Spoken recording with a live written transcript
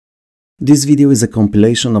This video is a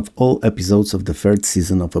compilation of all episodes of the third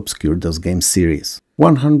season of Obscure Those Games series.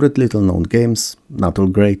 100 little known games, not all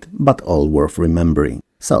great, but all worth remembering.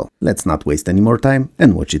 So, let's not waste any more time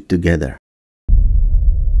and watch it together.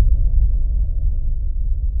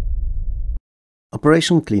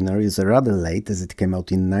 Operation Cleaner is a rather late, as it came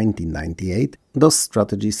out in 1998, DOS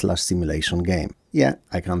strategy/simulation game. Yeah,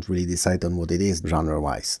 I can't really decide on what it is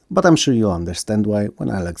genre-wise, but I'm sure you'll understand why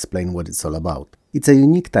when I'll explain what it's all about. It's a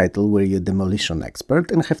unique title where you're a demolition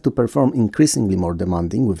expert and have to perform increasingly more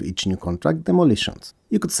demanding with each new contract demolitions.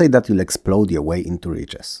 You could say that you'll explode your way into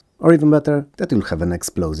riches. Or even better, that you'll have an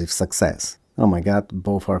explosive success. Oh my god,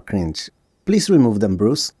 both are cringe. Please remove them,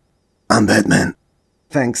 Bruce. I'm Batman.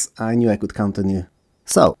 Thanks, I knew I could count on you.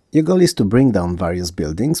 So, your goal is to bring down various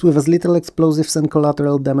buildings with as little explosives and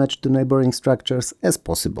collateral damage to neighboring structures as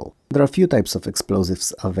possible. There are a few types of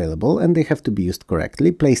explosives available and they have to be used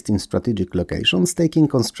correctly, placed in strategic locations, taking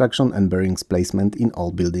construction and bearings placement in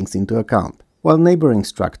all buildings into account. While neighboring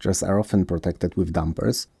structures are often protected with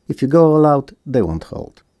dampers, if you go all out, they won't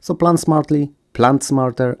hold. So plan smartly, plant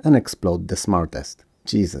smarter, and explode the smartest.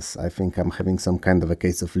 Jesus, I think I'm having some kind of a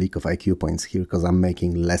case of leak of IQ points here because I'm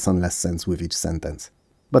making less and less sense with each sentence.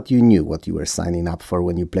 But you knew what you were signing up for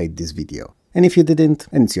when you played this video. And if you didn't,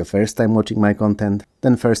 and it's your first time watching my content,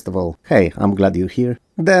 then first of all, hey, I'm glad you're here.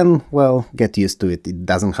 Then, well, get used to it, it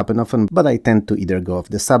doesn't happen often, but I tend to either go off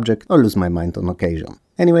the subject or lose my mind on occasion.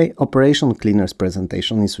 Anyway, Operation Cleaner's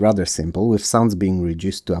presentation is rather simple, with sounds being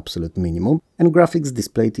reduced to absolute minimum, and graphics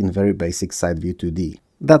displayed in very basic side view 2D.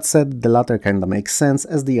 That said, the latter kinda makes sense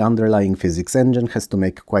as the underlying physics engine has to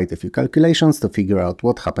make quite a few calculations to figure out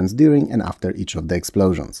what happens during and after each of the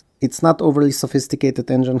explosions. It's not overly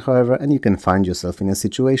sophisticated engine, however, and you can find yourself in a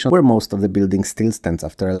situation where most of the building still stands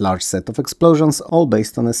after a large set of explosions, all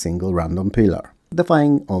based on a single random pillar,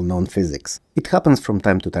 defying all known physics. It happens from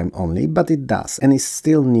time to time only, but it does, and is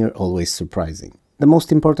still near always surprising. The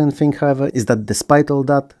most important thing, however, is that despite all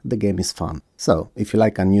that, the game is fun. So, if you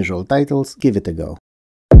like unusual titles, give it a go.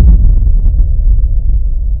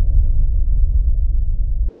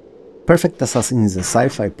 Perfect Assassin is a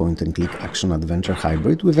sci-fi point-and-click action-adventure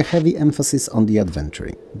hybrid with a heavy emphasis on the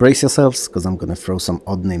adventuring. Brace yourselves, cause I'm gonna throw some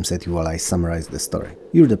odd names at you while I summarize the story.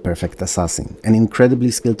 You're the perfect assassin, and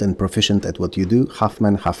incredibly skilled and proficient at what you do, half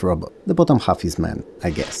man, half robot. The bottom half is man, I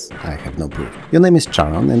guess. I have no proof. Your name is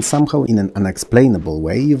Charon, and somehow in an unexplainable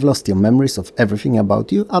way you've lost your memories of everything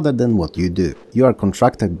about you other than what you do. You are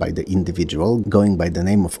contracted by the individual, going by the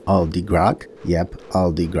name of Aldi Grag. Yep,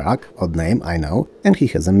 Aldi Grag, odd name, I know, and he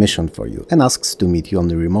has a mission for you and asks to meet you on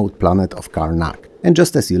the remote planet of Karnak. And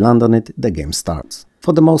just as you land on it, the game starts.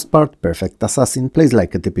 For the most part, Perfect Assassin plays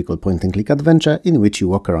like a typical point-and-click adventure in which you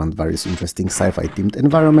walk around various interesting sci-fi themed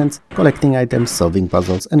environments, collecting items, solving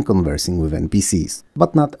puzzles and conversing with NPCs.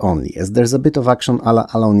 But not only, as there's a bit of action a la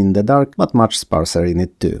Alone in the Dark, but much sparser in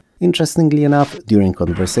it too. Interestingly enough, during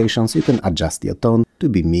conversations you can adjust your tone to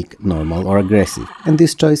be meek, normal or aggressive, and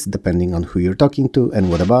this choice, depending on who you're talking to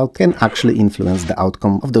and what about, can actually influence the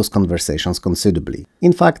outcome of those conversations considerably.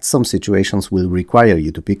 In fact, some situations will require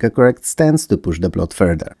you to pick a correct stance to push the plot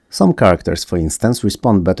further. Some characters, for instance,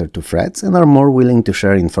 respond better to threats and are more willing to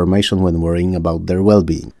share information when worrying about their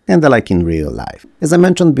well-being, and like in real life. As I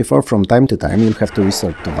mentioned before, from time to time you'll have to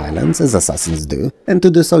resort to violence, as assassins do, and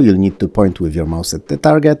to do so you'll need to point with your mouse at the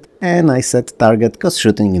target, and I said target cause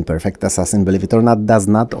shooting in Perfect Assassin, believe it or not, does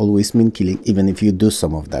not always mean killing, even if you do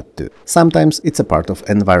some of that too. Sometimes it's a part of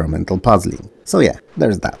environmental puzzling. So yeah,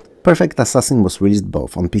 there's that. Perfect Assassin was released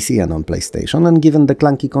both on PC and on PlayStation, and given the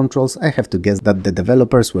clunky controls, I have to guess that the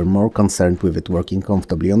developers were more concerned with it working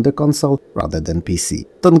comfortably on the console rather than PC.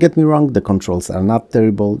 Don't get me wrong, the controls are not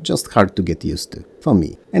terrible, just hard to get used to. For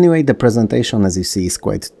me. Anyway, the presentation, as you see, is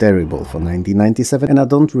quite terrible for 1997, and I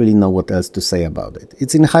don't really know what else to say about it.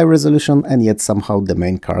 It's in high resolution, and yet somehow the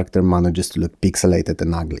main character manages to look pixelated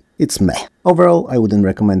and ugly. It's meh. Overall, I wouldn't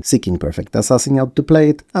recommend seeking Perfect Assassin out to play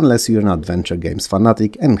it, unless you're an adventure games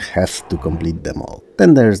fanatic and have to complete them all.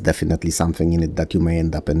 Then there's definitely something in it that you may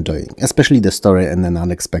end up enjoying, especially the story and an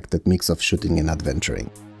unexpected mix of shooting and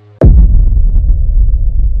adventuring.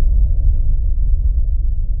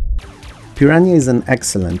 Piranha is an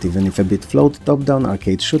excellent, even if a bit flawed, top-down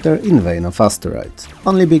arcade shooter in vein of Asteroids.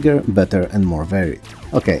 Only bigger, better and more varied.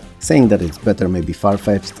 Okay, saying that it's better may be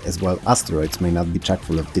far-fetched, as well Asteroids may not be chock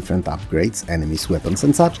full of different upgrades, enemies, weapons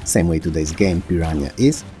and such, same way today's game Piranha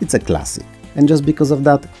is, it's a classic. and just because of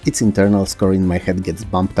that, its internal score in my head gets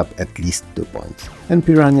bumped up at least 2 points. And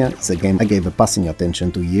Piranha is a game I gave a passing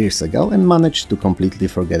attention to years ago and managed to completely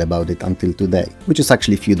forget about it until today, which is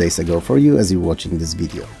actually a few days ago for you as you're watching this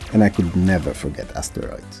video, and I could never forget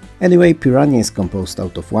Asteroids. Anyway, Piranha is composed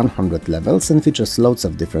out of 100 levels and features loads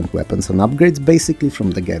of different weapons and upgrades basically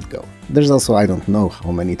from the get-go. There's also I don't know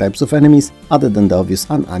how many types of enemies, other than the obvious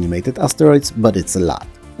unanimated asteroids, but it's a lot.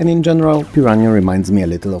 And in general, Piranha reminds me a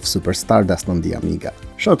little of Super Stardust on the Amiga,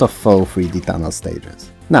 short of faux 3D tunnel stages.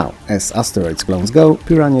 Now, as Asteroids clones go,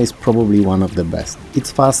 Piranha is probably one of the best.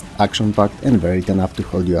 It's fast, action-packed and varied enough to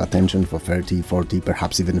hold your attention for 30, 40,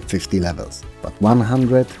 perhaps even 50 levels. But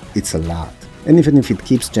 100? It's a lot. And even if it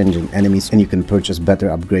keeps changing enemies and you can purchase better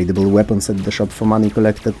upgradable weapons at the shop for money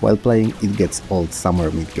collected while playing, it gets old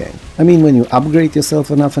somewhere mid-game. I mean, when you upgrade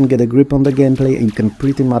yourself enough and get a grip on the gameplay, you can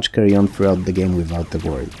pretty much carry on throughout the game without a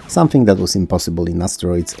worry. Something that was impossible in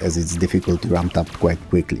Asteroids as its difficulty ramped up quite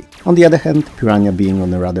quickly. On the other hand, Piranha being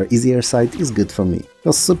on a rather easier side is good for me,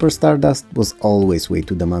 because Super Stardust was always way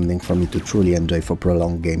too demanding for me to truly enjoy for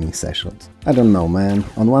prolonged gaming sessions. I don't know, man,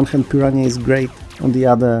 on one hand Piranha is great, on the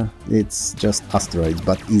other it's just Asteroids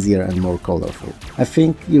but easier and more colorful. I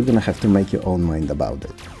think you're gonna have to make your own mind about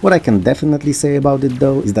it. What I can definitely say about it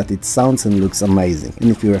though is that it sounds and looks amazing, and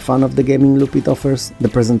if you're a fan of the gaming loop it offers, the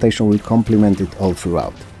presentation will complement it all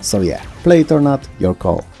throughout. So yeah, play it or not, your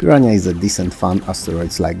call. Piranha is a decent fun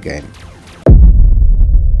Asteroids-like game.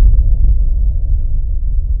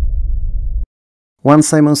 One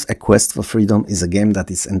Simon's A Quest for Freedom is a game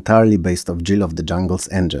that is entirely based off Jill of the Jungle's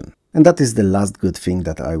engine. And that is the last good thing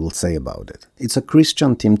that I will say about it. It's a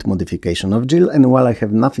Christian-themed modification of Jill, and while I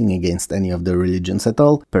have nothing against any of the religions at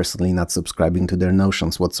all, personally not subscribing to their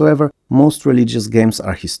notions whatsoever, most religious games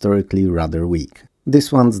are historically rather weak.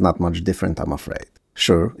 This one's not much different, I'm afraid.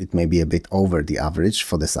 Sure, it may be a bit over the average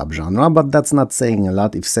for the subgenre, but that's not saying a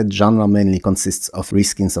lot if said genre mainly consists of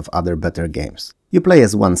reskins of other better games. You play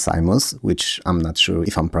as one Simus, which I'm not sure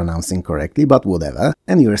if I'm pronouncing correctly, but whatever,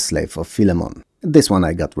 and you're a slave of Philemon. This one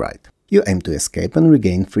I got right. You aim to escape and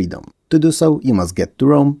regain freedom. To do so, you must get to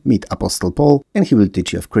Rome, meet Apostle Paul, and he will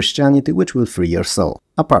teach you of Christianity, which will free your soul.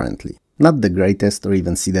 Apparently. Not the greatest or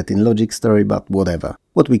even see that in logic story, but whatever.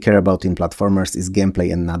 What we care about in platformers is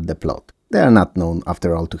gameplay and not the plot. They are not known,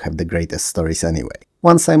 after all, to have the greatest stories anyway.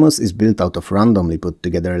 One Simus is built out of randomly put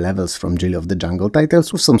together levels from Jill of the Jungle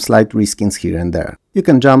titles with some slight reskins here and there. You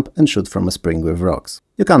can jump and shoot from a spring with rocks.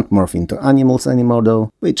 You can't morph into animals anymore though,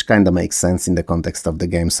 which kinda makes sense in the context of the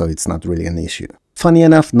game, so it's not really an issue. Funny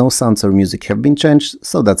enough, no sounds or music have been changed,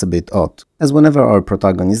 so that's a bit odd, as whenever our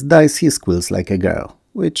protagonist dies he squeals like a girl,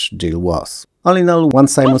 which Jill was. All in all, One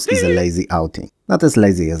Simus is a lazy outing. Not as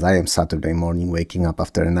lazy as I am Saturday morning waking up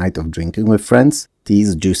after a night of drinking with friends.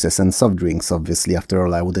 Teas, juices and soft drinks, obviously, after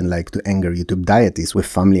all I wouldn't like to anger YouTube deities with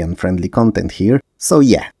family and friendly content here. So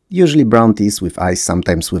yeah, usually brown teas with ice,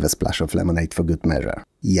 sometimes with a splash of lemonade for good measure.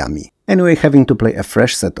 Yummy. Anyway, having to play a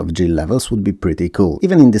fresh set of Jill levels would be pretty cool,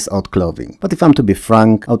 even in this odd clothing. But if I'm to be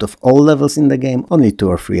frank, out of all levels in the game, only 2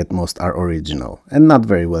 or 3 at most are original, and not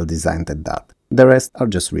very well designed at that. The rest are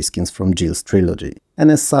just reskins from Jill's trilogy, and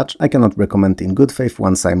as such, I cannot recommend in good faith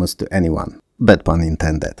One Simus to anyone. Bad pun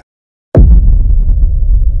intended.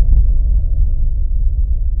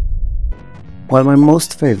 While my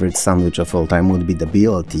most favorite sandwich of all time would be the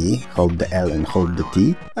BLT, hold the L and hold the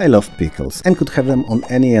T, I love pickles and could have them on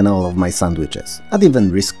any and all of my sandwiches. I'd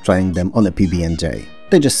even risk trying them on a PB&J.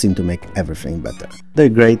 They just seem to make everything better. They're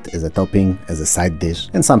great as a topping, as a side dish,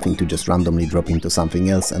 and something to just randomly drop into something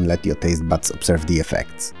else and let your taste buds observe the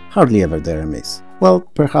effects. Hardly ever they're a miss. Well,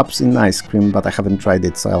 perhaps in ice cream, but I haven't tried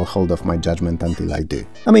it, so I'll hold off my judgment until I do.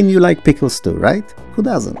 I mean, you like pickles too, right? Who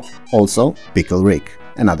doesn't? Also, Pickle Rick.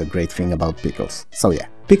 Another great thing about pickles. So yeah,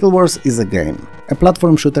 Pickle Wars is a game. A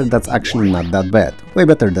platform shooter that's actually not that bad. Way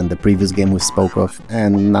better than the previous game we spoke of,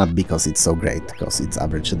 and not because it's so great, because it's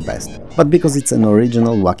average at best, but because it's an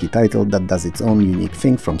original, wacky title that does its own unique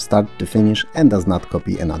thing from start to finish and does not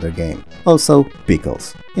copy another game. Also,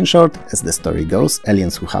 pickles. In short, as the story goes,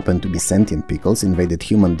 aliens who happen to be sentient pickles invaded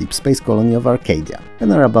human deep space colony of Arcadia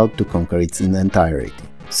and are about to conquer it in entirety.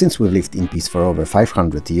 Since we've lived in peace for over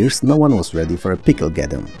 500 years, no one was ready for a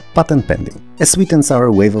pickle-geddon. Patent pending. A sweet and sour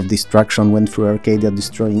wave of destruction went through Arcadia,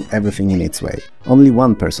 destroying everything in its way. Only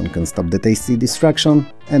one person can stop the tasty destruction,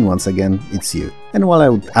 and once again, it's you. And while I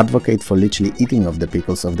would advocate for literally eating off the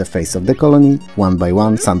pickles off the face of the colony, one by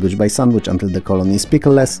one, sandwich by sandwich until the colony is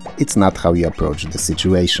pickleless, it's not how you approach the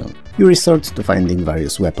situation. You resort to finding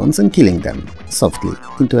various weapons and killing them, softly,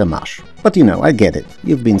 into a mash. But you know, I get it.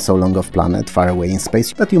 You've been so long off planet, far away in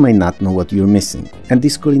space, that you may not know what you're missing. And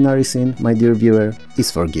this culinary scene, my dear viewer,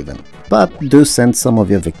 is forgiven. But do send some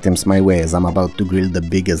of your victims my way, as I'm about to grill the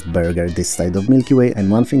biggest burger this side of Milky Way,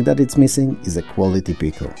 and one thing that it's missing is a quality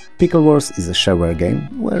pickle. Pickle Wars is a shareware game,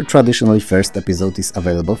 where traditionally first episode is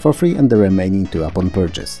available for free and the remaining 2 upon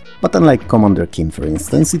purchase. But unlike Commander Keen for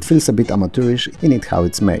instance, it feels a bit amateurish in it how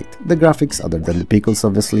it's made. The graphics, other than the pickles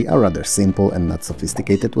obviously, are rather simple and not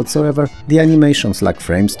sophisticated whatsoever, the animations lack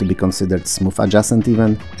frames to be considered smooth adjacent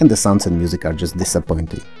even, and the sounds and music are just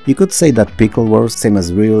disappointing. You could say that Pickle Wars, same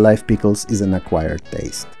as real life pickles, is an acquired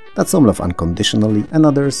taste. That some love unconditionally and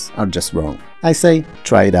others are just wrong. I say,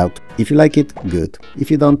 try it out. If you like it, good.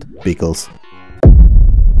 If you don't, pickles.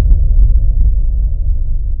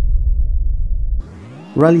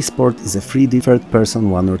 Rally Sport is a 3D third-person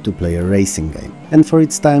 1 or 2 player racing game, and for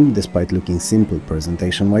its time, despite looking simple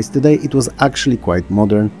presentation-wise today, it was actually quite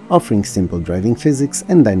modern, offering simple driving physics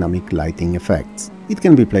and dynamic lighting effects. It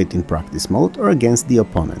can be played in practice mode or against the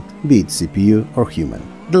opponent, be it CPU or human.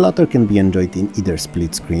 The latter can be enjoyed in either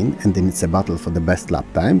split screen and then it's a battle for the best lap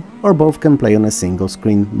time, or both can play on a single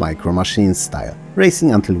screen Micro Machines style,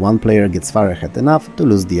 racing until one player gets far ahead enough to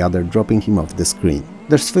lose the other, dropping him off the screen.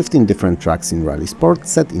 There's 15 different tracks in Rally Sport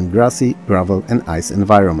set in grassy, gravel and ice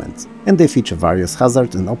environments, and they feature various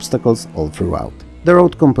hazards and obstacles all throughout. The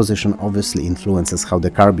road composition obviously influences how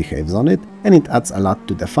the car behaves on it, and it adds a lot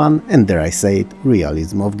to the fun and, dare I say it,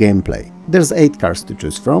 realism of gameplay. There's 8 cars to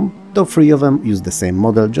choose from, though 3 of them use the same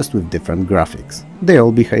model just with different graphics. They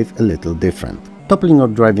all behave a little different. Toppling or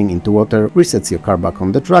driving into water resets your car back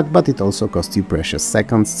on the track, but it also costs you precious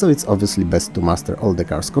seconds, so it's obviously best to master all the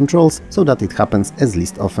car's controls so that it happens as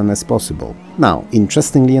least often as possible. Now,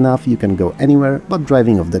 interestingly enough, you can go anywhere, but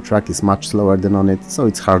driving off the track is much slower than on it, so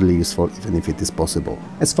it's hardly useful even if it is possible.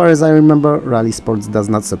 As far as I remember, Rally Sports does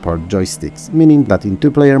not support joysticks, meaning that in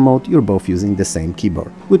 2-player mode you're both using the same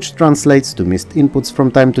keyboard, which translates to missed inputs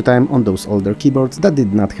from time to time on those older keyboards that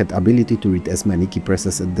did not have ability to read as many key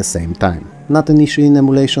presses at the same time. Not an issue in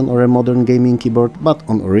emulation or a modern gaming keyboard, but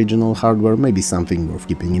on original hardware may be something worth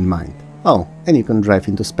keeping in mind. Oh, and you can drive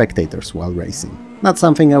into spectators while racing. Not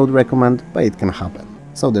something I would recommend, but it can happen.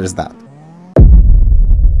 So there's that.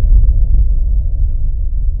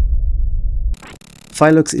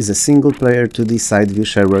 Phyllox is a single-player 2D side-view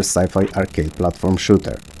shareware sci-fi arcade platform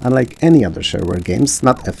shooter. Unlike any other shareware games,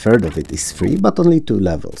 not a third of it is free, but only 2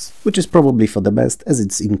 levels, which is probably for the best as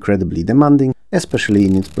it's incredibly demanding, especially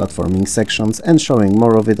in its platforming sections, and showing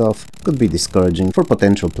more of it off could be discouraging for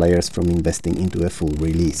potential players from investing into a full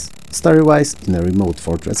release. Story-wise, in a remote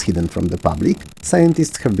fortress hidden from the public,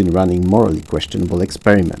 scientists have been running morally questionable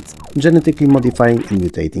experiments, genetically modifying and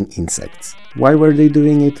mutating insects. Why were they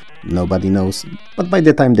doing it? Nobody knows, but by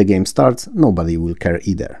the time the game starts, nobody will care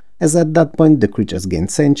either, as at that point the creatures gain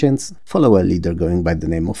sentience, follow a leader going by the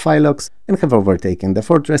name of Phyllox, and have overtaken the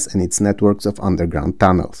fortress and its networks of underground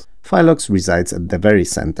tunnels. Phyllox resides at the very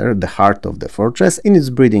center, the heart of the fortress, in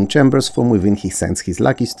its breeding chambers from within he sends his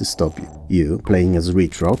lackeys to stop you. You, playing as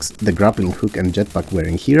Retrox, the grappling hook and jetpack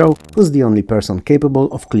wearing hero, who's the only person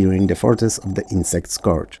capable of clearing the fortress of the insect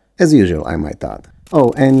scourge. As usual, I might add.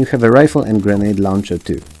 Oh, and you have a rifle and grenade launcher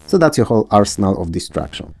too, so that's your whole arsenal of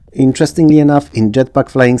destruction. Interestingly enough, in jetpack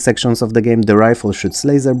flying sections of the game the rifle shoots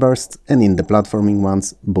laser bursts, and in the platforming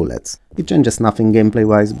ones, bullets. It changes nothing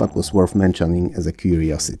gameplay-wise, but was worth mentioning as a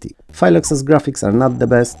curiosity. Phyllox's graphics are not the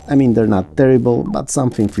best, I mean they're not terrible, but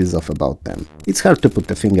something feels off about them. It's hard to put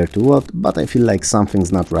the finger to what, but I feel like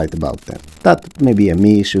something's not right about them. That may be a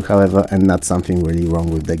me issue, however, and not something really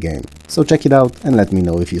wrong with the game. So check it out and let me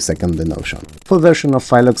know if you second the notion. Full version of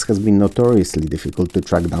Phyllox has been notoriously difficult to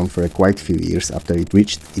track down for quite a few years after it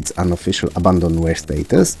reached its unofficial abandonware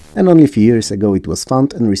status, and only a few years ago it was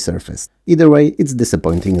found and resurfaced. Either way, it's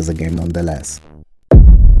disappointing as a game nonetheless.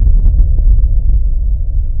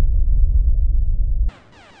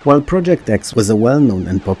 While Project X was a well-known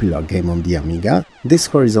and popular game on the Amiga, this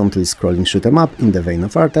horizontally scrolling shoot-'em-up in the vein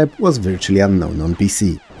of R-Type was virtually unknown on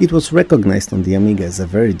PC. It was recognized on the Amiga as a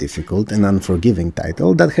very difficult and unforgiving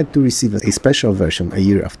title that had to receive a special version a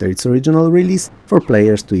year after its original release for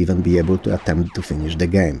players to even be able to attempt to finish the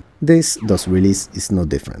game. This DOS release is no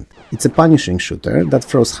different. It's a punishing shooter that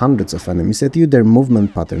throws hundreds of enemies at you, their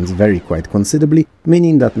movement patterns vary quite considerably,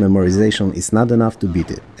 meaning that memorization is not enough to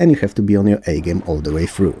beat it, and you have to be on your A-game all the way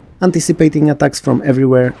through, anticipating attacks from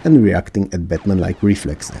everywhere and reacting at Batman-like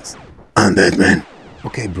reflexes. I'm Batman!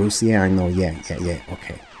 Okay, Bruce, yeah, I know, yeah,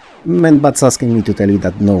 okay. Man Bat's asking me to tell you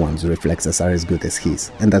that no one's reflexes are as good as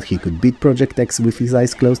his, and that he could beat Project X with his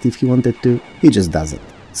eyes closed if he wanted to, he just doesn't.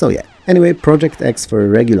 So yeah. Anyway, Project X for a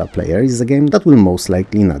regular player is a game that will most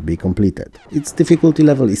likely not be completed. Its difficulty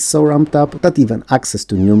level is so ramped up that even access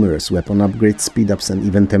to numerous weapon upgrades, speed-ups and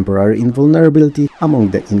even temporary invulnerability among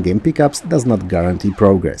the in-game pickups does not guarantee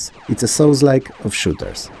progress. It's a Souls-like of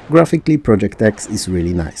shooters. Graphically, Project X is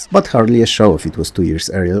really nice, but hardly a show if it was 2 years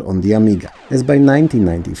earlier on the Amiga, as by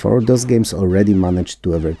 1994 those games already managed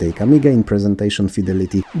to overtake Amiga in presentation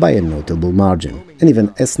fidelity by a notable margin. And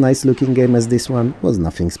even as nice looking game as this one was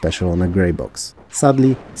nothing special on a grey box.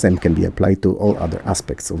 Sadly, same can be applied to all other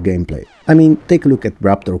aspects of gameplay. I mean, take a look at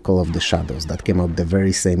Raptor Call of the Shadows that came out the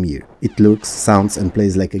very same year. It looks, sounds and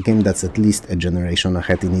plays like a game that's at least a generation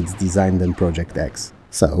ahead in its design than Project X.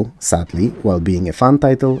 So, sadly, while being a fun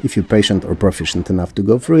title, if you're patient or proficient enough to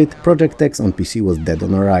go through it, Project X on PC was dead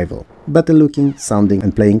on arrival. Better looking, sounding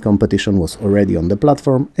and playing competition was already on the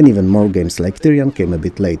platform, and even more games like Tyrion came a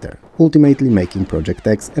bit later, ultimately making Project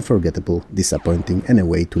X a forgettable, disappointing and a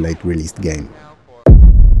way too late released game.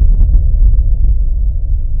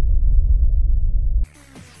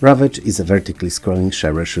 Ravage is a vertically scrolling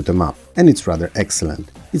sharer shoot-em-up, and it's rather excellent.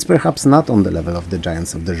 It's perhaps not on the level of the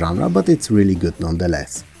giants of the genre, but it's really good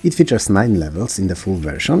nonetheless. It features 9 levels in the full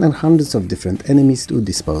version and hundreds of different enemies to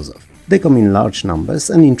dispose of. They come in large numbers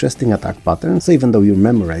and interesting attack patterns, so even though you're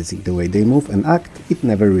memorizing the way they move and act, it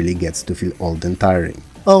never really gets to feel old and tiring.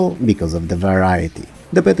 All because of the variety.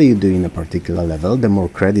 The better you do in a particular level, the more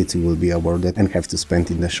credits you will be awarded and have to spend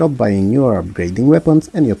in the shop buying new or upgrading weapons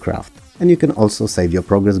and your craft. And you can also save your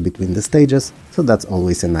progress between the stages, so that's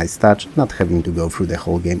always a nice touch, not having to go through the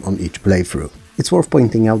whole game on each playthrough. It's worth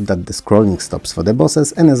pointing out that the scrolling stops for the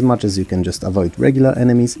bosses, and as much as you can just avoid regular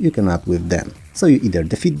enemies, you cannot with them. So you either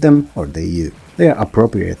defeat them or they you. They are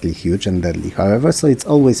appropriately huge and deadly, however, so it's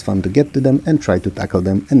always fun to get to them and try to tackle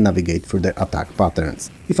them and navigate through their attack patterns.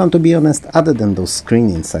 If I'm to be honest, other than those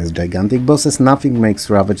screen-sized gigantic bosses, nothing makes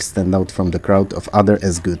Ravage stand out from the crowd of other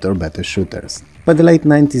as good or better shooters. By the late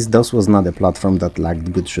 90s, DOS was not a platform that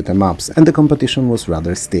lacked good shoot-em-ups, and the competition was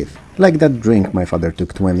rather stiff. Like that drink my father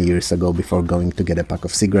took 20 years ago before going to get a pack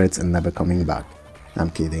of cigarettes and never coming back. I'm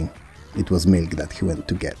kidding. It was milk that he went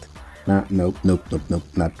to get. Nope,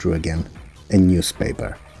 not true again. A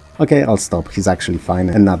newspaper. Okay, I'll stop, he's actually fine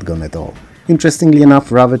and not gone at all. Interestingly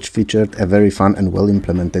enough, Ravage featured a very fun and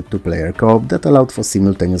well-implemented two-player co-op that allowed for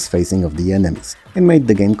simultaneous facing of the enemies, and made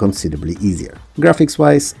the game considerably easier.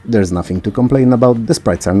 Graphics-wise, there's nothing to complain about, the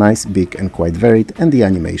sprites are nice, big and quite varied, and the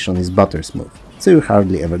animation is butter smooth, so you're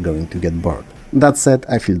hardly ever going to get bored. That said,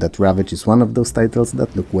 I feel that Ravage is one of those titles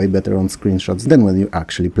that look way better on screenshots than when you're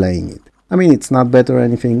actually playing it. I mean, it's not better or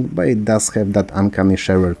anything, but it does have that uncanny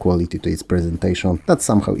sharer quality to its presentation that's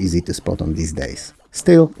somehow easy to spot on these days.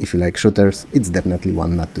 Still, if you like shooters, it's definitely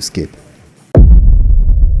one not to skip.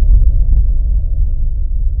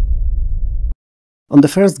 On the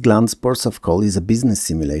first glance, Ports of Call is a business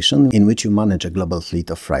simulation in which you manage a global fleet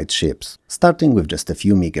of freight ships, starting with just a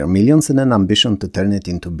few meager millions and an ambition to turn it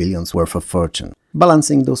into billions worth of fortune,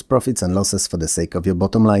 balancing those profits and losses for the sake of your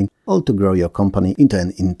bottom line, all to grow your company into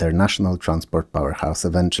an international transport powerhouse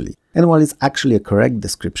eventually. And while it's actually a correct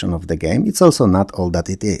description of the game, it's also not all that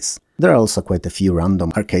it is. There are also quite a few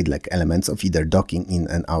random arcade-like elements of either docking in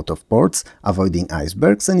and out of ports, avoiding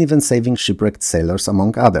icebergs and even saving shipwrecked sailors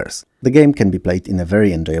among others. The game can be played in a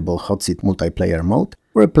very enjoyable hot seat multiplayer mode,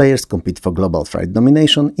 where players compete for global freight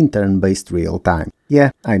domination in turn-based real time. Yeah,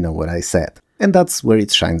 I know what I said. And that's where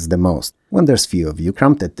it shines the most, when there's few of you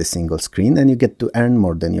cramped at the single screen and you get to earn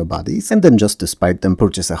more than your buddies, and then just to spite them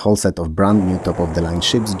purchase a whole set of brand new top-of-the-line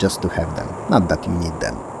ships just to have them. Not that you need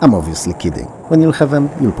them. I'm obviously kidding. When you'll have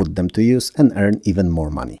them, you'll put them to use and earn even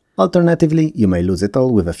more money. Alternatively, you may lose it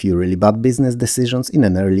all with a few really bad business decisions in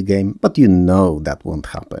an early game, but you know that won't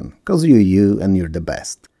happen, cause you're you and you're the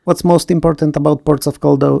best. What's most important about Ports of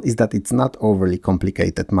Call though is that it's not overly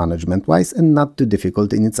complicated management-wise and not too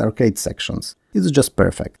difficult in its arcade sections. It's just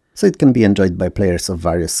perfect, so it can be enjoyed by players of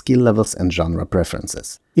various skill levels and genre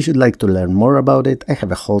preferences. If you'd like to learn more about it, I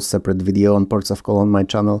have a whole separate video on Ports of Call on my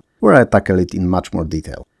channel, where I tackle it in much more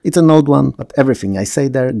detail. It's an old one, but everything I say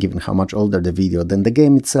there, given how much older the video than the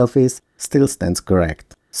game itself is, still stands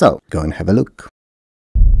correct. So, go and have a look.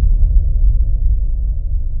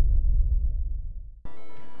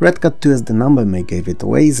 Red Cat 2, as the number may give it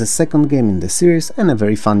away, is a second game in the series and a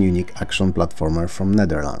very fun, unique action platformer from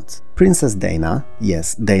Netherlands. Princess Dana,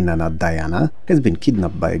 yes, Dana not Diana, has been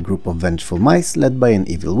kidnapped by a group of vengeful mice led by an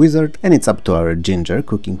evil wizard, and it's up to our ginger,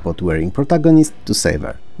 cooking pot wearing protagonist to save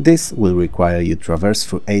her. This will require you to traverse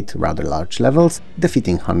through 8 rather large levels,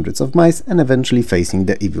 defeating hundreds of mice and eventually facing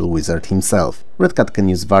the evil wizard himself. Red Cat can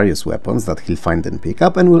use various weapons that he'll find and pick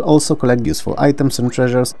up, and will also collect useful items and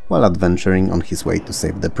treasures while adventuring on his way to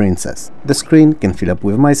save the princess. The screen can fill up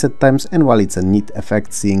with mice at times, and while it's a neat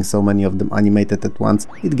effect seeing so many of them animated at once,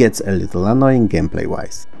 it gets a little annoying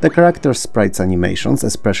gameplay-wise. The character sprites animations,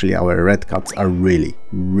 especially our Red Cats, are really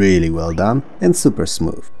well done and super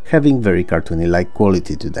smooth, having very cartoony-like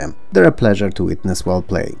quality to them. They're a pleasure to witness while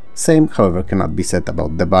playing. Same, however, cannot be said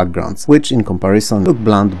about the backgrounds, which in comparison look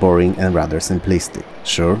bland, boring and rather simplistic.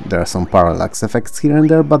 Sure, there are some parallax effects here and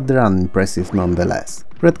there, but they're unimpressive nonetheless.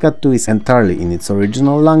 Red Cat 2 is entirely in its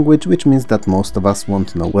original language, which means that most of us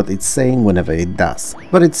won't know what it's saying whenever it does.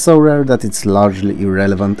 But it's so rare that it's largely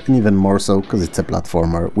irrelevant, and even more so because it's a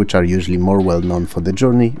platformer, which are usually more well known for the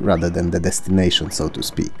journey rather than the destination, so to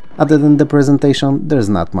speak. Other than the presentation, there's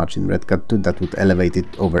not much in Red Cat 2 that would elevate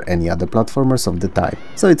it over any other platformers of the time.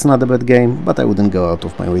 So it's not a bad game, but I wouldn't go out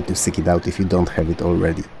of my way to seek it out if you don't have it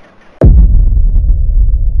already.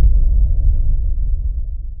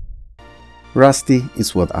 Rusty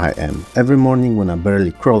is what I am. Every morning when I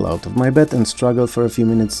barely crawl out of my bed and struggle for a few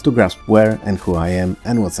minutes to grasp where and who I am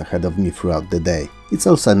and what's ahead of me throughout the day. It's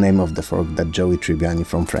also a name of the fork that Joey Tribbiani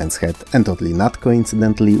from Friends had, and totally not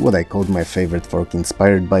coincidentally what I called my favorite fork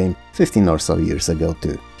inspired by him 15 or so years ago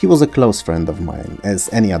too. He was a close friend of mine, as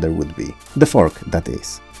any other would be. The fork, that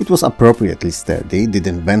is. It was appropriately sturdy,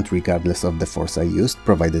 didn't bend regardless of the force I used,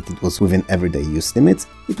 provided it was within everyday use limits.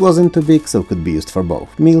 It wasn't too big, so could be used for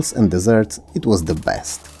both meals and desserts. It was the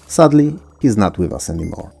best. Sadly, he's not with us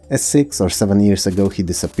anymore, as 6 or 7 years ago he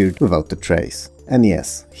disappeared without a trace. And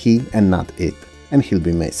yes, he and not it. And he'll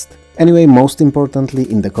be missed. Anyway, most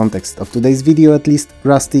importantly, in the context of today's video at least,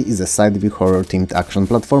 Rusty is a side-view horror-themed action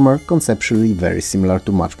platformer conceptually very similar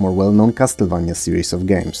to much more well-known Castlevania series of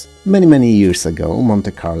games. Many years ago,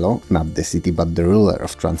 Monte Carlo, not the city but the ruler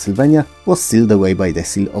of Transylvania, was sealed away by the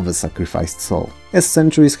seal of a sacrificed soul. As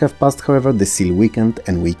centuries have passed, however, the seal weakened,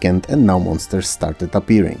 and now monsters started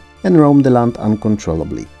appearing and roamed the land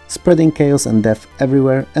uncontrollably, spreading chaos and death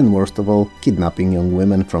everywhere, and worst of all, kidnapping young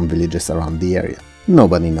women from villages around the area.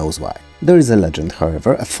 Nobody knows why. There is a legend,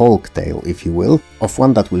 however, a folk tale, if you will, of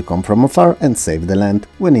one that will come from afar and save the land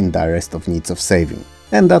when in direst of needs of saving.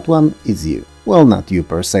 And that one is you. Well, not you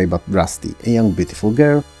per se, but Rusty, a young beautiful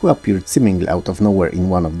girl who appeared seemingly out of nowhere in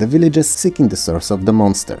one of the villages seeking the source of the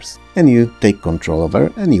monsters. And you take control of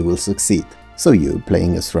her and you will succeed. So you,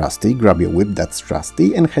 playing as Rusty, grab your whip that's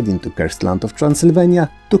trusty and head into cursed land of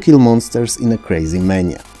Transylvania to kill monsters in a crazy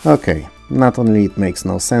mania. Okay, not only it makes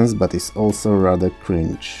no sense, but is also rather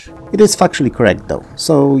cringe. It is factually correct though,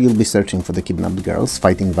 so you'll be searching for the kidnapped girls,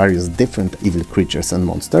 fighting various different evil creatures and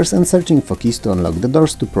monsters, and searching for keys to unlock the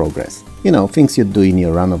doors to progress. You know, things you'd do in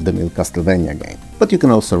your run-of-the-mill Castlevania game. But you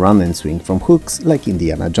can also run and swing from hooks like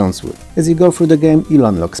Indiana Jones would. As you go through the game, you'll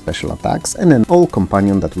unlock special attacks and an old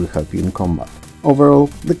companion that will help you in combat. Overall,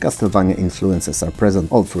 the Castlevania influences are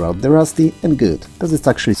present all throughout the Rusty, and good, cause it's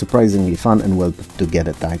actually surprisingly fun and well put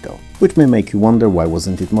together title, which may make you wonder why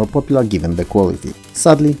wasn't it more popular given the quality.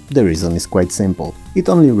 Sadly, the reason is quite simple. It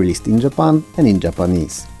only released in Japan and in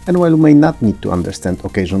Japanese. And while you may not need to understand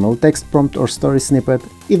occasional text prompt or story snippet,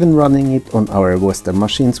 even running it on our Western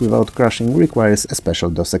machines without crashing requires a special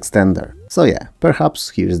DOS extender. So yeah, perhaps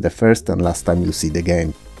here's the first and last time you'll see the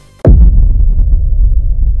game.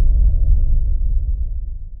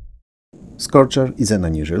 Scorcher is an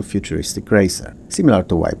unusual futuristic racer, similar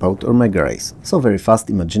to Wipeout or Mega Race, so very fast,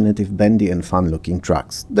 imaginative, bendy and fun-looking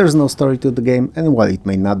tracks. There's no story to the game, and while it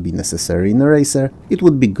may not be necessary in a racer, it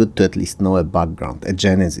would be good to at least know a background, a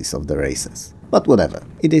genesis of the races. But whatever,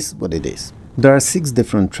 it is what it is. There are 6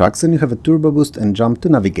 different tracks and you have a turbo boost and jump to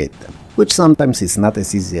navigate them, which sometimes is not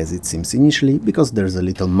as easy as it seems initially, because there's a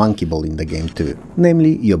little monkey ball in the game too.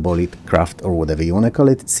 Namely, your bolide, craft or whatever you wanna call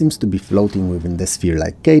it, seems to be floating within the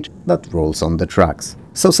sphere-like cage that rolls on the tracks.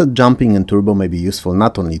 So said jumping and turbo may be useful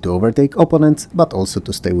not only to overtake opponents, but also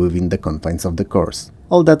to stay within the confines of the course.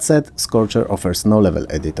 All that said, Scorcher offers no level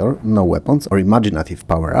editor, no weapons or imaginative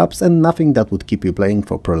power-ups, and nothing that would keep you playing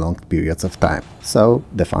for prolonged periods of time. So,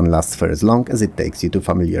 the fun lasts for as long as it takes you to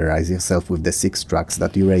familiarize yourself with the 6 tracks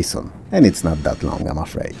that you race on. And it's not that long, I'm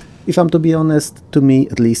afraid. If I'm to be honest, to me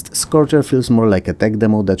at least, Scorcher feels more like a tech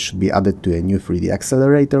demo that should be added to a new 3D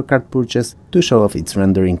accelerator card purchase to show off its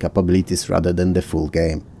rendering capabilities rather than the full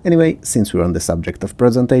game. Anyway, since we're on the subject of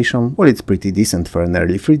presentation, while it's pretty decent for an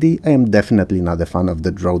early 3D, I am definitely not a fan of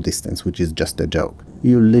the draw distance, which is just a joke.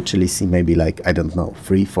 You literally see maybe like, I don't know,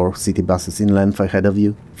 3-4 city buses in length ahead of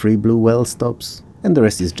you, 3 blue well stops. and the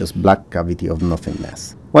rest is just black cavity of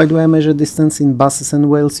nothingness. Why do I measure distance in buses and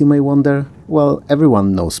whales, you may wonder? Well,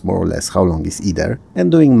 everyone knows more or less how long is either, and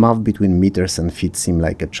doing math between meters and feet seem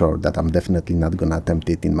like a chore that I'm definitely not gonna attempt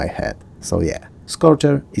it in my head. So yeah,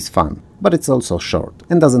 Scorcher is fun, but it's also short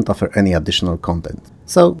and doesn't offer any additional content.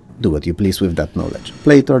 So do what you please with that knowledge.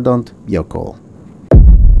 Play it or don't, your call.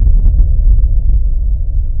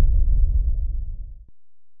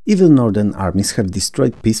 Evil northern armies have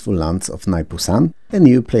destroyed peaceful lands of Naipusan, and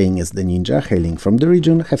you, playing as the ninja hailing from the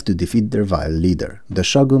region, have to defeat their vile leader, the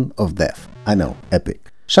Shogun of Death. I know,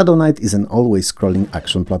 epic. Shovel Knight is an always scrolling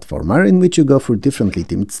action platformer in which you go through differently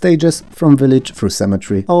themed stages, from village through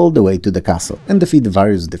cemetery all the way to the castle, and defeat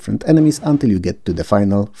various different enemies until you get to the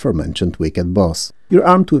final, aforementioned wicked boss. You're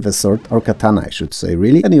armed with a sword, or katana I should say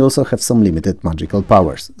really, and you also have some limited magical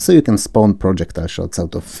powers, so you can spawn projectile shots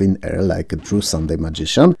out of thin air like a true Sunday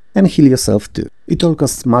magician, and heal yourself too. It all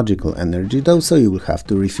costs magical energy though, so you will have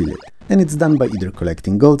to refill it. And it's done by either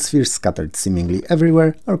collecting gold spheres scattered seemingly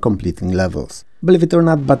everywhere, or completing levels. Believe it or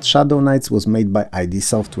not, but Shovel Knight was made by ID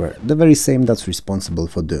Software, the very same that's responsible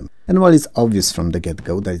for Doom. And while it's obvious from the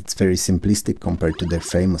get-go that it's very simplistic compared to their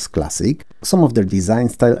famous classic, some of their design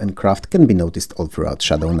style and craft can be noticed all throughout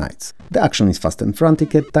Shovel Knight. The action is fast and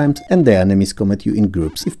frantic at times, and the enemies come at you in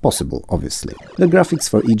groups, if possible, obviously. The graphics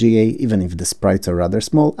for EGA, even if the sprites are rather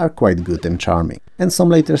small, are quite good and charming. And some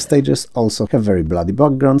later stages also have very bloody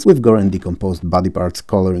backgrounds, with gore and decomposed body parts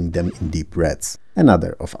coloring them in deep reds.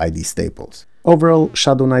 Another of ID staples. Overall,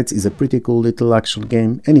 Shovel Knight is a pretty cool little action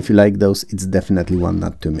game, and if you like those, it's definitely one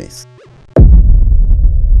not to miss.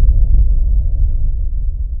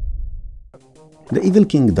 The evil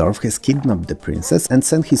King Dorf has kidnapped the princess and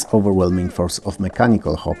sent his overwhelming force of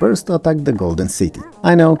mechanical hoppers to attack the Golden City.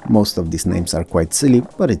 I know, most of these names are quite silly,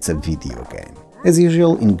 but it's a video game. As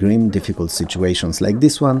usual, in grim, difficult situations like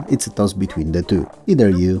this one, it's a toss between the two. Either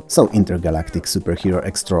you, so intergalactic superhero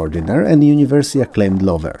extraordinaire and universally acclaimed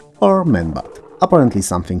lover, or Man-Bat. Apparently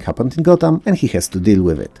something happened in Gotham and he has to deal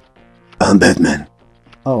with it. I'm Batman.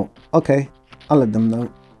 Oh, okay, I'll let them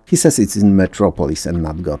know. He says it's in Metropolis and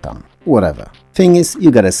not Gotham. Whatever. Thing is, you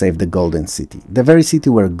gotta save the Golden City, the very city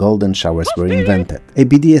where golden showers were invented, a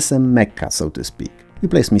BDSM mecca, so to speak. You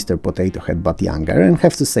place Mr. Potato Head but younger and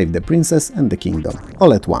have to save the princess and the kingdom,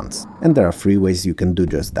 all at once. And there are 3 ways you can do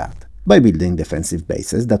just that. By building defensive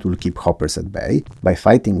bases that will keep hoppers at bay, by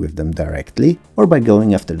fighting with them directly, or by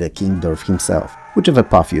going after the King Dorf himself. Whichever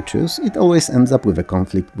path you choose, it always ends up with a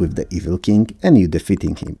conflict with the evil king and you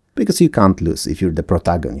defeating him, because you can't lose if you're the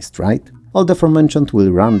protagonist, right? All the aforementioned will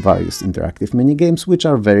run various interactive minigames which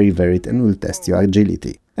are very varied and will test your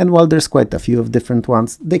agility. And while there's quite a few of different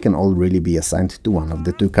ones, they can all really be assigned to one of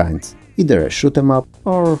the 2 kinds. Either a shoot 'em up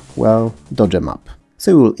or, well, dodge 'em up.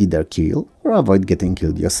 So you will either kill or avoid getting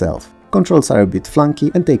killed yourself. Controls are a bit flunky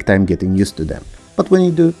and take time getting used to them. But when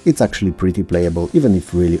you do, it's actually pretty playable, even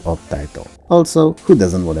if really odd title. Also, who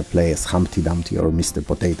doesn't want to play as Humpty Dumpty or Mr.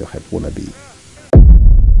 Potato Head wannabe?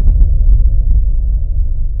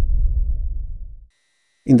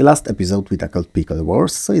 In the last episode we tackled Pickle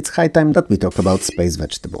Wars, so it's high time that we talk about space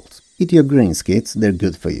vegetables. Eat your greens, kids, they're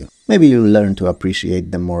good for you. Maybe you'll learn to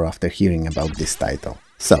appreciate them more after hearing about this title.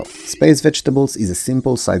 So, Space Vegetables is a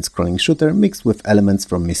simple side-scrolling shooter mixed with elements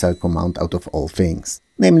from Missile Command out of all things,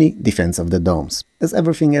 namely defense of the domes, as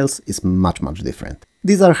everything else is much different.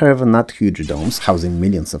 These are however not huge domes housing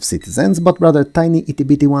millions of citizens, but rather tiny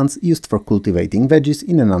itty-bitty ones used for cultivating veggies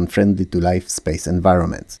in an unfriendly-to-life space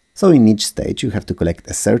environment. So in each stage you have to collect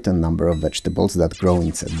a certain number of vegetables that grow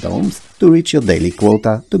in said domes to reach your daily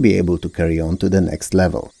quota to be able to carry on to the next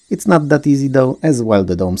level. It's not that easy though, as while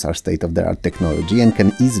the domes are state-of-the-art technology and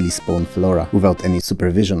can easily spawn flora without any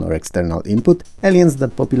supervision or external input, aliens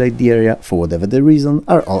that populate the area, for whatever the reason,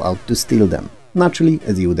 are all out to steal them. Naturally,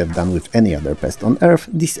 as you would have done with any other pest on Earth,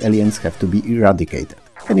 these aliens have to be eradicated.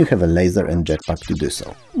 And you have a laser and jetpack to do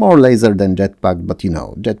so. More laser than jetpack, but you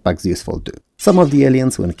know, jetpack's useful too. Some of the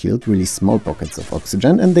aliens, when killed, release small pockets of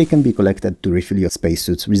oxygen and they can be collected to refill your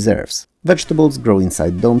spacesuit's reserves. Vegetables grow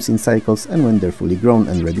inside domes in cycles, and when they're fully grown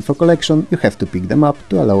and ready for collection, you have to pick them up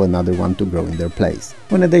to allow another one to grow in their place.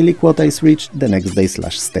 When a daily quota is reached, the next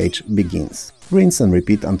day/stage begins. Rinse and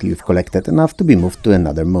repeat until you've collected enough to be moved to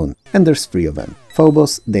another moon. And there's 3 of them: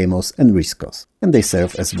 Phobos, Deimos and Riskos, and they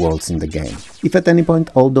serve as worlds in the game. If at any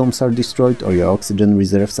point all domes are destroyed or your oxygen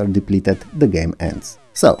reserves are depleted, the game ends.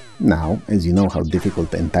 So, now, as you know how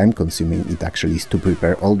difficult and time-consuming it actually is to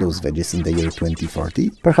prepare all those veggies in the year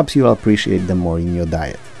 2040, perhaps you'll appreciate them more in your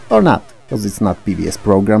diet. Or not, because it's not PBS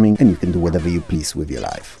programming and you can do whatever you please with your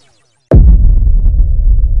life.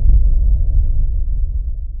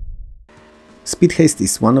 Speed Haste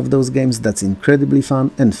is one of those games that's incredibly fun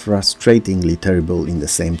and frustratingly terrible in the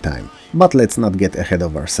same time. But let's not get ahead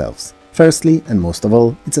of ourselves. Firstly, and most of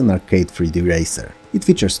all, it's an arcade 3D racer. It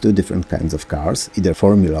features two different kinds of cars, either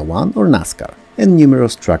Formula 1 or NASCAR, and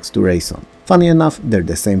numerous tracks to race on. Funny enough, they're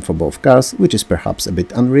the same for both cars, which is perhaps a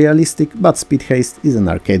bit unrealistic, but Speed Haste is an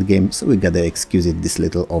arcade game, so we gotta excuse it this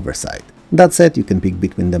little oversight. That said, you can pick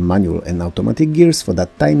between the manual and automatic gears for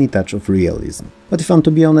that tiny touch of realism. But if I'm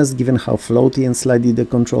to be honest, given how floaty and slidey the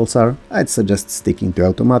controls are, I'd suggest sticking to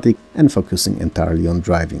automatic and focusing entirely on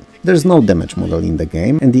driving. There's no damage model in the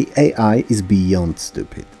game, and the AI is beyond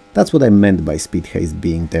stupid. That's what I meant by Speed Haste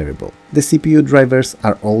being terrible. The CPU drivers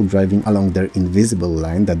are all driving along their invisible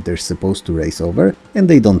line that they're supposed to race over, and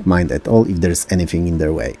they don't mind at all if there's anything in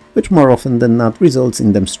their way, which more often than not results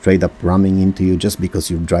in them straight up ramming into you just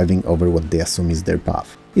because you're driving over what they assume is their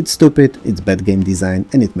path. It's stupid, it's bad game design,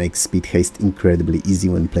 and it makes Speed Haste incredibly easy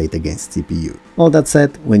when played against CPU. All that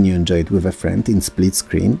said, when you enjoy it with a friend in split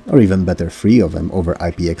screen, or even better 3 of them over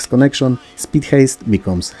IPX connection, Speed Haste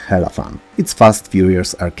becomes hella fun. Its fast,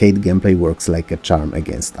 furious arcade gameplay works like a charm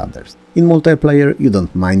against others. In multiplayer, you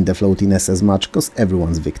don't mind the floatiness as much cause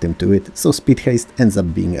everyone's victim to it, so Speed Haste ends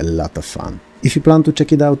up being a lot of fun. If you plan to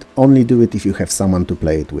check it out, only do it if you have someone to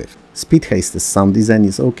play it with. Speed Haste's sound design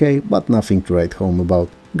is okay, but nothing to write home about.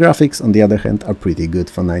 Graphics, on the other hand, are pretty good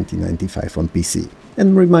for 1995 on PC,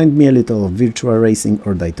 and remind me a little of Virtua Racing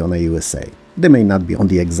or Daytona USA. They may not be on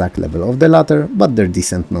the exact level of the latter, but they're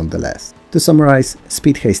decent nonetheless. To summarize,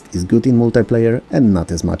 Speed Haste is good in multiplayer and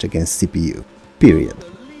not as much against CPU. Period.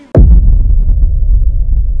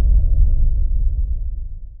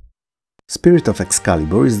 Spirit of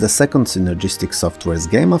Excalibur is the second Synergistic Software's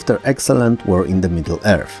game after excellent War in the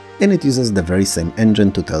Middle-earth, and it uses the very same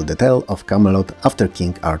engine to tell the tale of Camelot after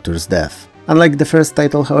King Arthur's death. Unlike the first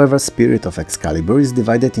title, however, Spirit of Excalibur is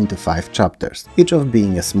divided into 5 chapters, each of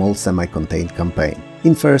being a small semi-contained campaign.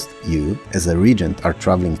 In first, you, as a regent, are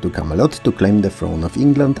traveling to Camelot to claim the throne of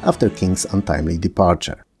England after King's untimely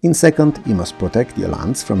departure. In second, you must protect your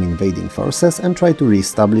lands from invading forces and try to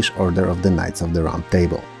re-establish order of the Knights of the Round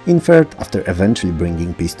Table. In third, after eventually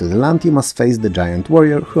bringing peace to the land, you must face the giant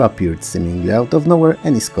warrior who appeared seemingly out of nowhere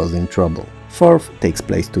and is causing trouble. Fourth takes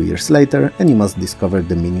place 2 years later, and you must discover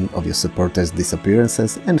the meaning of your supporters'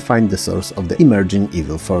 disappearances and find the source of the emerging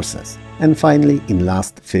evil forces. And finally, in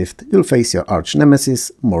last, fifth, you'll face your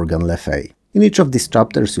arch-nemesis, Morgan Le Fay. In each of these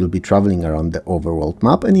chapters you'll be traveling around the overworld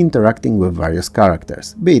map and interacting with various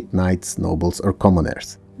characters, be it knights, nobles or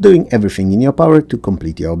commoners, doing everything in your power to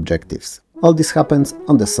complete your objectives. All this happens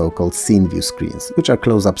on the so-called scene view screens, which are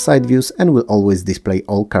close-up side views and will always display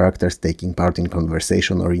all characters taking part in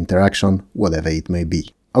conversation or interaction, whatever it may be.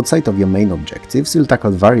 Outside of your main objectives, you'll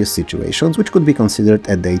tackle various situations which could be considered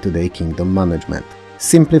a day-to-day kingdom management.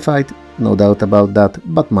 Simplified, no doubt about that,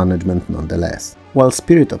 but management nonetheless. While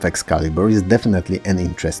Spirit of Excalibur is definitely an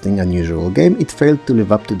interesting, unusual game, it failed to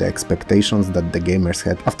live up to the expectations that the gamers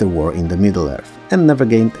had after War in the Middle-earth, and never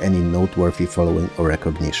gained any noteworthy following or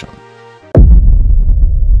recognition.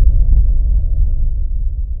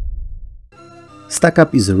 Stack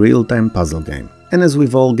Up is a real-time puzzle game, and as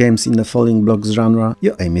with all games in the falling blocks genre,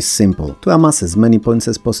 your aim is simple: to amass as many points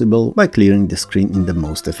as possible by clearing the screen in the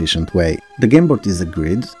most efficient way. The game board is a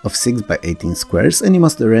grid of 6 by 18 squares, and you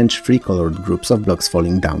must arrange 3 colored groups of blocks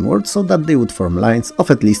falling downwards so that they would form lines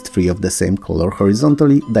of at least 3 of the same color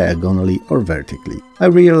horizontally, diagonally or vertically. I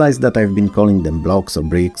realized that I've been calling them blocks or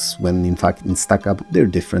bricks, when in fact in Stack Up they're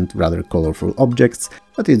different, rather colorful objects,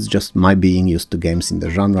 but it's just my being used to games in the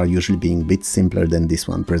genre usually being a bit simpler than this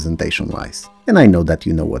one presentation-wise. And I know that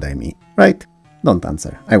you know what I mean, right? Don't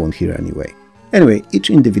answer, I won't hear anyway. Anyway, each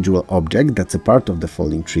individual object that's a part of the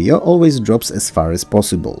falling trio always drops as far as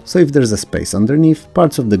possible, so if there's a space underneath,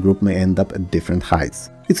 parts of the group may end up at different heights.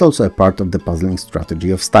 It's also a part of the puzzling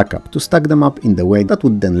strategy of Stack Up, to stack them up in the way that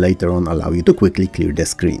would then later on allow you to quickly clear the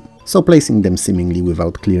screen. So placing them seemingly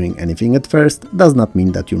without clearing anything at first does not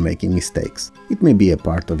mean that you're making mistakes. It may be a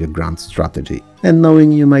part of your grand strategy. And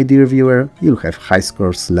knowing you, my dear viewer, you'll have high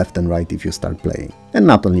scores left and right if you start playing. And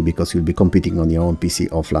not only because you'll be competing on your own PC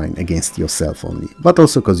offline against yourself only, but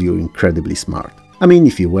also because you're incredibly smart. I mean,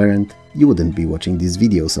 if you weren't, you wouldn't be watching these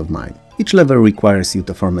videos of mine. Each level requires you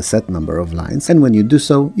to form a set number of lines, and when you do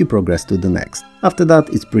so, you progress to the next. After that,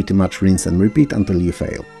 it's pretty much rinse and repeat until you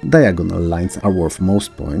fail. Diagonal lines are worth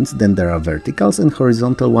most points, then there are verticals, and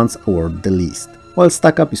horizontal ones award the least. While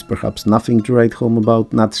Stack Up is perhaps nothing to write home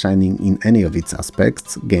about, not shining in any of its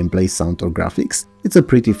aspects, gameplay, sound or graphics, it's a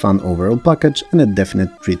pretty fun overall package and a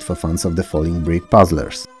definite treat for fans of the falling brick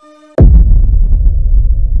puzzlers.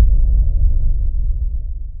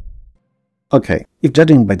 Okay, if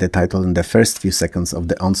judging by the title and the first few seconds of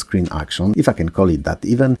the on-screen action, if I can call it that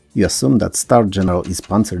even, you assume that Star General is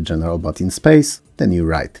Panzer General but in space, then you're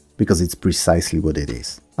right, because it's precisely what it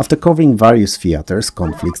is. After covering various theaters,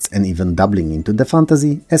 conflicts and even dabbling into the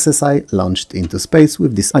fantasy, SSI launched into space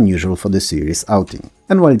with this unusual for the series outing.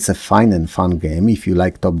 And while it's a fine and fun game if you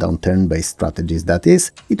like top-down turn-based strategies that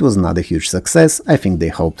is, it was not a huge success I think they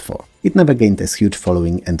hoped for. It never gained as huge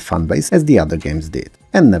following and fanbase as the other games did,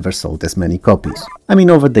 and never sold as many copies. I mean,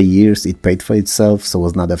 over the years it paid for itself, so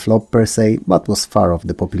was not a flop per se, but was far off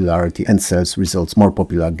the popularity and sales results more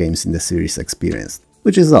popular games in the series experienced.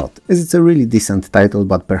 Which is odd, as it's a really decent title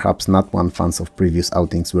but perhaps not one fans of previous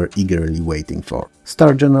outings were eagerly waiting for.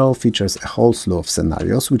 Star General features a whole slew of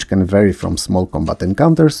scenarios which can vary from small combat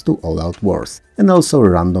encounters to all-out wars, and also a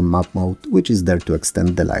random map mode which is there to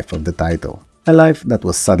extend the life of the title. A life that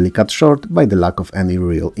was sadly cut short by the lack of any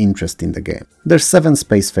real interest in the game. There's 7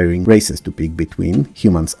 spacefaring races to pick between,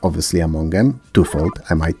 humans obviously among them, twofold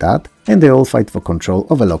I might add, and they all fight for control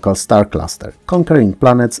of a local star cluster, conquering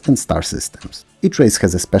planets and star systems. Each race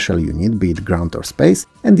has a special unit, be it ground or space,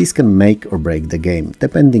 and these can make or break the game,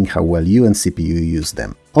 depending how well you and CPU use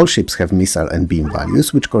them. All ships have missile and beam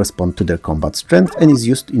values which correspond to their combat strength and is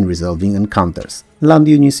used in resolving encounters. Land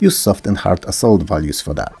units use soft and hard assault values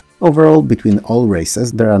for that. Overall, between all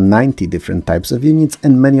races, there are 90 different types of units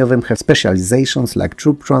and many of them have specializations like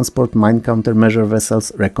troop transport, mine countermeasure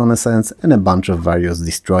vessels, reconnaissance and a bunch of various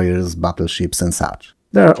destroyers, battleships and such.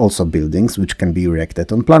 There are also buildings which can be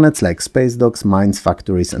erected on planets like space docks, mines,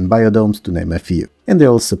 factories and biodomes to name a few, and they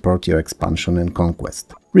all support your expansion and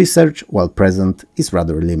conquest. Research, while present, is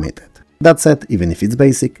rather limited. That said, even if it's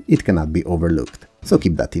basic, it cannot be overlooked, so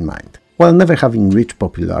keep that in mind. While never having reached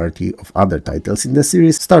popularity of other titles in the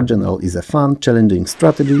series, Star General is a fun, challenging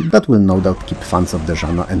strategy that will no doubt keep fans of the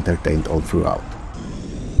genre entertained all throughout.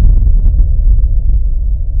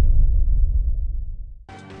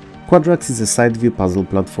 Quadrax is a side-view puzzle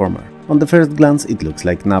platformer. On the first glance it looks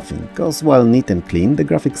like nothing, cause while neat and clean, the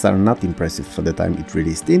graphics are not impressive for the time it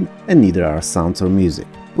released in, and neither are sounds or music.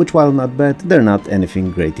 Which while not bad, they're not anything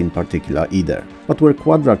great in particular either. But where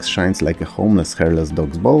Quadrax shines like a homeless hairless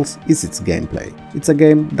dog's balls is its gameplay. It's a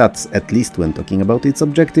game that's, at least when talking about its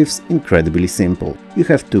objectives, incredibly simple. You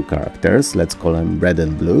have 2 characters, let's call them red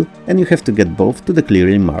and blue, and you have to get both to the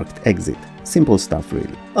clearly marked exit. Simple stuff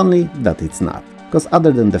really. Only that it's not. Cause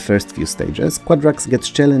other than the first few stages, Quadrax gets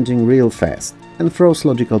challenging real fast and throws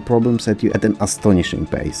logical problems at you at an astonishing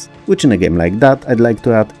pace. Which in a game like that, I'd like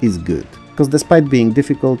to add, is good. Cause despite being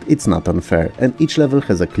difficult, it's not unfair and each level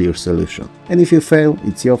has a clear solution. And if you fail,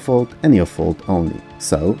 it's your fault and your fault only.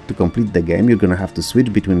 So, to complete the game, you're gonna have to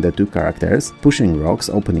switch between the 2 characters, pushing rocks,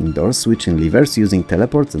 opening doors, switching levers, using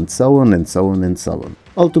teleports and so on and so on and so on.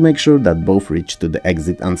 All to make sure that both reach to the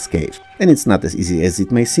exit unscathed. And it's not as easy as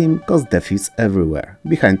it may seem, cause death is everywhere,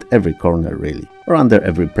 behind every corner really, or under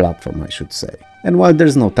every platform I should say. And while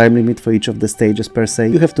there's no time limit for each of the stages per se,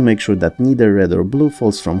 you have to make sure that neither red or blue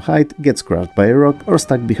falls from height, gets crushed by a rock or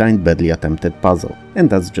stuck behind badly attempted puzzle. And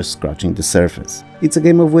that's just scratching the surface. It's a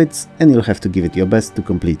game of wits and you'll have to give it your best to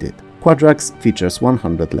complete it. Quadrax features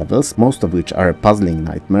 100 levels, most of which are a puzzling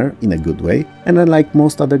nightmare in a good way, and unlike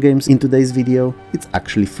most other games in today's video, it's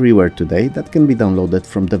actually freeware today that can be downloaded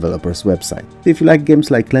from developers' website. So if you like games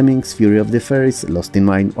like Lemmings, Fury of the Fairies, Lost in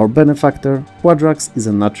Mine or Benefactor, Quadrax is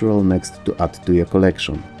a natural next to add to your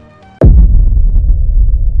collection.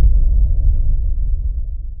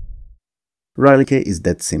 Rally-K is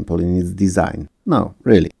that simple in its design. No,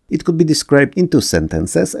 really. It could be described in 2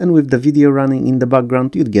 sentences and with the video running in the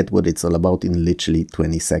background you'd get what it's all about in literally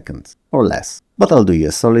 20 seconds. Or less. But I'll do you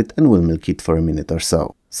a solid and we'll milk it for a minute or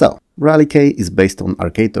so. So, Rally-K is based on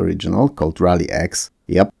arcade original called Rally X.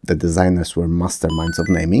 Yep, the designers were masterminds of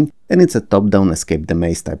naming, and it's a top-down escape the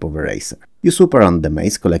maze type of a racer. You swoop around the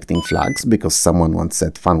maze collecting flags because someone once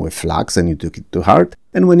said fun with flags and you took it to heart,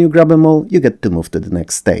 and when you grab them all, you get to move to the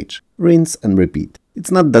next stage. Rinse and repeat.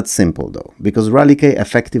 It's not that simple though, because Rally-K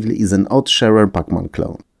effectively is an odd Scherer Pac-Man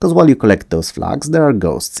clone. Cause while you collect those flags, there are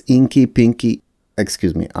ghosts, Inky, Pinky,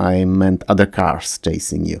 excuse me, I meant other cars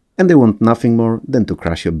chasing you, and they want nothing more than to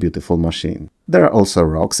crash your beautiful machine. There are also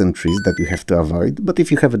rocks and trees that you have to avoid, but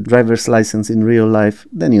if you have a driver's license in real life,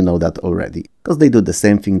 then you know that already. cause they do the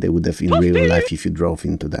same thing they would have in real life if you drove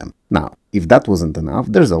into them. Now, if that wasn't enough,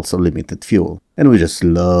 there's also limited fuel. And we just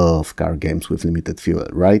love car games with limited fuel,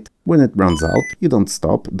 right? When it runs out, you don't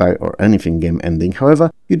stop, die or anything game ending, however,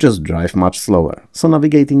 you just drive much slower, so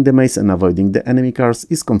navigating the maze and avoiding the enemy cars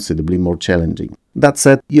is considerably more challenging. That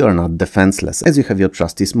said, you are not defenseless, as you have your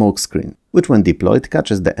trusty smoke screen, which when deployed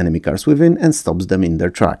catches the enemy cars within and stops them in their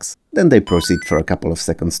tracks. Then they proceed for a couple of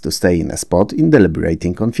seconds to stay in a spot in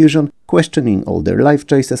deliberating confusion, questioning all their life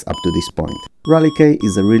choices up to this point. Rally K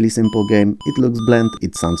is a really simple game, it looks bland,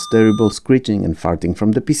 it sounds terrible, screeching and farting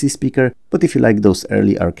from the PC speaker, but if you like those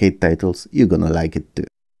early arcade titles, you're gonna like it too.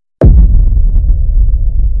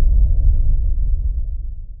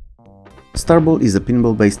 Starball is a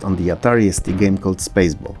pinball based on the Atari ST game called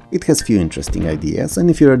Spaceball. It has few interesting ideas, and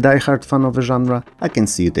if you're a die-hard fan of a genre, I can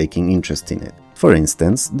see you taking interest in it. For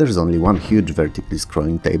instance, there's only one huge vertically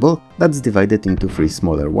scrolling table that's divided into 3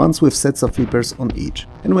 smaller ones with sets of flippers on each,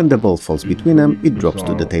 and when the ball falls between them, it drops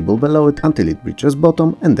to the table below it until it reaches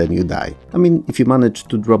bottom and then you die. I mean, if you manage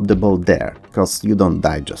to drop the ball there, cause you don't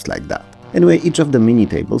die just like that. Anyway, each of the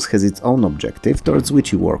mini-tables has its own objective towards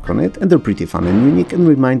which you work on it, and they're pretty fun and unique and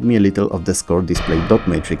remind me a little of the score display dot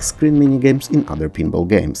matrix screen minigames in other pinball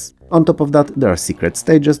games. On top of that, there are secret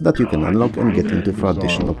stages that you can unlock and get into for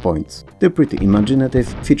additional points. They're pretty imaginative,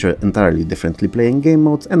 feature entirely differently playing game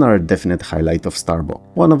modes, and are a definite highlight of Starball.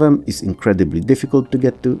 One of them is incredibly difficult to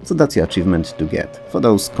get to, so that's your achievement to get, for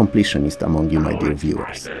those completionists among you, my dear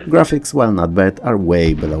viewers. Graphics, while not bad, are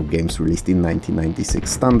way below games released in 1996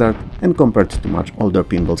 standard, and compared to much older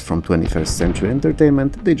pinballs from 21st century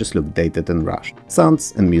entertainment, they just look dated and rushed.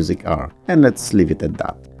 Sounds and music are, and let's leave it at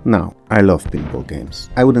that. Now, I love pinball games.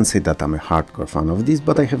 I wouldn't say that I'm a hardcore fan of these,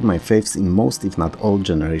 but I have my faves in most if not all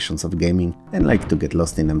generations of gaming and like to get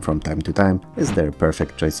lost in them from time to time, as they're a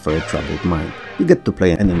perfect choice for a troubled mind. You get to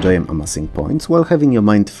play and enjoy amassing points while having your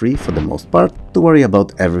mind free for the most part to worry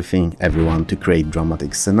about everything, everyone, to create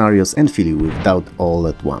dramatic scenarios and fill you with doubt all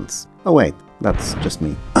at once. Oh wait, that's just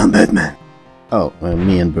me. I'm Batman! Oh,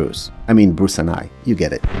 me and Bruce. I mean Bruce and I, you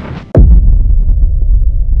get it.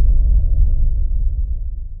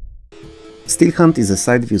 Steel Hunt is a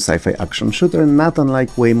side-view sci-fi action shooter not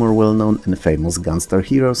unlike way more well-known and famous Gunstar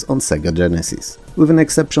Heroes on Sega Genesis, with an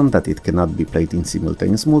exception that it cannot be played in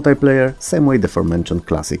simultaneous multiplayer, same way the aforementioned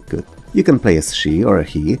classic could. You can play as she or a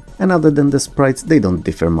he, and other than the sprites they don't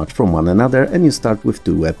differ much from one another, and you start with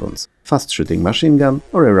 2 weapons, fast-shooting machine gun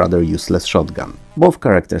or a rather useless shotgun. Both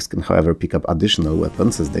characters can however pick up additional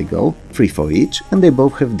weapons as they go, 3 for each, and they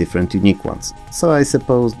both have different unique ones, so I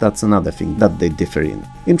suppose that's another thing that they differ in.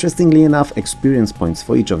 Interestingly enough, experience points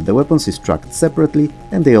for each of the weapons is tracked separately,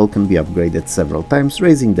 and they all can be upgraded several times,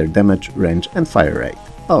 raising their damage, range and fire rate.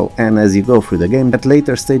 Oh, and as you go through the game, at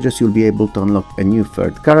later stages you'll be able to unlock a new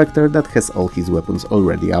third character that has all his weapons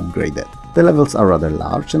already upgraded. The levels are rather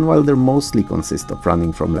large, and while they mostly consist of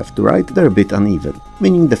running from left to right, they're a bit uneven,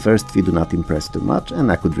 meaning the first few do not impress too much, and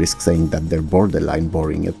I could risk saying that they're borderline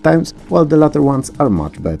boring at times, while the latter ones are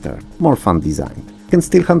much better, more fun designed. Can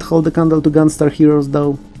Steel Hunt hold a candle to Gunstar Heroes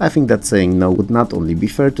though? I think that saying no would not only be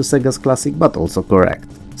fair to Sega's classic, but also correct.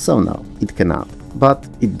 So no, it cannot. But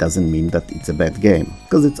it doesn't mean that it's a bad game,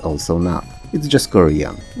 cause it's also not. It's just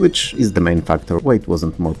Korean, which is the main factor why it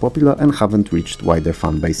wasn't more popular and haven't reached wider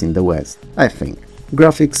fanbase in the West, I think.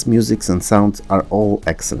 Graphics, music and sounds are all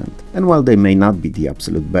excellent, and while they may not be the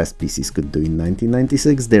absolute best PCs could do in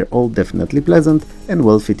 1996, they're all definitely pleasant and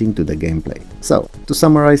well fitting to the gameplay. So, to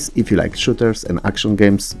summarize, if you like shooters and action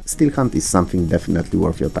games, Steel Hunt is something definitely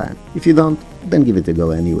worth your time. If you don't, then give it a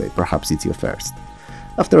go anyway, perhaps it's your first.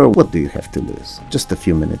 After all, what do you have to lose? Just a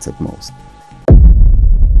few minutes at most.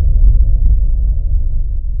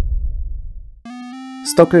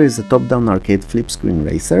 Stalker is a top-down arcade flip-screen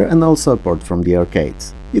racer and also a port from the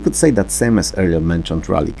arcades. You could say that same as earlier mentioned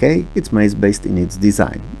Rally K, it's maze-based in its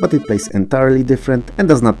design, but it plays entirely different and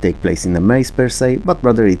does not take place in a maze per se, but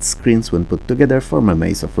rather its screens when put together form a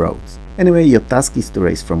maze of roads. Anyway, your task is to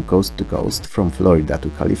race from coast to coast, from Florida to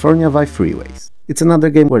California via freeways. It's another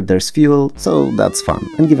game where there's fuel, so that's fun,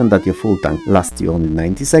 and given that your full tank lasts you only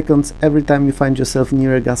 90 seconds, every time you find yourself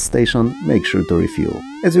near a gas station, make sure to refuel.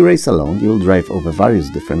 As you race along, you'll drive over various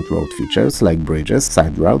different road features like bridges,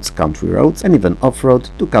 side roads, country roads and even off-road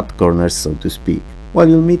to cut corners, so to speak. While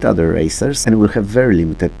you'll meet other racers and will have very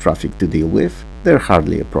limited traffic to deal with, they're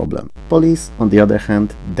hardly a problem. Police, on the other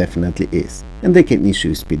hand, definitely is, and they can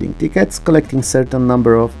issue speeding tickets, collecting certain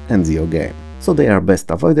number of, ends your game. so they are best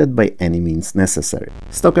avoided by any means necessary.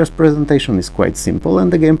 Stalker's presentation is quite simple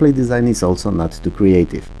and the gameplay design is also not too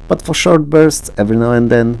creative. But for short bursts every now and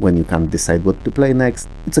then, when you can't decide what to play next,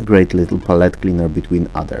 it's a great little palette cleaner between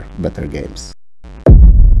other, better games.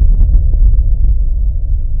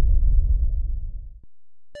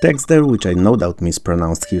 Texter, which I no doubt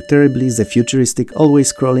mispronounced here terribly, is a futuristic,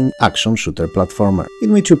 always scrolling action shooter platformer,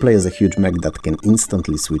 in which you play as a huge mech that can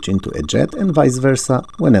instantly switch into a jet and vice versa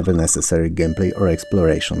whenever necessary gameplay or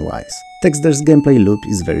exploration wise. Texter's gameplay loop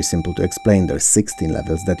is very simple to explain. There's 16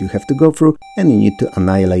 levels that you have to go through and you need to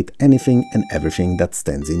annihilate anything and everything that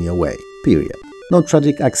stands in your way, period. No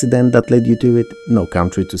tragic accident that led you to it, no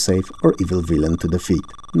country to save or evil villain to defeat.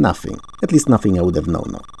 Nothing. At least nothing I would have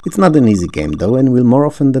known of. It's not an easy game though and will more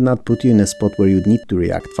often than not put you in a spot where you need to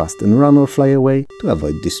react fast and run or fly away to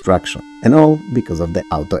avoid distraction. And all because of the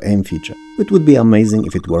auto-aim feature. It would be amazing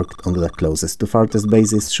if it worked on the closest to farthest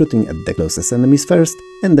basis, shooting at the closest enemies first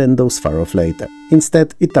and then those far off later.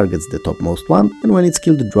 Instead, it targets the topmost one and when it's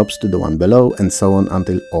killed drops to the one below and so on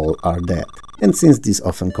until all are dead. And since these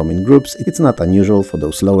often come in groups, it's not unusual for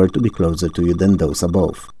those lower to be closer to you than those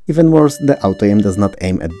above. Even worse, the auto-aim does not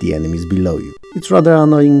aim at the enemies below you. It's rather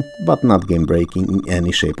annoying, but not game-breaking in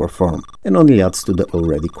any shape or form, and only adds to the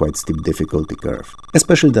already quite steep difficulty curve.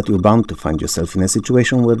 Especially that you're bound to find yourself in a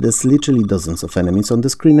situation where there's literally dozens of enemies on the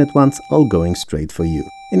screen at once, all going straight for you.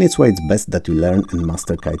 And it's why it's best that you learn and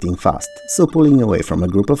master kiting fast, so pulling away from a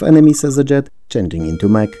group of enemies as a jet, changing into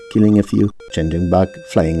mech, killing a few, changing back,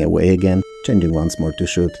 flying away again, changing once more to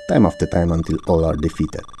shoot, time after time until all are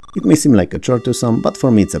defeated. It may seem like a chore to some, but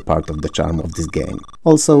for me it's a part of the charm of this game.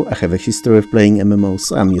 Also, I have a history of playing MMOs,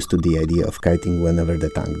 so I'm used to the idea of kiting whenever the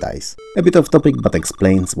tank dies. A bit off topic, but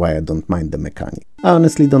explains why I don't mind the mechanic. I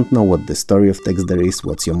honestly don't know what the story of Texter is,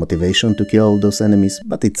 what's your motivation to kill all those enemies,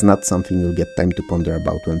 but it's not something you'll get time to ponder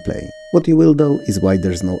about when playing. What you will though is why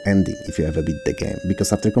there's no ending if you ever beat the game,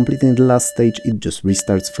 because after completing the last stage it just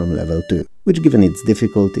restarts from level 2, which given its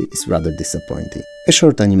difficulty is rather disappointing. A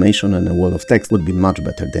short animation and a wall of text would be much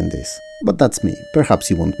better than this. But that's me, perhaps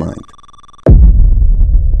you won't mind.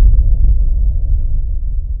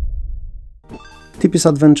 TP's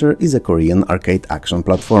Adventure is a Korean arcade action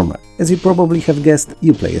platformer. As you probably have guessed,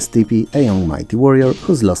 you play as TP, a young mighty warrior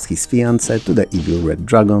who's lost his fiancée to the evil red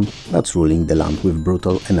dragon that's ruling the land with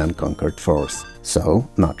brutal and unconquered force. So,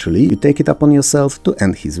 naturally, you take it upon yourself to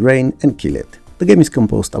end his reign and kill it. The game is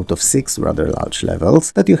composed out of 6 rather large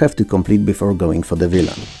levels that you have to complete before going for the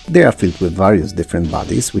villain. They are filled with various different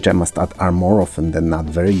bodies, which I must add are more often than not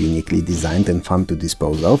very uniquely designed and fun to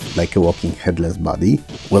dispose of, like a walking headless body.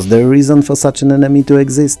 Was there a reason for such an enemy to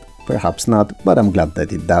exist? Perhaps not, but I'm glad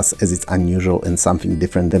that it does, as it's unusual and something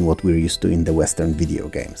different than what we're used to in the Western video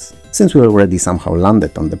games. Since we already somehow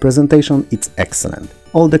landed on the presentation, it's excellent.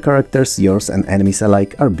 All the characters, yours and enemies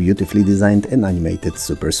alike, are beautifully designed and animated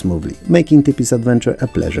super smoothly, making TP's Adventure a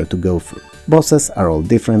pleasure to go through. Bosses are all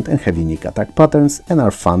different and have unique attack patterns and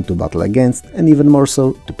are fun to battle against and even more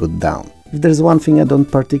so to put down. If there's one thing I don't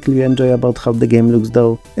particularly enjoy about how the game looks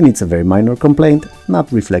though, and it's a very minor complaint, not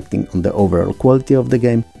reflecting on the overall quality of the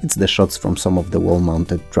game, it's the shots from some of the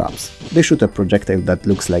wall-mounted traps. They shoot a projectile that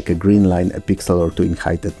looks like a green line a pixel or two in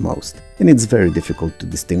height at most, and it's very difficult to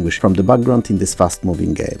distinguish from the background in this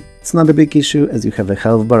fast-moving game. It's not a big issue as you have a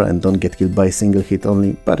health bar and don't get killed by a single hit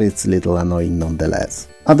only, but it's a little annoying nonetheless.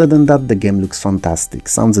 Other than that, the game looks fantastic.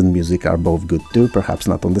 Sounds and music are both good too, perhaps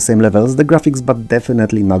not on the same level as the graphics, but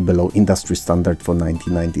definitely not below industry standard for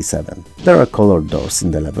 1997. There are colored doors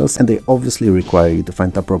in the levels, and they obviously require you to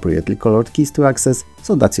find appropriately colored keys to access,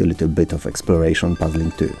 so that's your little bit of exploration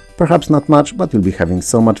puzzling too. Perhaps not much, but you'll be having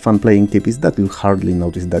so much fun playing TPs that you'll hardly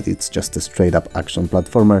notice that it's just a straight up action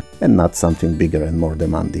platformer and not something bigger and more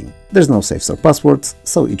demanding. There's no saves or passwords,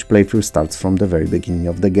 so each playthrough starts from the very beginning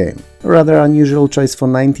of the game. A rather unusual choice for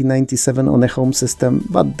 1997 on a home system,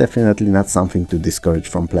 but definitely not something to discourage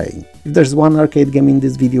from playing. If there's one arcade game in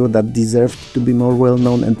this video that deserved to be more well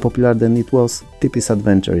known and popular than it was, TP's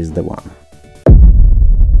Adventure is the one.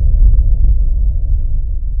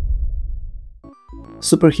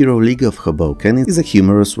 Superhero League of Hoboken is a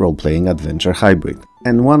humorous role-playing adventure hybrid,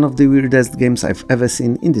 and one of the weirdest games I've ever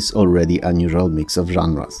seen in this already unusual mix of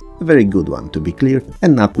genres. A very good one, to be clear,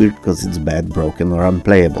 and not weird because it's bad, broken or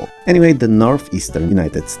unplayable. Anyway, the northeastern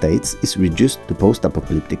United States is reduced to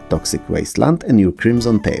post-apocalyptic toxic wasteland, and you're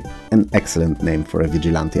Crimson Tape, an excellent name for a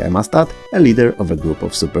vigilante I must add, a leader of a group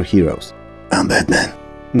of superheroes. I'm Batman.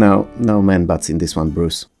 No man-butts in this one,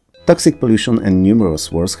 Bruce. Toxic pollution and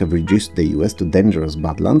numerous wars have reduced the US to dangerous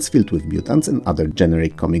badlands filled with mutants and other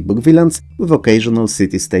generic comic book villains, with occasional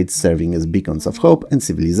city-states serving as beacons of hope and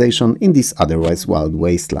civilization in these otherwise wild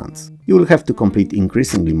wastelands. You will have to complete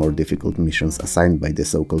increasingly more difficult missions assigned by the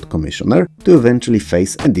so-called Commissioner to eventually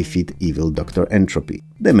face and defeat evil Dr. Entropy,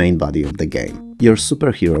 the main body of the game. Your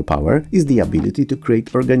superhero power is the ability to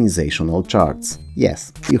create organizational charts.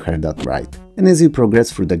 Yes, you heard that right. And as you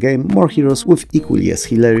progress through the game, more heroes with equally as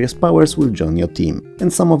hilarious powers will join your team.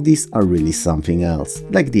 And some of these are really something else,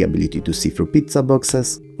 like the ability to see through pizza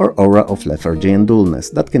boxes, or aura of lethargy and dullness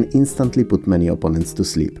that can instantly put many opponents to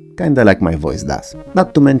sleep, kinda like my voice does.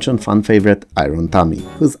 Not to mention fan favorite Iron Tummy,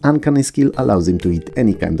 whose uncanny skill allows him to eat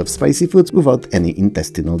any kind of spicy foods without any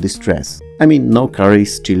intestinal distress. I mean, no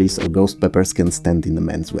curries, chilies or ghost peppers can stand in the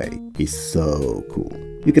man's way. He's so cool.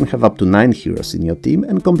 You can have up to 9 heroes in your team,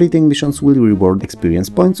 and completing missions will reward experience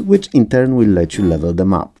points, which in turn will let you level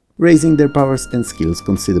them up, raising their powers and skills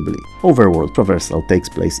considerably. Overworld traversal takes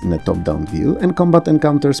place in a top-down view, and combat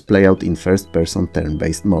encounters play out in first-person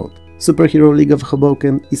turn-based mode. Superhero League of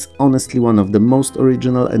Hoboken is honestly one of the most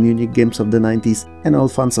original and unique games of the 90s, and all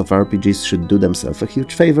fans of RPGs should do themselves a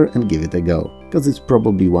huge favor and give it a go, cause it's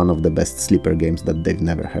probably one of the best sleeper games that they've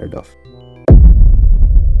never heard of.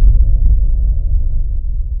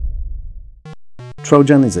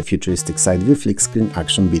 Trojan is a futuristic side-view flick-screen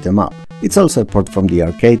action beat-em-up. It's also a port from the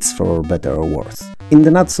arcades, for better or worse. In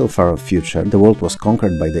the not-so-far future, the world was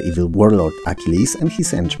conquered by the evil warlord Achilles and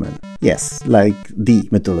his henchmen. Yes, like the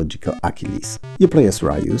mythological Achilles. You play as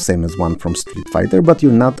Ryu, same as one from Street Fighter, but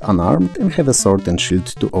you're not unarmed and have a sword and shield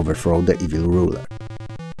to overthrow the evil ruler.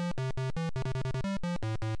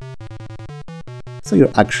 So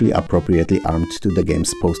you're actually appropriately armed to the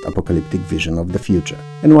game's post-apocalyptic vision of the future.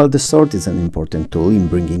 And while the sword is an important tool in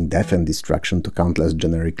bringing death and destruction to countless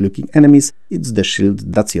generic-looking enemies, it's the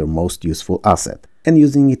shield that's your most useful asset. And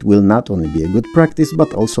using it will not only be a good practice,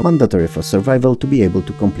 but also mandatory for survival to be able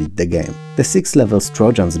to complete the game. The 6 levels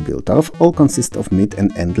Trojan's built of all consist of mid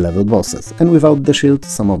and end level bosses, and without the shield,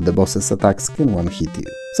 some of the boss's attacks can one-hit you.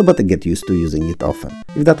 So better get used to using it often.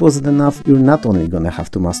 If that wasn't enough, you're not only gonna have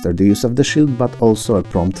to master the use of the shield, but also a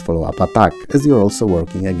prompt follow-up attack, as you're also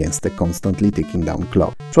working against a constantly ticking down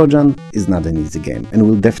clock. Trojan is not an easy game, and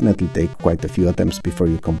will definitely take quite a few attempts before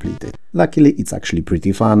you complete it. Luckily, it's actually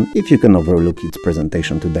pretty fun, if you can overlook its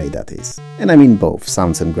presentation today, that is. And I mean both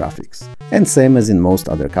sounds and graphics. And same as in most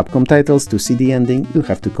other Capcom titles, to see the ending, you'll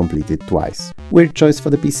have to complete it twice. Weird choice for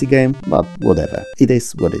the PC game, but whatever, it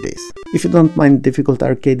is what it is. If you don't mind difficult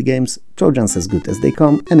arcade games, Trojan's as good as they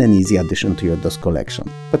come and an easy addition to your DOS collection.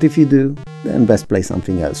 But if you do, then best play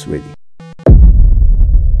something else really.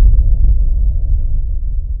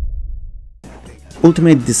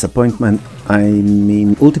 Ultimate Disappointment,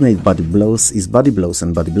 Ultimate Body Blows is Body Blows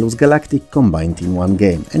and Body Blows Galactic combined in one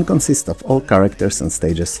game and consists of all characters and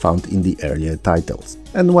stages found in the earlier titles.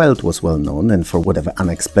 And while it was well known and for whatever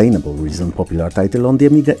unexplainable reason popular title on the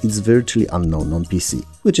Amiga, it's virtually unknown on PC,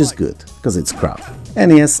 which is good, cause it's crap.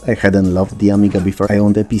 And yes, I hadn't loved the Amiga before I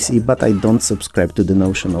owned a PC, but I don't subscribe to the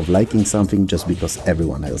notion of liking something just because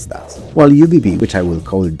everyone else does. While UBB, which I will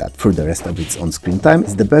call it that for the rest of its on-screen time,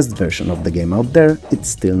 is the best version of the game out there, it's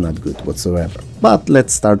still not good whatsoever. But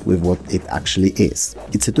let's start with what it actually is.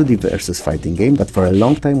 It's a 2D versus fighting game that for a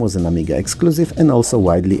long time was an Amiga exclusive and also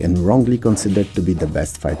widely and wrongly considered to be the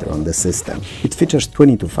best fighter on the system. It features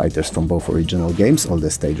 22 fighters from both original games, all the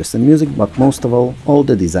stages and music, but most of all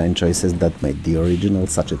the design choices that made the original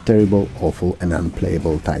such a terrible, awful and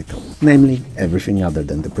unplayable title. Namely, everything other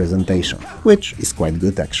than the presentation, which is quite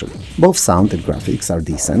good actually. Both sound and graphics are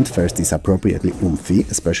decent. First is appropriately oomphy,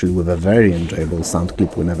 especially with a very enjoyable sound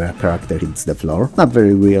clip whenever a character hits the floor. Not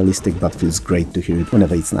very realistic, but feels great to hear it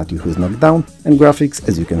whenever it's not you who's knocked down. And graphics,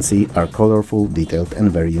 as you can see, are colorful, detailed and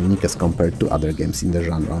very unique as compared to other games in the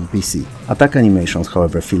genre on PC. Attack animations,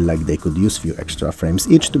 however, feel like they could use few extra frames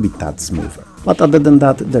each to be tad smoother. But other than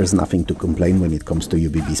that, there's nothing to complain when it comes to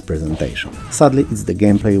UBB's presentation. Sadly, it's the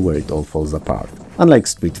gameplay where it all falls apart. Unlike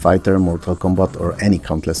Street Fighter, Mortal Kombat or any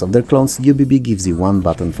countless of their clones, UBB gives you one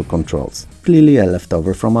button for controls. Clearly a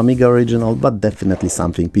leftover from Amiga original, but definitely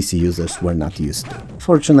something PC users were not used to.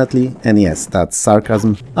 Fortunately, and yes, that's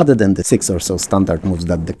sarcasm, other than the 6 or so standard moves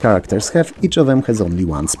that the characters have, each of them has only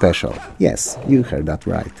one special. Yes, you heard that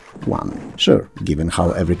right. One. Sure, given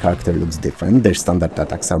how every character looks different, their standard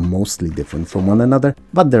attacks are mostly different from one another,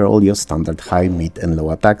 but they're all your standard high, mid and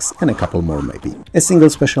low attacks, and a couple more maybe. A single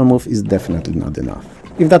special move is definitely not enough.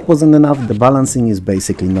 If that wasn't enough, the balancing is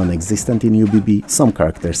basically non-existent in UBB, some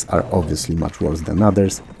characters are obviously much worse than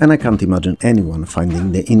others, and I can't imagine anyone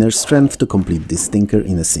finding the inner strength to complete this stinker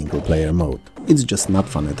in a single player mode. It's just not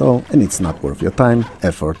fun at all, and it's not worth your time,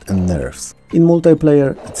 effort and nerves. In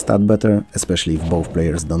multiplayer, it's that better, especially if both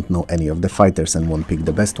players don't know any of the fighters and won't pick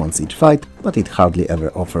the best ones each fight, but it hardly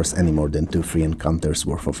ever offers any more than 2-3 encounters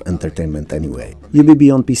worth of entertainment anyway.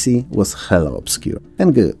 UBB on PC was hella obscure,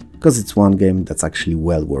 and good, cause it's one game that's actually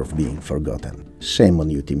well worth being forgotten. Shame on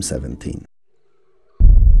you, Team 17.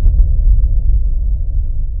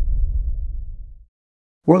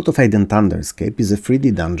 World of Aiden Thunderscape is a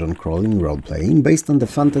 3D dungeon crawling role-playing based on the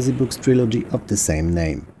fantasy books trilogy of the same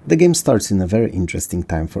name. The game starts in a very interesting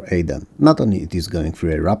time for Aiden. Not only it is going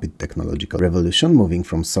through a rapid technological revolution, moving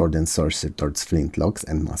from sword and sorcery towards flintlocks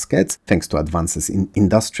and muskets, thanks to advances in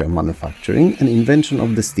industrial manufacturing and invention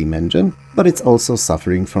of the steam engine, but it's also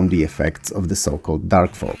suffering from the effects of the so-called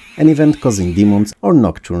Darkfall, an event causing demons, or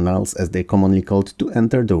nocturnals as they're commonly called, to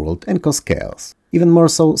enter the world and cause chaos. Even more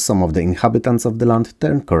so, some of the inhabitants of the land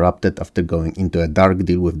turn corrupted after going into a dark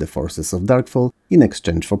deal with the forces of Darkfall in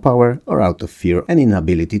exchange for power or out of fear and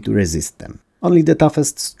inability to resist them. Only the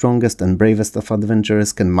toughest, strongest and bravest of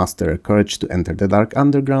adventurers can muster a courage to enter the dark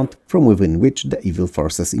underground from within which the evil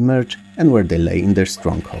forces emerge and where they lay in their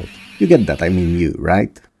stronghold. You get that, I mean you,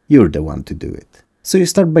 right? You're the one to do it. So you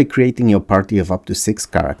start by creating your party of up to 6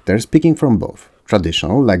 characters, picking from both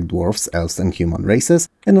traditional, like dwarves, elves and human races,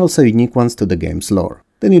 and also unique ones to the game's lore.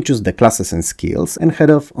 Then you choose the classes and skills and head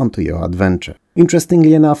off onto your adventure.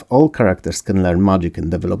 Interestingly enough, all characters can learn magic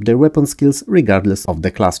and develop their weapon skills regardless of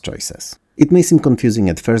the class choices. It may seem confusing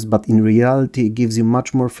at first, but in reality it gives you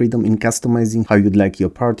much more freedom in customizing how you'd like your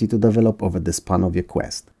party to develop over the span of your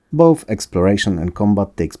quest. Both exploration and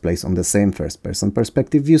combat takes place on the same first-person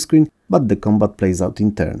perspective view screen, but the combat plays out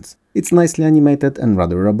in turns. It's nicely animated and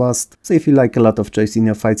rather robust, so if you like a lot of choice in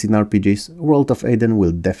your fights in RPGs, World of Aiden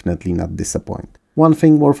will definitely not disappoint. One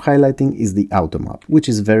thing worth highlighting is the automap, which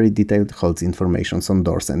is very detailed, holds information on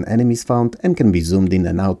doors and enemies found, and can be zoomed in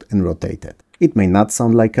and out and rotated. It may not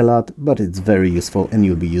sound like a lot, but it's very useful and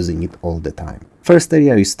you'll be using it all the time. First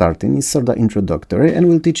area you start in is sorta introductory and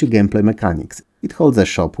will teach you gameplay mechanics. It holds a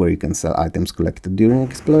shop where you can sell items collected during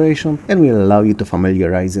exploration and will allow you to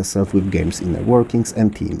familiarize yourself with game's inner workings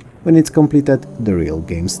and theme. When it's completed, the real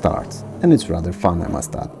game starts. And it's rather fun, I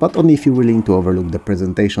must add, but only if you're willing to overlook the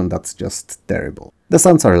presentation that's just terrible. The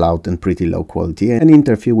sounds are loud and pretty low quality and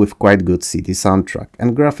interfere with quite good city soundtrack,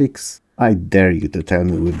 and graphics. I dare you to tell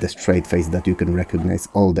me with the straight face that you can recognize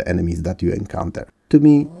all the enemies that you encounter. To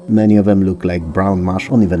me, many of them look like brown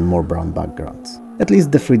mush on even more brown backgrounds. At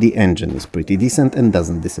least the 3D engine is pretty decent and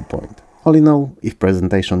doesn't disappoint. All in all, if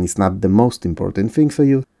presentation is not the most important thing for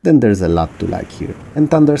you, then there's a lot to like here, and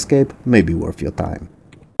Thunderscape may be worth your time.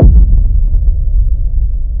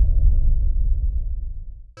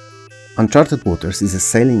 Uncharted Waters is a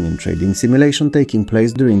sailing and trading simulation taking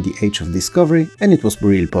place during the Age of Discovery, and it was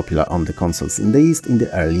really popular on the consoles in the East in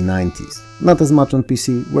the early 90s. Not as much on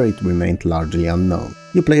PC, where it remained largely unknown.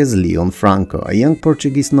 You play as Leon Franco, a young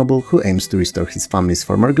Portuguese noble who aims to restore his family's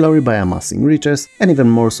former glory by amassing riches, and even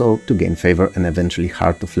more so to gain favor and eventually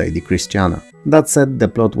heart of Lady Christiana. That said, the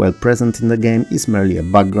plot, while present in the game, is merely a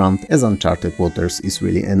background, as Uncharted Waters is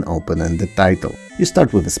really an open-ended title. You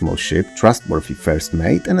start with a small ship, trustworthy first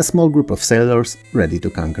mate, and a small group of sailors ready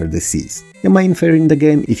to conquer the seas. Your main fare in the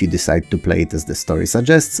game, if you decide to play it as the story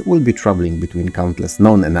suggests, will be traveling between countless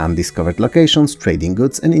known and undiscovered locations, trading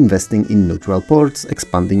goods and investing in neutral ports,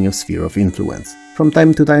 expanding your sphere of influence. From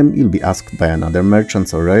time to time, you'll be asked by another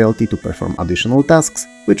merchant or royalty to perform additional tasks,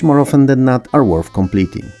 which more often than not are worth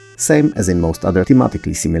completing. Same as in most other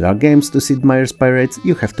thematically similar games to Sid Meier's Pirates,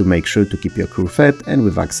 you have to make sure to keep your crew fed and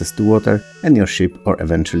with access to water, and your ship or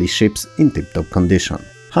eventually ships in tip-top condition.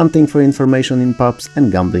 Hunting for information in pubs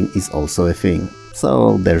and gambling is also a thing,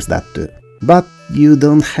 so there's that too. But you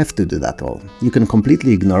don't have to do that all. You can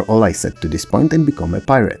completely ignore all I said to this point and become a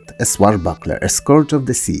pirate, a swashbuckler, a scourge of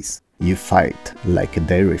the seas. You fight like a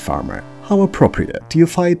dairy farmer. How appropriate, you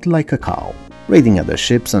fight like a cow. Raiding other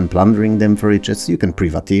ships and plundering them for riches, you can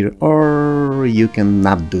privateer, or you can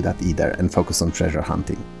not do that either and focus on treasure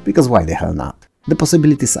hunting. Because why the hell not? The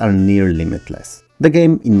possibilities are near limitless. The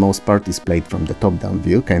game, in most part, is played from the top-down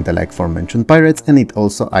view, kinda like aforementioned Pirates, and it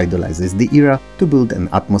also idolizes the era to build an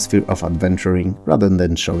atmosphere of adventuring rather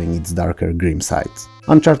than showing its darker, grim sides.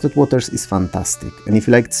 Uncharted Waters is fantastic, and if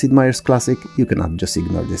you liked Sid Meier's classic, you cannot just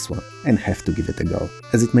ignore this one, and have to give it a go,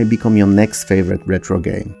 as it may become your next favorite retro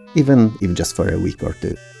game, even if just for a week or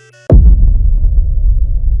two.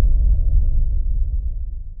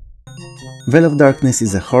 Veil of Darkness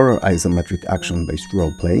is a horror isometric action-based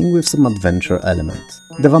role-playing with some adventure elements.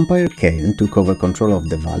 The vampire Cain took over control of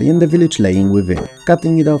the valley and the village laying within,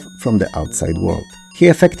 cutting it off from the outside world. He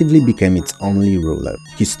effectively became its only ruler.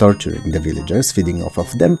 He's torturing the villagers, feeding off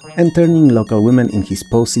of them, and turning local women in his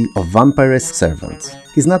posse of vampiress servants.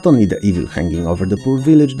 He's not only the evil hanging over the poor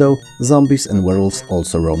village though, zombies and werewolves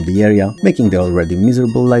also roam the area, making the already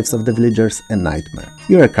miserable lives of the villagers a nightmare.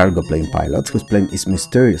 You're a cargo plane pilot whose plane is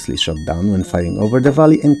mysteriously shot down when flying over the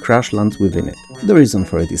valley and crash lands within it. The reason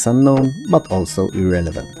for it is unknown, but also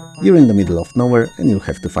irrelevant. You're in the middle of nowhere and you'll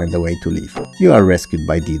have to find a way to leave. You are rescued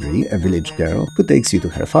by Deirdre, a village girl, who takes you to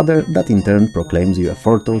her father, that in turn proclaims you a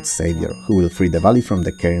foretold savior who will free the valley from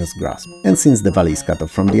the Cairn's grasp. And since the valley is cut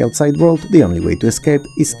off from the outside world, the only way to escape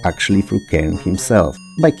is actually through Cairn himself,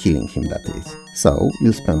 by killing him that is. So,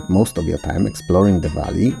 you'll spend most of your time exploring the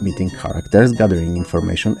valley, meeting characters, gathering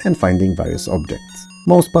information and finding various objects.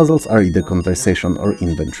 Most puzzles are either conversation or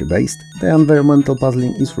inventory based, the environmental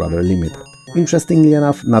puzzling is rather limited. Interestingly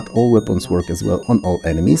enough, not all weapons work as well on all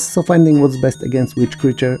enemies, so finding what's best against which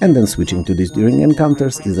creature and then switching to this during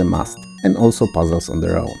encounters is a must, and also puzzles on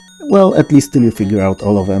their own. Well, at least till you figure out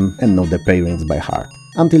all of them and know the pairings by heart.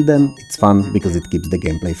 Until then, it's fun because it keeps the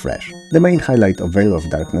gameplay fresh. The main highlight of Veil of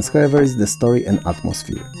Darkness, however, is the story and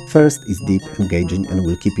atmosphere. First is deep, engaging and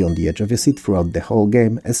will keep you on the edge of your seat throughout the whole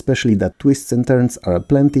game, especially that twists and turns are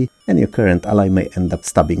aplenty and your current ally may end up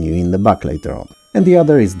stabbing you in the back later on. And the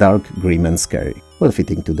other is dark, grim and scary, well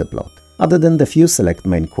fitting to the plot. Other than the few select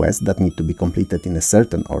main quests that need to be completed in a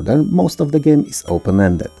certain order, most of the game is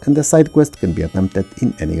open-ended, and the side quest can be attempted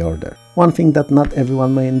in any order. One thing that not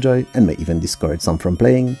everyone may enjoy, and may even discourage some from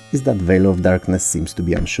playing, is that Veil of Darkness seems to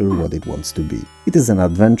be unsure what it wants to be. It is an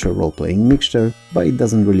adventure role-playing mixture, but it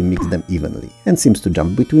doesn't really mix them evenly, and seems to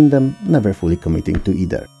jump between them, never fully committing to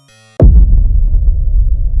either.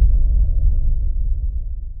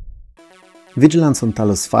 Vigilance on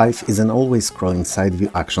Talos 5 is an always scrolling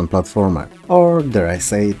side-view action platformer, or, dare I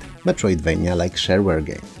say it, Metroidvania-like shareware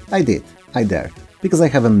game. I dared, because I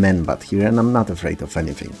have a man-butt here and I'm not afraid of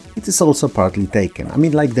anything. It is also partly taken, I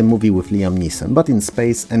mean like the movie with Liam Neeson, but in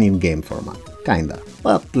space and in game format. Kinda.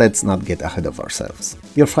 But let's not get ahead of ourselves.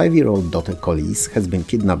 Your 5-year-old daughter Colise has been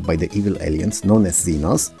kidnapped by the evil aliens known as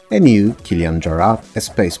Xenos, and you, Killian Jarrah, a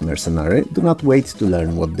space mercenary, do not wait to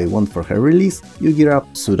learn what they want for her release, you gear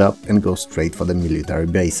up, suit up and go straight for the military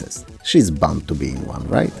bases. She's bound to be in one,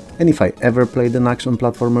 right? And if I ever played an action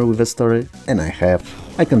platformer with a story, and I have,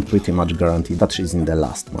 I can pretty much guarantee that she's in the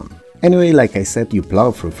last one. Anyway, like I said, you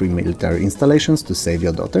plow through 3 military installations to save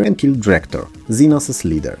your daughter and kill Drektor, Xenos'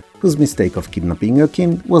 leader, whose mistake of kidnapping your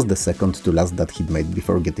kin was the second to last that he'd made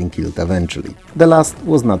before getting killed eventually. The last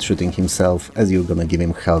was not shooting himself, as you're gonna give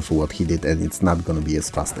him hell for what he did and it's not gonna be as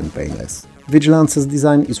fast and painless. Vigilance's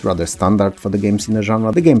design is rather standard for the games in the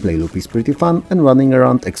genre, the gameplay loop is pretty fun, and running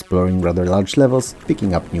around exploring rather large levels,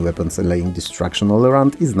 picking up new weapons and laying destruction all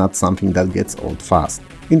around is not something that gets old fast.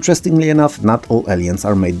 Interestingly enough, not all aliens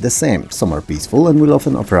are made the same, some are peaceful and will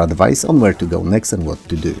often offer advice on where to go next and what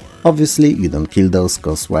to do. Obviously, you don't kill those,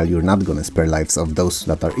 cause while you're not gonna spare lives of those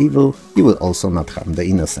that are evil, you will also not harm the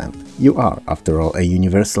innocent. You are, after all, a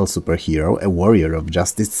universal superhero, a warrior of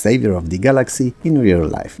justice, savior of the galaxy, in real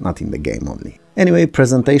life, not in the game only. Anyway,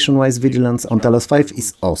 presentation-wise, Vigilance on Talos 5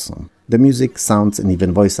 is awesome. The music, sounds and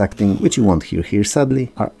even voice acting, which you won't hear here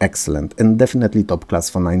sadly, are excellent and definitely top class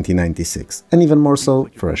for 1996, and even more so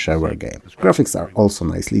for a shareware game. Graphics are also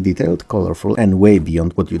nicely detailed, colorful and way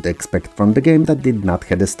beyond what you'd expect from the game that did not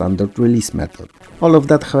have a standard release method. All of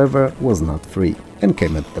that, however, was not free, and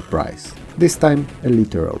came at a price. This time, a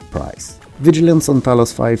literal price. Vigilance on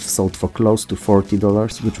Talos 5 sold for close to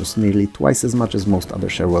 $40, which was nearly twice as much as most other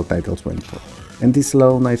shareware titles went for. And this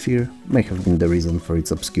alone, I fear, may have been the reason for its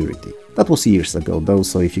obscurity. That was years ago though,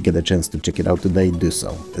 so if you get a chance to check it out today, do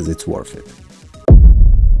so, as it's worth it.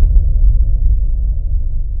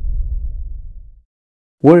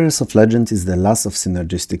 Warriors of Legend is the last of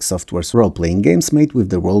Synergistic Software's role-playing games made with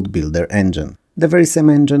the World Builder engine, the very same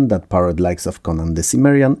engine that powered likes of Conan the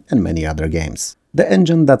Cimmerian and many other games. The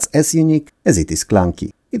engine that's as unique as it is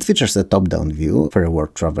clunky. It features a top-down view for a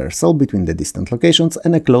world traversal between the distant locations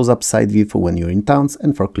and a close-up side view for when you're in towns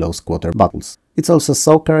and for close-quarter battles. It's also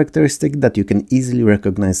so characteristic that you can easily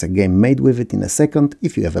recognize a game made with it in a second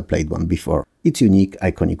if you ever played one before. Its unique,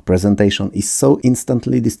 iconic presentation is so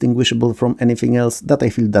instantly distinguishable from anything else that I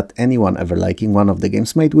feel that anyone ever liking one of the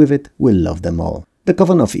games made with it will love them all. The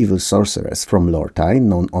Coven of Evil Sorceress from Lortai,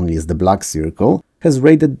 known only as the Black Circle, has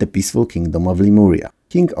raided the peaceful kingdom of Lemuria.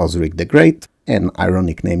 King Osric the Great, an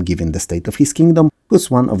ironic name given the state of his kingdom,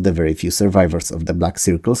 who's one of the very few survivors of the Black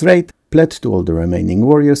Circle's raid, pled to all the remaining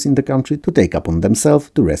warriors in the country to take upon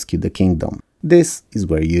themselves to rescue the kingdom. This is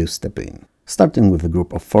where you step in. Starting with a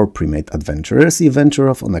group of 4 pre-made adventurers, you venture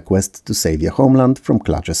off on a quest to save your homeland from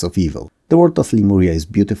clutches of evil. The world of Lemuria is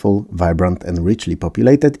beautiful, vibrant and richly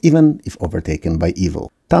populated, even if overtaken by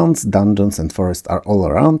evil. Towns, dungeons and forests are all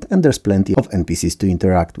around, and there's plenty of NPCs to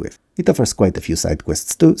interact with. It offers quite a few side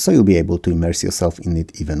quests too, so you'll be able to immerse yourself in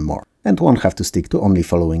it even more, and won't have to stick to only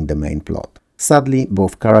following the main plot. Sadly,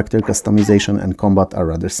 both character customization and combat are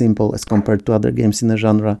rather simple as compared to other games in the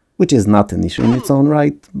genre, which is not an issue in its own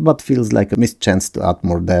right, but feels like a missed chance to add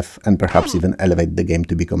more depth and perhaps even elevate the game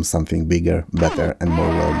to become something bigger, better and more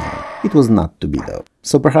well-known. It was not to be though,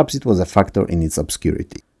 so perhaps it was a factor in its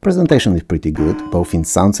obscurity. Presentation is pretty good, both in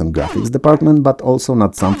sounds and graphics department, but also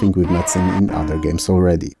not something we've not seen in other games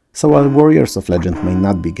already. So while Warriors of Legend may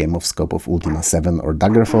not be game of scope of Ultima 7 or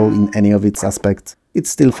Daggerfall in any of its aspects, it's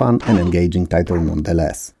still fun and engaging title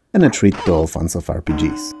nonetheless, and a treat to all fans of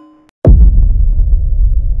RPGs.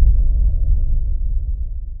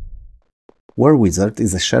 War Wizard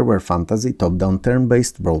is a shareware fantasy top-down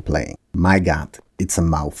turn-based role-playing. My god, it's a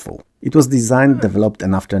mouthful. It was designed, developed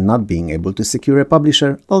and after not being able to secure a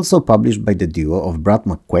publisher, also published by the duo of Brad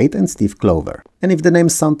McQuaid and Steve Clover. And if the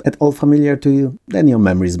names sound at all familiar to you, then your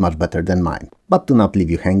memory is much better than mine. But to not leave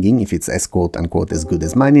you hanging if it's as quote-unquote as good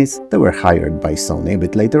as mine is, they were hired by Sony a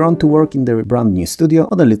bit later on to work in their brand new studio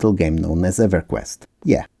on a little game known as EverQuest.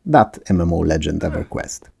 Yeah, that MMO legend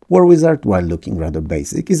EverQuest. War Wizard, while looking rather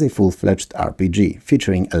basic, is a full-fledged RPG,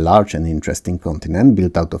 featuring a large and interesting continent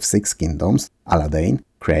built out of 6 kingdoms: Aladane,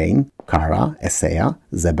 Crane, Kara, Essea,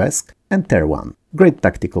 Zebesk, and Terwan. Great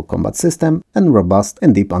tactical combat system, and robust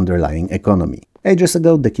and deep underlying economy. Ages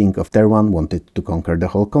ago, the king of Terwan wanted to conquer the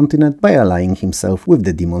whole continent by allying himself with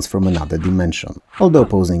the demons from another dimension. All the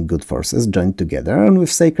opposing good forces joined together and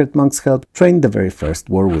with sacred monks' help trained the very first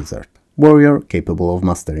War Wizard. Warrior capable of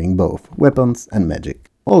mastering both weapons and magic.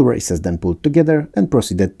 All races then pulled together and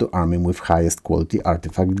proceeded to arm him with highest quality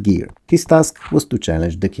artifact gear. His task was to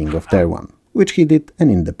challenge the king of Terwan, which he did,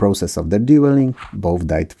 and in the process of their dueling, both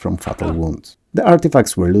died from fatal wounds. The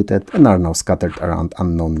artifacts were looted and are now scattered around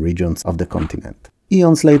unknown regions of the continent.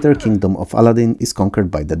 Eons later, Kingdom of Aladdin is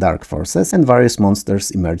conquered by the Dark Forces and various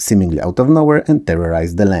monsters emerge seemingly out of nowhere and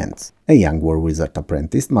terrorize the lands. A young War Wizard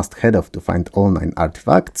apprentice must head off to find all 9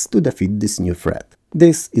 artifacts to defeat this new threat.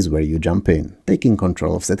 This is where you jump in, taking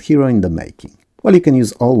control of said hero in the making. While you can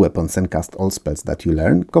use all weapons and cast all spells that you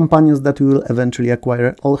learn, companions that you will eventually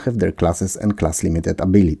acquire all have their classes and class-limited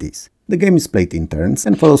abilities. The game is played in turns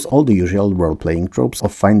and follows all the usual role-playing tropes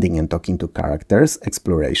of finding and talking to characters,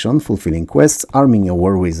 exploration, fulfilling quests, arming your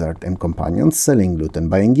War Wizard and companions, selling loot and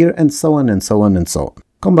buying gear, and so on and so on and so on.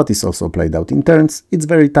 Combat is also played out in turns, it's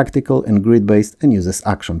very tactical and grid-based and uses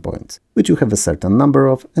action points, which you have a certain number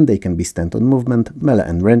of, and they can be spent on movement, melee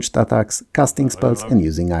and ranged attacks, casting spells and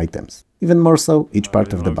using items. Even more so, each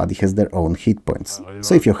part of the body has their own hit points,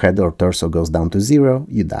 so if your head or torso goes down to 0,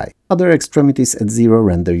 you die. Other extremities at 0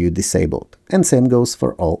 render you disabled, and same goes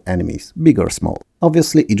for all enemies, big or small.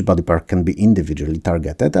 Obviously, each body part can be individually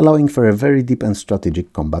targeted, allowing for a very deep and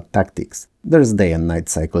strategic combat tactics. There's day and night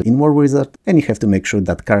cycle in War Wizard, and you have to make sure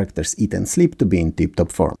that characters eat and sleep to be in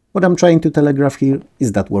tip-top form. What I'm trying to telegraph here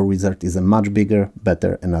is that War Wizard is a much bigger,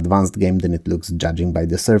 better and advanced game than it looks judging by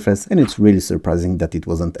the surface, and it's really surprising that it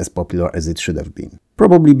wasn't as popular as it should have been.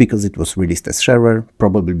 Probably because it was released as shareware,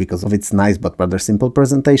 probably because of its nice but rather simple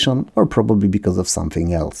presentation, or probably because of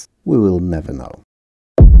something else. We will never know.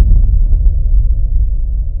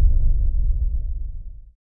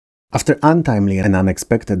 After untimely and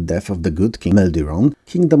unexpected death of the good king Meldiron,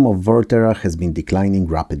 Kingdom of Vorterra has been declining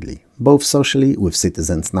rapidly, both socially, with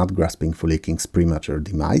citizens not grasping fully king's premature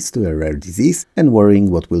demise to a rare disease and worrying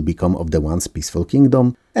what will become of the once peaceful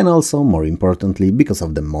kingdom, and also, more importantly, because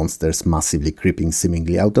of the monsters massively creeping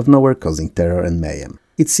seemingly out of nowhere, causing terror and mayhem.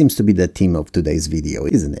 It seems to be the theme of today's video,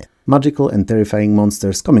 isn't it? Magical and terrifying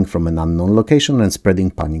monsters coming from an unknown location and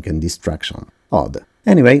spreading panic and destruction. Odd.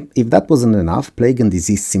 Anyway, if that wasn't enough, plague and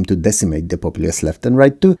disease seem to decimate the populace left and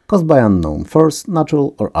right too, caused by unknown force,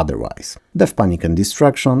 natural or otherwise. Death, panic and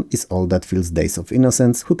destruction is all that fills days of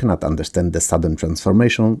innocents who cannot understand the sudden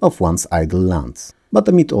transformation of once idle lands. But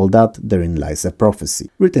amid all that, therein lies a prophecy,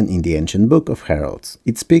 written in the ancient book of Heralds.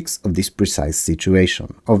 It speaks of this precise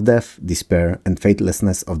situation, of death, despair and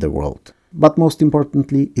fatelessness of the world. But most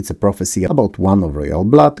importantly, it's a prophecy about one of royal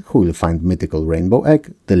blood who will find mythical rainbow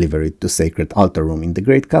egg, deliver it to sacred altar room in the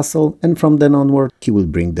great castle, and from then onward he will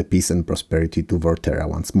bring the peace and prosperity to Vorterra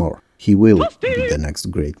once more. He will be the next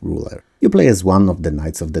great ruler. You play as one of the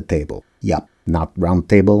knights of the table. Yup, not round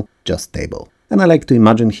table, just table. And I like to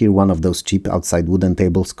imagine here one of those cheap outside wooden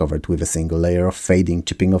tables covered with a single layer of fading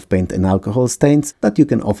chipping of paint and alcohol stains that you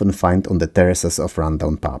can often find on the terraces of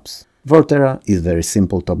rundown pubs. Vorterra is very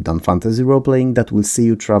simple top-down fantasy role-playing that will see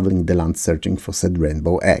you traveling the land searching for said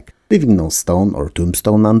rainbow egg, leaving no stone or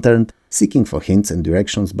tombstone unturned, seeking for hints and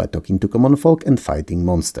directions by talking to common folk and fighting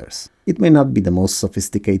monsters. It may not be the most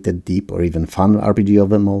sophisticated, deep or even fun RPG of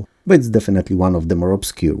them all, but it's definitely one of the more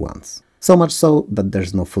obscure ones. So much so that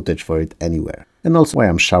there's no footage for it anywhere, and also why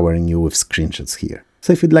I'm showering you with screenshots here.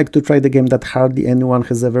 So if you'd like to try the game that hardly anyone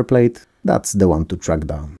has ever played, that's the one to track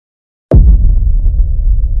down.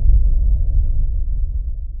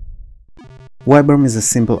 Wyberm is a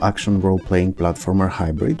simple action role-playing platformer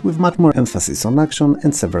hybrid with much more emphasis on action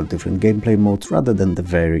and several different gameplay modes rather than the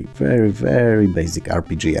very basic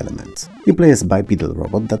RPG elements. You play as a bipedal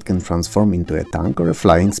robot that can transform into a tank or a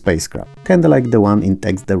flying spacecraft, kinda like the one in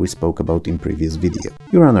text that we spoke about in previous video.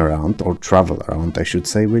 You run around, or travel around I should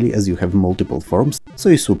say really, as you have multiple forms, so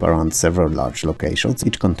you swoop around several large locations,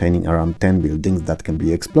 each containing around 10 buildings that can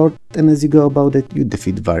be explored, and as you go about it, you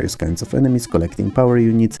defeat various kinds of enemies collecting power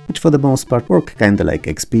units, which for the most part work kinda like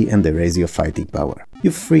XP and they raise your fighting power.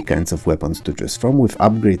 You've 3 kinds of weapons to choose from, with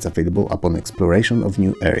upgrades available upon exploration of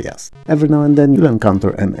new areas. Every now and then you'll encounter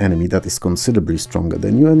an enemy that is considerably stronger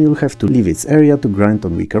than you and you'll have to leave its area to grind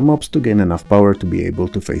on weaker mobs to gain enough power to be able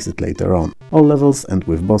to face it later on. All levels end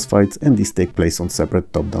with boss fights and these take place on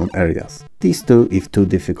separate top-down areas. These two, if too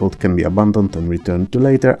difficult, can be abandoned and returned to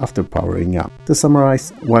later after powering up. To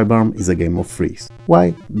summarize, Wyberm is a game of threes.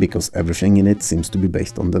 Why? Because everything in it seems to be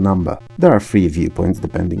based on the number. There are 3 viewpoints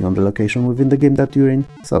depending on the location within the game that you're in,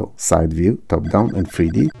 so side view, top down and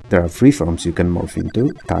 3D. There are 3 forms you can morph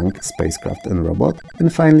into, tank, spacecraft and robot,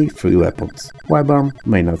 and finally 3 weapons. Wyberm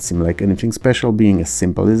may not seem like anything special being as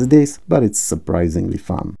simple as it is, but it's surprisingly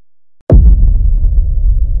fun.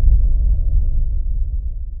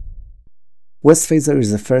 Westphaser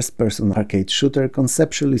is a first-person arcade shooter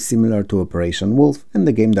conceptually similar to Operation Wolf and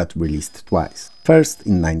the game that released twice. First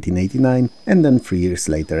in 1989 and then 3 years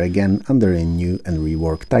later again under a new and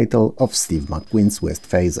reworked title of Steve McQueen's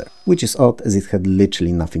Westphaser, which is odd as it had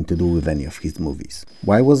literally nothing to do with any of his movies.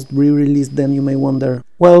 Why was it re-released then, you may wonder?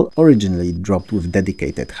 Well, originally it dropped with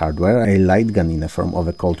dedicated hardware, a light gun in the form of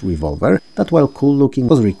a Colt revolver that, while cool looking,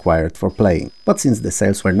 was required for playing. But since the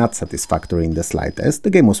sales were not satisfactory in the slightest,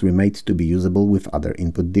 the game was remade to be usable with other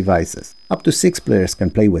input devices. Up to 6 players can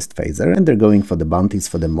play Westphaser and they're going for the bounties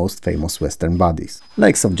for the most famous western bodies,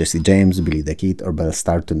 likes of Jesse James, Billy the Kid or Belle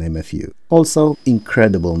Starr to name a few. Also,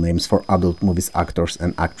 incredible names for adult movies actors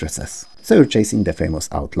and actresses. So you're chasing the famous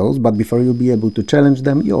outlaws, but before you'll be able to challenge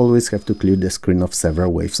them, you always have to clear the screen of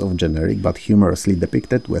several waves of generic but humorously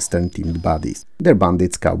depicted western-themed bodies. They're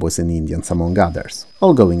bandits, cowboys and Indians among others.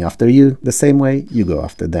 All going after you, the same way you go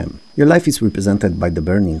after them. Your life is represented by the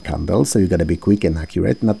burning candle, so you gotta be quick and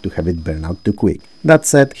accurate not to have it burn out too quick. That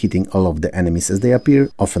said, hitting all of the enemies as they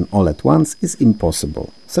appear, often all at once, is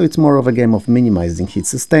impossible. So it's more of a game of minimizing hits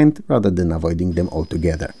sustained rather than avoiding them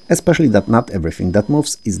altogether. Especially that not everything that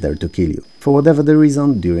moves is there to kill you. For whatever the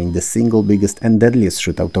reason, during the single biggest and deadliest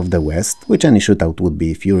shootout of the West, which any shootout would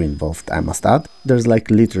be if you're involved, I must add, there's like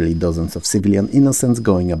literally dozens of civilian innocents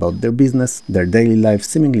going about their business, their daily life,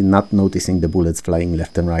 seemingly not noticing the bullets flying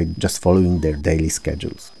left and right, just following their daily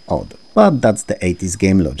schedules. Odd. But that's the 80s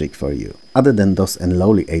game logic for you. Other than DOS and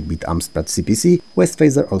lowly 8-bit Amstrad CPC,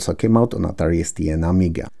 Westphaser also came out on Atari ST and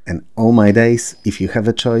Amiga. And oh my days, if you have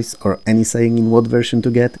a choice or any saying in what version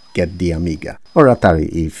to get the Amiga. Or Atari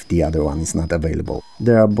if the other one is not available.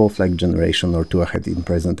 They are both like generation or 2 ahead in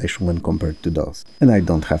presentation when compared to DOS. And I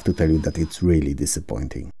don't have to tell you that it's really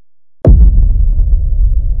disappointing.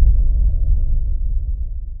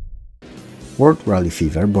 World Rally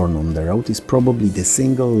Fever, Born on the Road, is probably the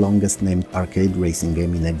single longest named arcade racing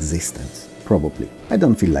game in existence. Probably. I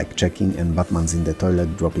don't feel like checking, and Batman's in the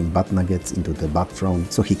toilet dropping bat nuggets into the bat throne,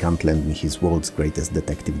 so he can't lend me his world's greatest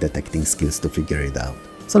detective detecting skills to figure it out.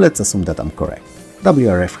 So let's assume that I'm correct.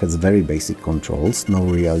 WRF has very basic controls, no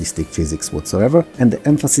realistic physics whatsoever, and the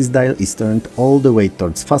emphasis dial is turned all the way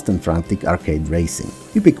towards fast and frantic arcade racing.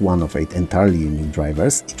 You pick one of 8 entirely unique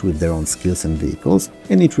drivers, each with their own skills and vehicles,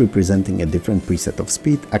 and each representing a different preset of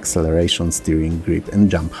speed, acceleration, steering, grip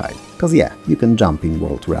and jump height. Cause yeah, you can jump in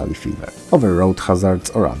World Rally Fever, over road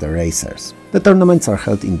hazards or other racers. The tournaments are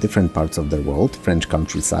held in different parts of the world, French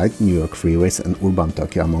countryside, New York freeways and urban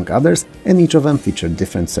Tokyo among others, and each of them feature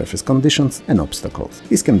different surface conditions and obstacles.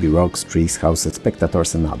 These can be rocks, trees, houses,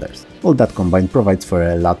 spectators and others. All that combined provides for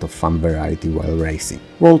a lot of fun variety while racing.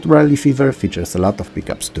 World Rally Fever features a lot of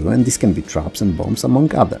pickups too, and these can be traps and bombs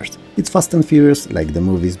among others. It's fast and furious, like the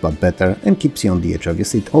movies, but better, and keeps you on the edge of your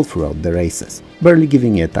seat all throughout the races, barely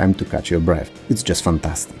giving you time to catch your breath. It's just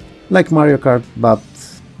fantastic. Like Mario Kart, but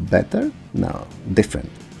better? No, different.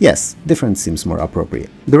 Yes, different seems more appropriate.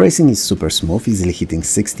 The racing is super smooth, easily hitting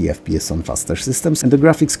 60 FPS on faster systems, and the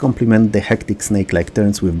graphics complement the hectic snake-like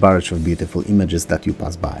turns with barrage of beautiful images that you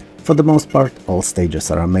pass by. For the most part, all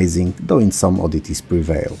stages are amazing, though in some oddities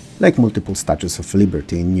prevail, like multiple statues of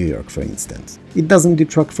liberty in New York for instance. It doesn't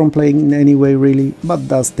detract from playing in any way really, but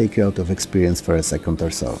does take you out of experience for a second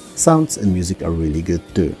or so. Sounds and music are really good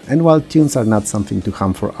too, and while tunes are not something to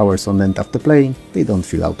hum for hours on end after playing, they don't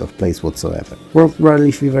feel out of place whatsoever. World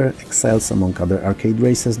Rally Fever excels among other arcade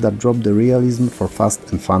races that drop the realism for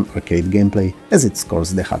fast and fun arcade gameplay, as it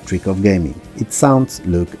scores the hat trick of gaming. It sounds,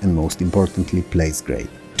 look and most importantly plays great.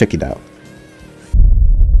 Check it out.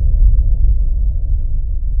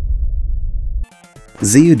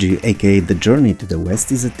 ZUG, aka The Journey to the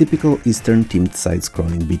West, is a typical Eastern-themed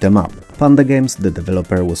side-scrolling beat-em-up. Panda Games, the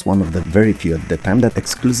developer, was one of the very few at the time that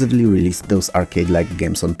exclusively released those arcade-like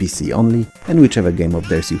games on PC only, and whichever game of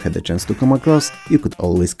theirs you had a chance to come across, you could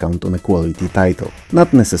always count on a quality title.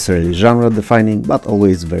 Not necessarily genre-defining, but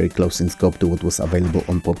always very close in scope to what was available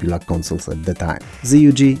on popular consoles at the time.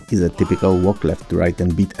 ZUG is a typical walk left to right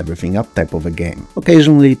and beat everything up type of a game,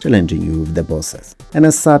 occasionally challenging you with the bosses. And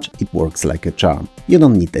as such, it works like a charm. You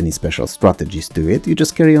don't need any special strategies to it, you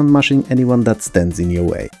just carry on mashing anyone that stands in your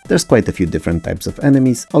way. There's quite a few different types of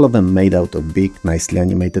enemies, all of them made out of big, nicely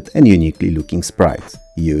animated and uniquely looking sprites.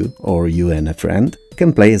 You, or you and a friend,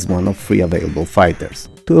 can play as one of 3 available fighters.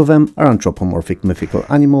 2 of them are anthropomorphic mythical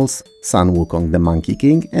animals, Sun Wukong the Monkey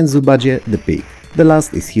King and Zubajie the Pig. The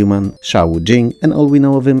last is human, Sha Wu Jing, and all we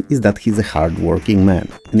know of him is that he's a hard-working man.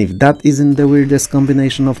 And if that isn't the weirdest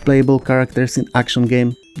combination of playable characters in action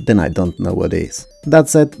game, then I don't know what is. That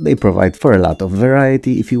said, they provide for a lot of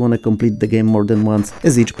variety if you want to complete the game more than once,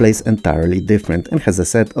 as each plays entirely different and has a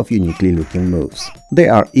set of uniquely looking moves. They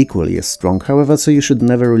are equally as strong, however, so you should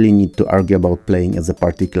never really need to argue about playing as a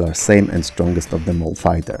particular same and strongest of them all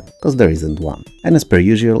fighter, cause there isn't one. And as per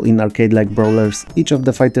usual in arcade-like brawlers, each of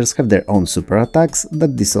the fighters have their own super attacks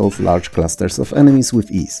that dissolve large clusters of enemies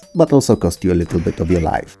with ease, but also cost you a little bit of your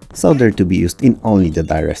life, so they're to be used in only the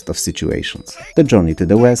direst of situations. The Journey to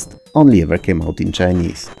the West only ever came out in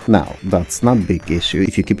Chinese. Now, that's not a big issue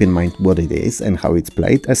if you keep in mind what it is and how it's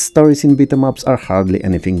played, as stories in beat-em-ups are hardly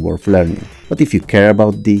anything worth learning. But if you care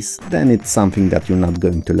about this, then it's something that you're not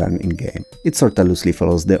going to learn in-game. It sorta loosely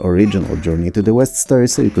follows the original Journey to the West story,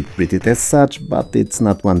 so you could treat it as such, but it's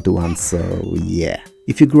not one-to-one, so yeah.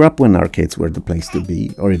 If you grew up when arcades were the place to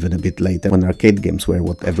be, or even a bit later when arcade games were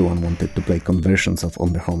what everyone wanted to play conversions of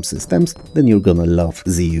on their home systems, then you're gonna love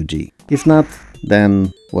ZUG. If not,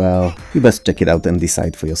 then, well, you best check it out and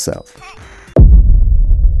decide for yourself.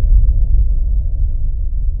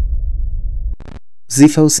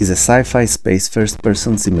 Xiphos is a sci-fi space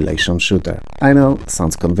first-person simulation shooter. I know,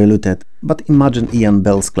 sounds convoluted, but imagine Ian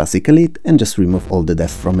Bell's classic Elite and just remove all the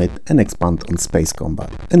depth from it and expand on space combat,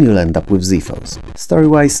 and you'll end up with Xiphos.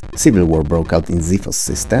 Story-wise, civil war broke out in Xiphos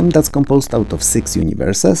system that's composed out of 6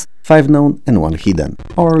 universes, 5 known and 1 hidden,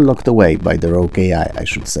 or locked away by the rogue AI, I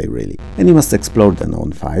should say really. And you must explore the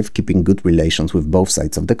known 5, keeping good relations with both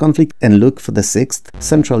sides of the conflict, and look for the 6th,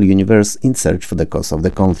 central universe in search for the cause of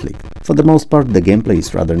the conflict. For the most part, the gameplay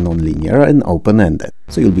is rather non-linear and open-ended,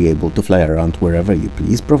 so you'll be able to fly around wherever you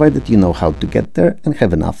please, provided you know how to get there and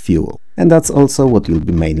have enough fuel. And that's also what you'll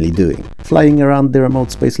be mainly doing. Flying around the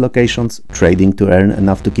remote space locations, trading to earn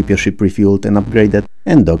enough to keep your ship refueled and upgraded,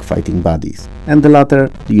 and dogfighting buddies. And the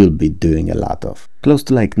latter, you'll be doing a lot of. Close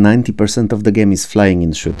to like 90% of the game is flying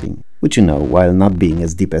and shooting, which you know, while not being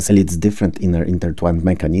as deep as Elite's different inner intertwined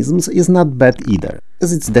mechanisms, is not bad either,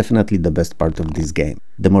 as it's definitely the best part of this game.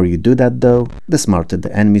 The more you do that though, the smarter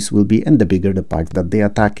the enemies will be and the bigger the part that they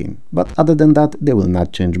attack in, but other than that, they will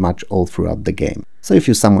not change much all throughout the game. So if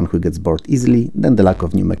you're someone who gets bored easily, then the lack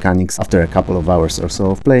of new mechanics after a couple of hours or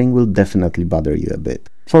so of playing will definitely bother you a bit.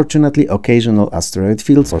 Fortunately, occasional asteroid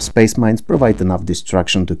fields or space mines provide enough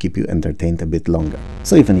distraction to keep you entertained a bit longer.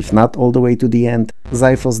 So even if not all the way to the end,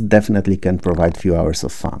 Xiphos definitely can provide few hours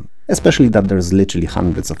of fun. Especially that there's literally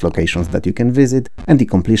hundreds of locations that you can visit, and the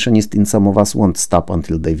completionist in some of us won't stop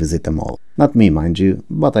until they visit them all. Not me, mind you,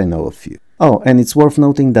 but I know a few. Oh, and it's worth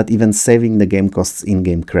noting that even saving the game costs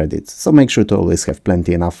in-game credits, so make sure to always have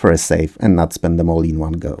plenty enough for a save and not spend them all in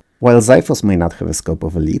one go. While Xiphos may not have a scope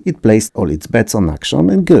of Elite, it placed all its bets on action,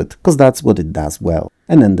 and good, cause that's what it does well,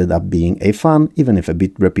 and ended up being a fun, even if a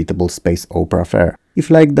bit repeatable space opera fare. If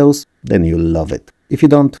you like those, then you'll love it. If you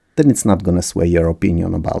don't, then it's not gonna sway your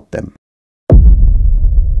opinion about them.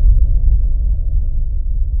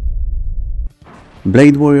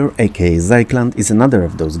 Blade Warrior aka Zyklland is another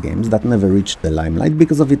of those games that never reached the limelight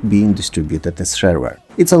because of it being distributed as shareware.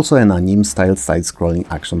 It's also an anime-style side-scrolling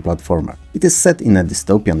action platformer. It is set in a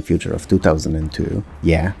dystopian future of 2002.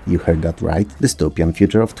 Yeah, you heard that right, dystopian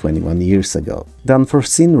future of 21 years ago. The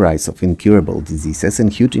unforeseen rise of incurable diseases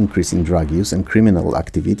and huge increase in drug use and criminal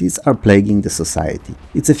activities are plaguing the society.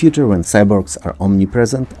 It's a future when cyborgs are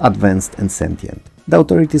omnipresent, advanced and sentient. The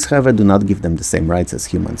authorities, however, do not give them the same rights as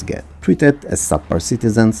humans get. Treated as subpar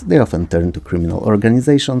citizens, they often turn to criminal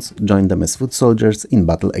organizations, join them as foot soldiers in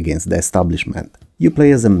battle against the establishment. You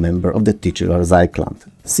play as a member of the titular Zyklland,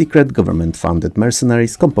 secret government-funded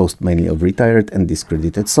mercenaries composed mainly of retired and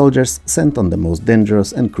discredited soldiers sent on the most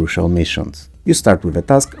dangerous and crucial missions. You start with a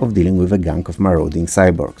task of dealing with a gang of marauding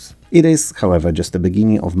cyborgs. It is, however, just the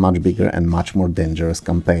beginning of much bigger and much more dangerous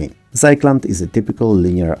campaign. Zyklland is a typical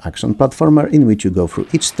linear action platformer in which you go through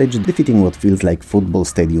each stage defeating what feels like football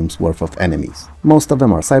stadiums worth of enemies. Most of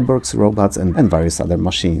them are cyborgs, robots and various other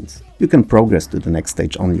machines. You can progress to the next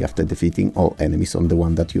stage only after defeating all enemies on the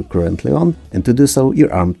one that you're currently on, and to do so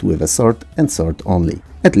you're armed with a sword and sword only,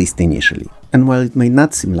 at least initially. And while it may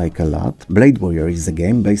not seem like a lot, Blade Warrior is a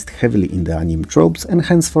game based heavily in the anime tropes and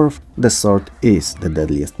henceforth the sword is the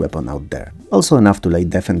deadliest weapon out there. Also enough to lay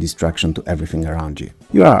death and destruction to everything around you.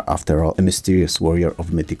 You are, after all, a mysterious warrior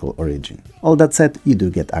of mythical origin. All that said, you do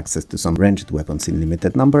get access to some ranged weapons in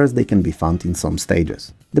limited numbers, they can be found in some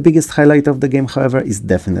stages. The biggest highlight of the game, however, is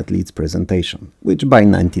definitely its presentation, which by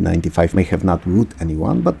 1995 may have not wooed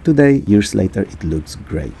anyone, but today, years later, it looks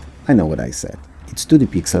great. I know what I said. Its 2D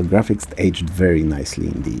pixel graphics aged very nicely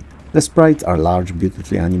indeed. The sprites are large,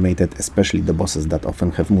 beautifully animated, especially the bosses that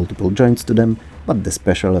often have multiple joints to them, but the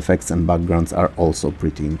special effects and backgrounds are also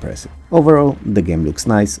pretty impressive. Overall, the game looks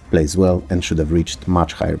nice, plays well, and should have reached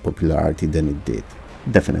much higher popularity than it did.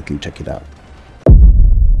 Definitely check it out.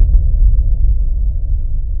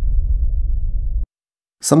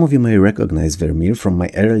 Some of you may recognize Vermeer from my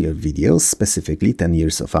earlier videos, specifically 10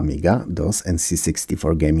 years of Amiga, DOS and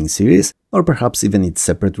C64 gaming series, or perhaps even its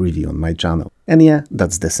separate review on my channel. And yeah,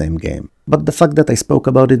 that's the same game. But the fact that I spoke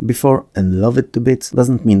about it before and love it to bits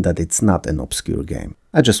doesn't mean that it's not an obscure game.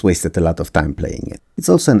 I just wasted a lot of time playing it. It's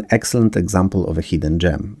also an excellent example of a hidden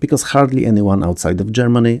gem, because hardly anyone outside of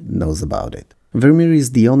Germany knows about it. Vermeer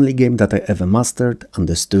is the only game that I ever mastered,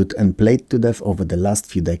 understood and played to death over the last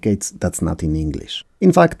few decades that's not in English.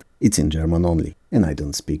 In fact, it's in German only, and I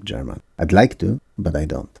don't speak German. I'd like to, but I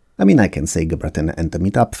don't. I mean, I can say gebratene Ente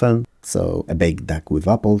mit Apfeln, so a baked duck with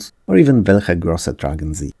apples, or even welche große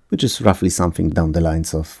tragen Sie, which is roughly something down the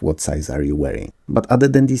lines of what size are you wearing. But other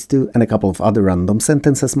than these two and a couple of other random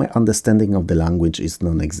sentences, my understanding of the language is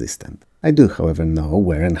non-existent. I do, however, know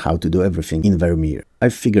where and how to do everything in Vermeer.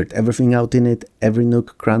 I've figured everything out in it, every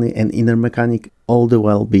nook, cranny and inner mechanic, all the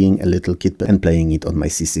while being a little kid and playing it on my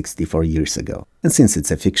C64 years ago. And since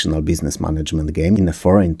it's a fictional business management game in a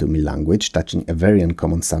foreign to me language touching a very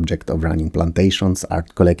uncommon subject of running plantations,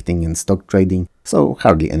 art collecting and stock trading, so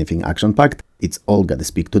hardly anything action-packed, it's all gotta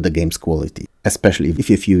speak to the game's quality, especially if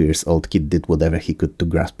a few years old kid did whatever he could to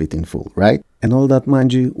grasp it in full, right? And all that,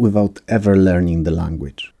 mind you, without ever learning the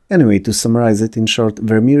language. Anyway, to summarize it in short,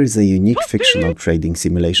 Vermeer is a unique fictional trading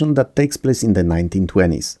simulation that takes place in the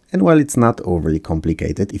 1920s, and while it's not overly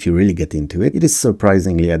complicated if you really get into it, it is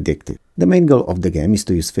surprisingly addictive. The main goal of the game is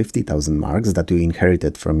to use 50,000 marks that you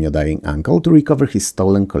inherited from your dying uncle to recover his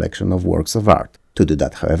stolen collection of works of art. To do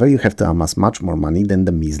that, however, you have to amass much more money than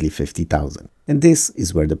the measly 50,000. And this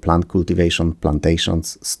is where the plant cultivation,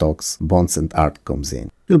 plantations, stocks, bonds and art comes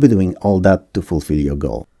in. You'll be doing all that to fulfill your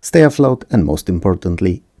goal, stay afloat and most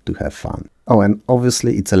importantly, to have fun. Oh, and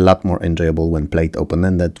obviously it's a lot more enjoyable when played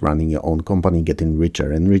open-ended, running your own company, getting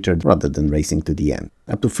richer and richer rather than racing to the end.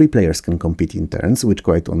 Up to 3 players can compete in turns, which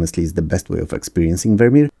quite honestly is the best way of experiencing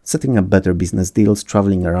Vermeer, setting up better business deals,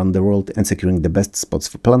 traveling around the world and securing the best spots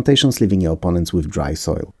for plantations, leaving your opponents with dry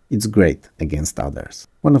soil. It's great against others.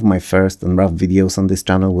 One of my first and rough videos on this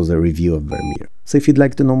channel was a review of Vermeer, so if you'd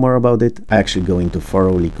like to know more about it, I actually go into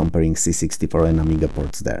thoroughly comparing C64 and Amiga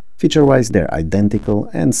ports there. Feature-wise they're identical,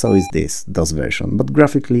 and so is this DOS version, but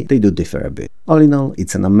graphically they do differ a bit. All in all,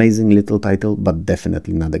 it's an amazing little title, but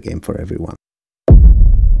definitely not a game for everyone.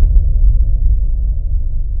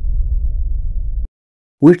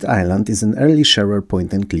 Weird Island is an early shareware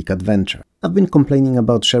point-and-click adventure. I've been complaining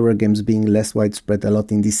about shareware games being less widespread a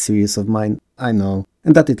lot in this series of mine, I know,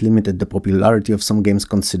 and that it limited the popularity of some games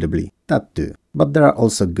considerably, that too. But there are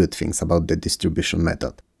also good things about the distribution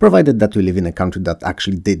method, provided that we live in a country that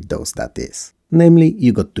actually did those, that is. Namely,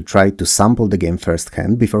 you got to try to sample the game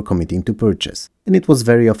firsthand before committing to purchase, and it was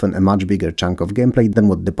very often a much bigger chunk of gameplay than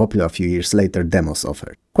what the popular few years later demos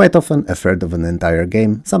offered. Quite often a third of an entire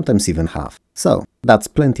game, sometimes even half. So, that's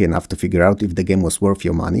plenty enough to figure out if the game was worth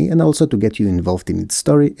your money and also to get you involved in its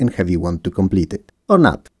story and have you want to complete it. Or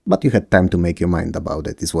not, but you had time to make your mind about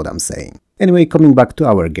it, is what I'm saying. Anyway, coming back to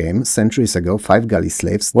our game, centuries ago 5 galley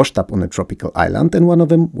slaves washed up on a tropical island and one of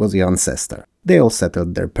them was your ancestor. They all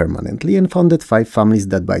settled there permanently and founded 5 families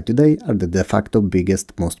that by today are the de facto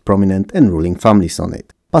biggest, most prominent and ruling families on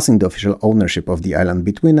it, passing the official ownership of the island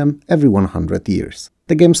between them every 100 years.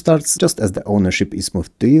 The game starts just as the ownership is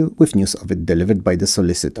moved to you, with news of it delivered by the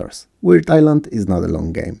solicitors. Weird Island is not a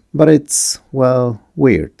long game, but it's, well,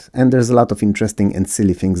 weird, and there's a lot of interesting and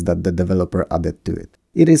silly things that the developer added to it.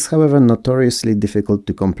 It is, however, notoriously difficult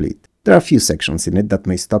to complete. There are a few sections in it that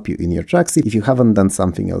may stop you in your tracks if you haven't done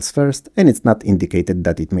something else first, and it's not indicated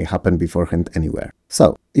that it may happen beforehand anywhere.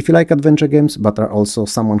 So, if you like adventure games but are also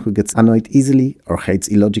someone who gets annoyed easily or hates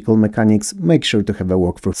illogical mechanics, make sure to have a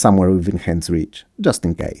walkthrough somewhere within hand's reach, just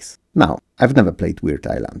in case. Now, I've never played Weird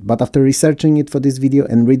Island, but after researching it for this video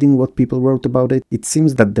and reading what people wrote about it, it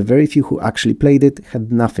seems that the very few who actually played it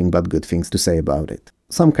had nothing but good things to say about it.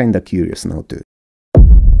 So I'm kinda curious now too.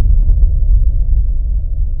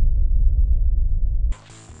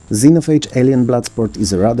 Xenophage Alien Bloodsport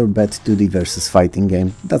is a rather bad 2D versus fighting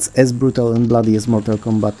game that's as brutal and bloody as Mortal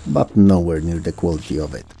Kombat, but nowhere near the quality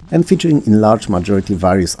of it, and featuring in large majority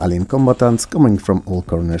various alien combatants coming from all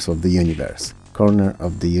corners of the universe. Corner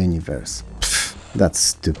of the universe. Pfft, that's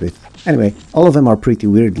stupid. Anyway, all of them are pretty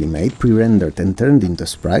weirdly made, pre-rendered and turned into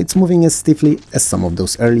sprites, moving as stiffly as some of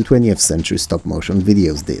those early 20th century stop-motion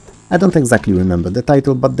videos did. I don't exactly remember the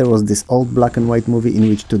title, but there was this old black and white movie in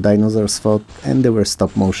which 2 dinosaurs fought, and they were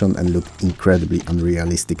stop-motion and looked incredibly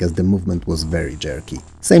unrealistic as the movement was very jerky.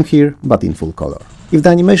 Same here, but in full color. If the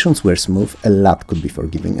animations were smooth, a lot could be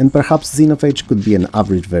forgiving, and perhaps Xenophage could be an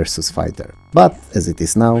average versus fighter. But, as it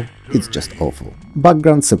is now, it's just awful.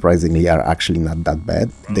 Backgrounds surprisingly are actually not that bad,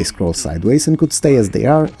 they scroll sideways and could stay as they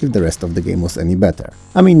are if the rest of the game was any better.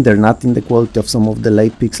 I mean, they're not in the quality of some of the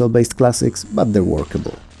late pixel-based classics, but they're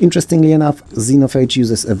workable. Interestingly enough, Xenophage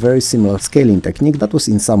uses a very similar scaling technique that was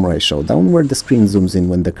in Samurai Showdown, where the screen zooms in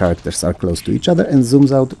when the characters are close to each other and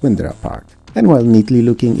zooms out when they're apart. And while neatly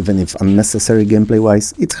looking, even if unnecessary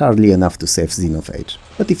gameplay-wise, it's hardly enough to save Xenophage.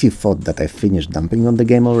 But if you thought that I finished dumping on the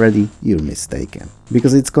game already, you're mistaken.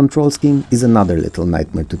 Because its control scheme is another little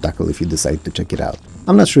nightmare to tackle if you decide to check it out.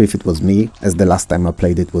 I'm not sure if it was me, as the last time I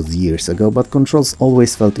played it was years ago, but controls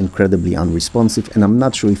always felt incredibly unresponsive and I'm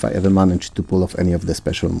not sure if I ever managed to pull off any of the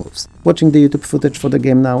special moves. Watching the YouTube footage for the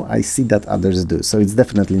game now, I see that others do, so it's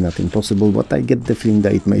definitely not impossible, but I get the feeling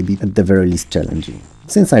that it may be at the very least challenging.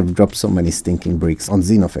 Since I've dropped so many stinking bricks on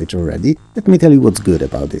Xenophage already, let me tell you what's good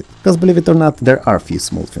about it, because believe it or not, there are a few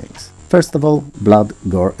small things. First of all, blood,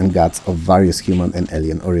 gore and guts of various human and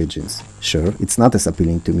alien origins. Sure, it's not as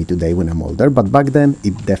appealing to me today when I'm older, but back then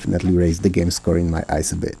it definitely raised the game score in my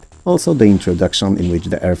eyes a bit. Also the introduction in which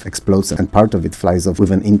the Earth explodes and part of it flies off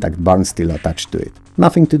with an intact barn still attached to it.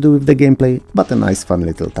 Nothing to do with the gameplay, but a nice fun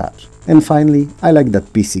little touch. And finally, I like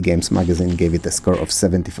that PC Games magazine gave it a score of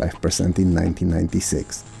 75% in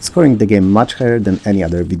 1996, scoring the game much higher than any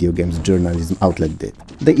other video games journalism outlet did.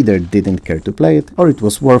 They either didn't care to play it, or it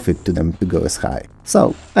was worth it to them to go as high.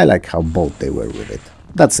 So, I like how bold they were with it.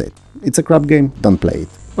 That's it. It's a crap game, don't play it.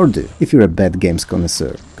 Or do, if you're a bad games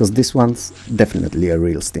connoisseur, cause this one's definitely a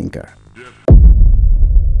real stinker.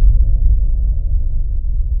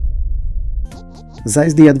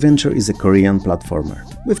 Xize the Adventure is a Korean platformer.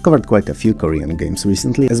 We've covered quite a few Korean games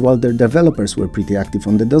recently, as while their developers were pretty active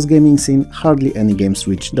on the DOS gaming scene, hardly any games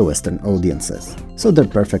reached the Western audiences. So they're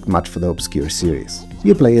perfect match for the obscure series.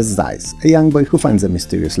 You play as Xize, a young boy who finds a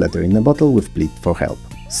mysterious letter in a bottle with plea for help.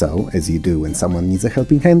 So, as you do when someone needs a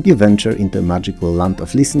helping hand, you venture into a magical land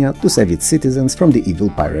of Lysnia to save its citizens from the evil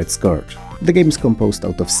pirate Scourge. The game is composed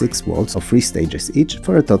out of 6 worlds of 3 stages each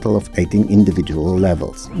for a total of 18 individual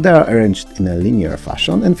levels. They are arranged in a linear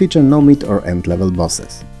fashion and feature no mid or end level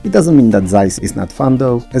bosses. It doesn't mean that Xize is not fun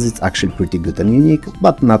though, as it's actually pretty good and unique,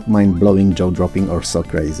 but not mind-blowing, jaw-dropping or so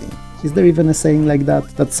crazy. Is there even a saying like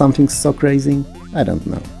that something's so crazy? I don't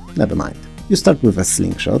know. Never mind. You start with a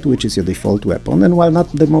slingshot, which is your default weapon, and while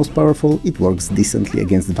not the most powerful, it works decently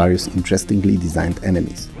against various interestingly designed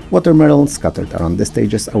enemies. Watermelons scattered around the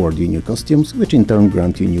stages award you new costumes, which in turn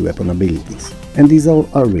grant you new weapon abilities. And these all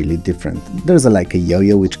are really different. There's like a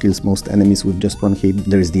yo-yo which kills most enemies with just one hit,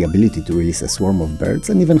 there is the ability to release a swarm of birds,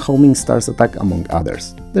 and even homing stars attack among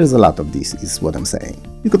others. There's a lot of these, is what I'm saying.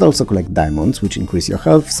 You could also collect diamonds, which increase your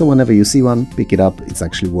health, so whenever you see one, pick it up, it's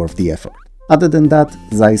actually worth the effort. Other than that,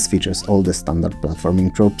 Zeiss features all the standard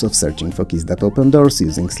platforming tropes of searching for keys that open doors,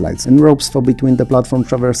 using slides and ropes for between the platform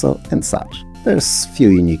traversal, and such. There's few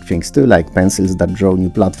unique things too, like pencils that draw new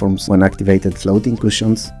platforms when activated, floating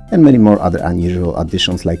cushions, and many more other unusual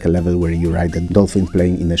additions, like a level where you ride a dolphin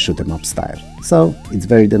playing in a shoot-em-up style. So, it's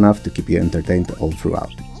varied enough to keep you entertained all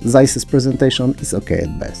throughout. Zeiss's presentation is okay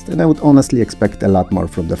at best, and I would honestly expect a lot more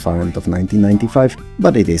from the far end of 1995,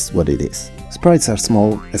 but it is what it is. Sprites are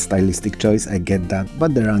small, a stylistic choice, I get that,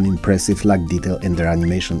 but they're unimpressive, lack detail, and their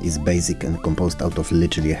animation is basic and composed out of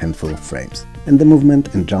literally a handful of frames. And the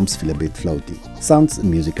movement and jumps feel a bit floaty. Sounds and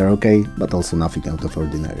music are okay, but also nothing out of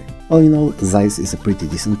ordinary. All in all, Zeiss is a pretty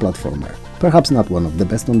decent platformer. Perhaps not one of the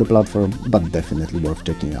best on the platform, but definitely worth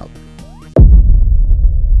checking out.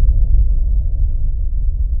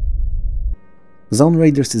 Zone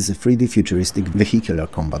Raiders is a 3D futuristic vehicular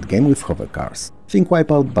combat game with hover cars. Think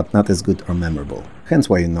Wipeout, but not as good or memorable, hence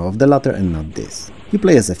why you know of the latter and not this. You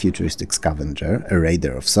play as a futuristic scavenger, a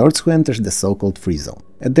raider of sorts who enters the so-called free zone,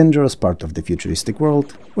 a dangerous part of the futuristic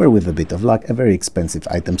world, where with a bit of luck very expensive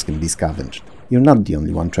items can be scavenged. You're not the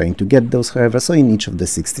only one trying to get those, however, so in each of the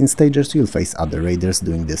 16 stages you'll face other raiders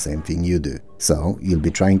doing the same thing you do. So, you'll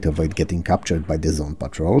be trying to avoid getting captured by the zone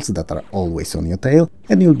patrols that are always on your tail,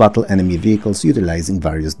 and you'll battle enemy vehicles utilizing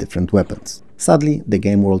various different weapons. Sadly, the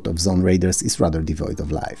game world of Zone Raiders is rather devoid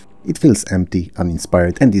of life. It feels empty,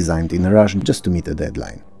 uninspired, and designed in a rush just to meet a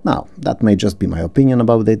deadline. Now, that may just be my opinion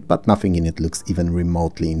about it, but nothing in it looks even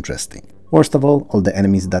remotely interesting. Worst of all the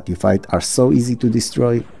enemies that you fight are so easy to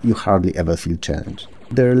destroy, you hardly ever feel challenged.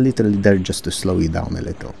 They're literally there just to slow you down a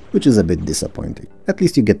little, which is a bit disappointing. At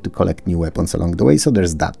least you get to collect new weapons along the way, so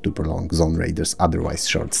there's that to prolong Zone Raiders' otherwise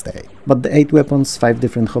short stay. But the 8 weapons, 5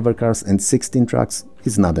 different hovercars and 16 tracks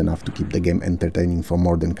is not enough to keep the game entertaining for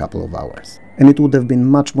more than a couple of hours. And it would have been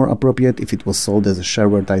much more appropriate if it was sold as a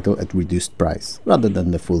shareware title at reduced price, rather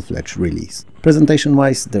than the full-fledged release.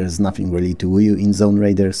 Presentation-wise, there's nothing really to woo you in Zone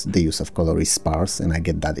Raiders. The use of color is sparse, and I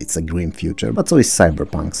get that it's a grim future, but so is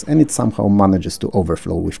Cyberpunk's, and it somehow manages to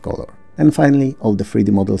overflow with color. And finally, all the 3D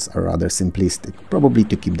models are rather simplistic, probably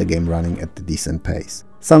to keep the game running at a decent pace.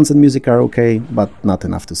 Sounds and music are okay, but not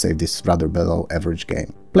enough to save this rather below average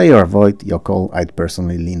game. Play or avoid, your call. I'd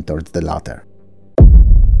personally lean towards the latter.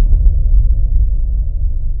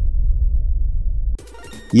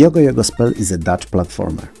 Yogo Yogo Spell is a Dutch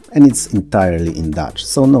platformer, and it's entirely in Dutch,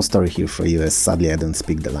 so no story here for you, as sadly I don't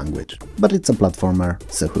speak the language. But it's a platformer,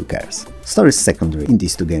 so who cares? Story is secondary in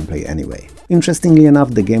these two gameplay anyway. Interestingly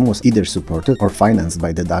enough, the game was either supported or financed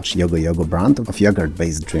by the Dutch Yogo Yogo brand of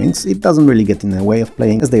yogurt-based drinks. It doesn't really get in the way of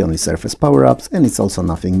playing, as they only serve as power-ups, and it's also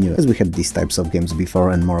nothing new, as we had these types of games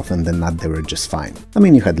before, and more often than not they were just fine. I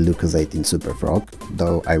mean, you had Lucozade in Super Frog,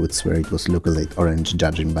 though I would swear it was Lucozade Orange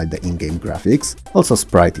judging by the in-game graphics, also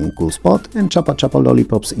Sprite in Cool Spot, and Chappa Chappa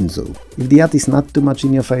Lollipops in Zoo. If the art is not too much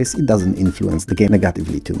in your face, it doesn't influence the game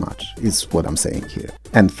negatively too much, is what I'm saying here.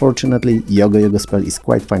 And fortunately, Yogo Yogo Spell is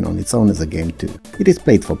quite fine on its own as a game too. It is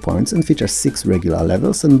played for points and features 6 regular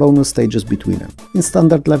levels and bonus stages between them. In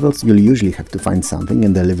standard levels, you'll usually have to find something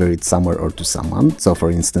and deliver it somewhere or to someone, so for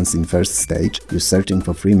instance in first stage, you're searching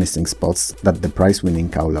for 3 missing spots that the prize-winning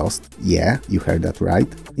cow lost. Yeah, you heard that right.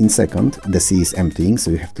 In second, the sea is emptying,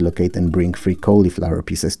 so you have to locate and bring 3 cauliflower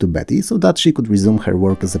pieces to Betty, so that she could resume her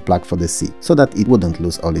work as a plug for the sea, so that it wouldn't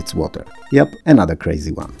lose all its water. Yep, another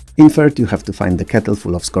crazy one. In third, you have to find the kettle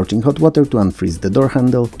full of scorching hot water to unfreeze the door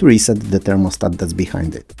handle to reset the thermostat that's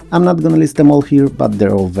behind it. I'm not gonna list them all here, but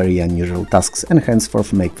they're all very unusual tasks and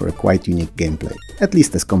henceforth make for a quite unique gameplay, at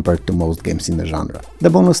least as compared to most games in the genre. The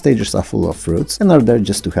bonus stages are full of fruits and are there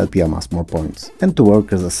just to help you amass more points, and to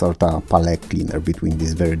work as a sorta palette cleaner between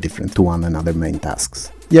these very different to one another main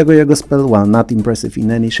tasks. Yogo Yogo Spell, while not impressive in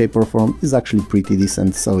any shape or form, is actually pretty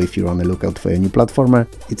decent, so if you're on the lookout for a new platformer,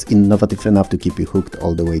 it's innovative enough to keep you hooked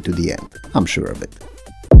all the way to the end. I'm sure of it.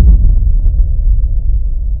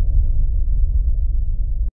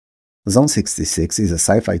 Zone 66 is a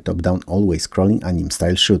sci-fi top-down always scrolling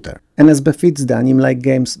anime-style shooter, and as befits the anime-like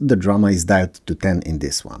games, the drama is dialed to 10 in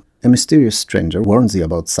this one. A mysterious stranger warns you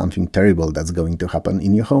about something terrible that's going to happen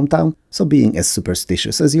in your hometown, so being as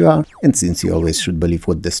superstitious as you are, and since you always should believe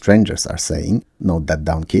what the strangers are saying, note that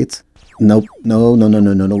down kids. Nope, no,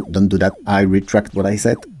 don't do that, I retract what I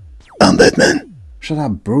said. I'm Batman! Shut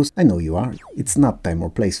up, Bruce, I know you are. It's not time or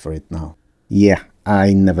place for it now. Yeah,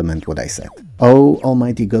 I never meant what I said. Oh,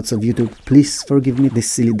 almighty gods of YouTube, please forgive me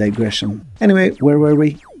this silly digression. Anyway, where were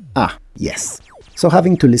we? Ah, yes. So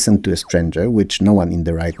having to listen to a stranger, which no one in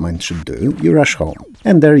the right mind should do, you rush home.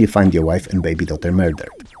 And there you find your wife and baby daughter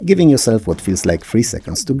murdered. Giving yourself what feels like 3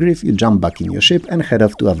 seconds to grieve, you jump back in your ship and head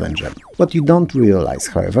off to avenge them. What you don't realize,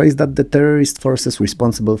 however, is that the terrorist forces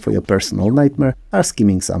responsible for your personal nightmare are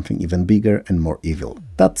scheming something even bigger and more evil.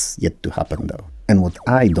 That's yet to happen though. And what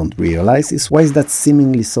I don't realize is why is that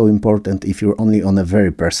seemingly so important if you're only on a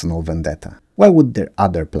very personal vendetta? Why would their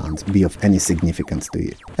other plans be of any significance to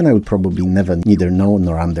you? And I would probably never neither know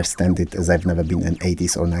nor understand it, as I've never been an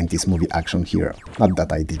 80s or 90s movie action hero. Not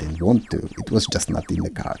that I didn't want to, it was just not in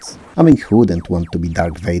the cards. I mean, who wouldn't want to be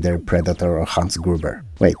Darth Vader, Predator or Hans Gruber?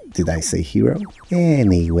 Wait, did I say hero?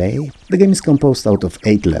 Anyway, the game is composed out of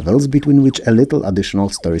 8 levels, between which a little additional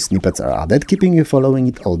story snippets are added, keeping you following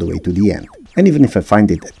it all the way to the end. And even if I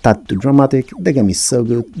find it a tad too dramatic, the game is so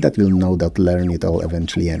good that you'll no doubt learn it all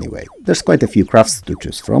eventually anyway. There's quite a few crafts to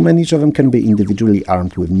choose from, and each of them can be individually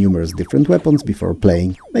armed with numerous different weapons before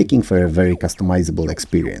playing, making for a very customizable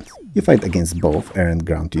experience. You fight against both air and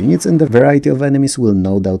ground units, and the variety of enemies will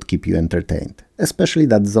no doubt keep you entertained. Especially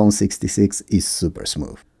that Zone 66 is super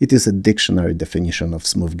smooth. It is a dictionary definition of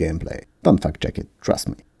smooth gameplay. Don't fact check it, trust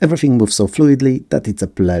me. Everything moves so fluidly that it's a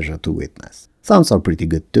pleasure to witness. Sounds are pretty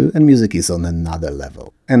good too, and music is on another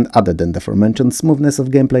level. And other than the aforementioned smoothness of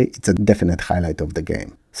gameplay, it's a definite highlight of the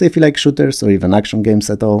game. So if you like shooters or even action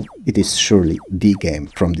games at all, it is surely the game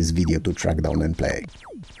from this video to track down and play.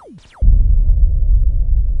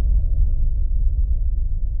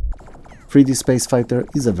 3D Space Fighter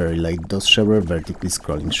is a very light DOS shower vertically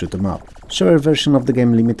scrolling shoot 'em up. Shower version of the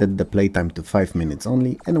game limited the playtime to 5 minutes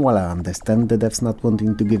only, and while I understand the devs not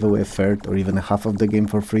wanting to give away a third or even a half of the game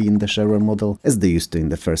for free in the shower model, as they used to in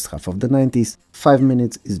the first half of the 90s, 5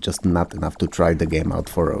 minutes is just not enough to try the game out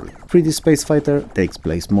thoroughly. 3D Space Fighter takes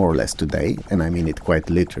place more or less today, and I mean it quite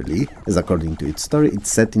literally, as according to its story, it's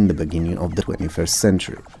set in the beginning of the 21st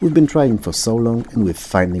century. We've been trying for so long, and we've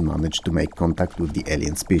finally managed to make contact with the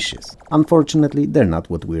alien species. Unfortunately, they're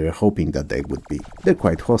not what we were hoping that they would be. They're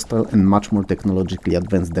quite hostile and much more technologically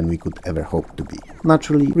advanced than we could ever hope to be.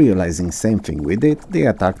 Naturally, realizing same thing we did, they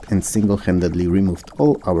attacked and single-handedly removed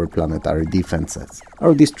all our planetary defenses.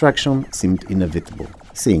 Our destruction seemed inevitable.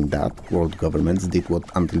 Seeing that, world governments did what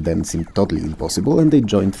until then seemed totally impossible, and they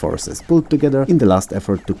joined forces, pulled together in the last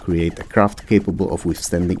effort to create a craft capable of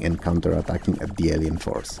withstanding and counterattacking at the alien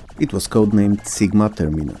force. It was codenamed Sigma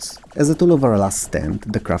Terminus. As a tool of our last stand,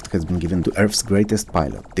 the craft has been given to Earth's greatest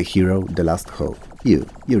pilot, the hero, the last hope.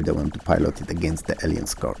 You're the one to pilot it against the alien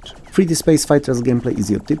scourge. 3D Space Fighter's gameplay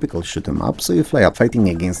is your typical shoot 'em up, so you fly up fighting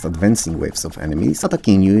against advancing waves of enemies,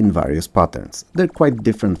 attacking you in various patterns. They're quite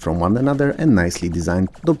different from one another and nicely designed,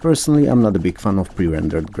 though personally I'm not a big fan of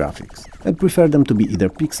pre-rendered graphics. I prefer them to be either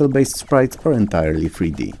pixel-based sprites or entirely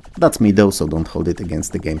 3D. That's me though, so don't hold it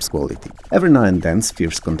against the game's quality. Every now and then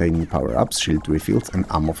spheres containing power-ups, shield refills and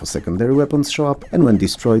ammo for secondary weapons show up, and when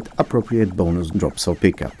destroyed, appropriate bonus drops or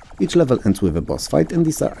pickup. Each level ends with a boss fight, and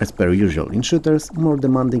these are, as per usual in shooters, more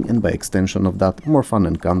demanding and by extension of that, more fun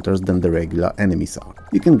encounters than the regular enemies are.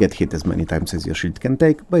 You can get hit as many times as your shield can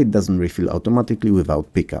take, but it doesn't refill automatically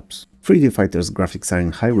without pickups. 3D Fighter's graphics are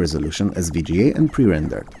in high resolution as VGA and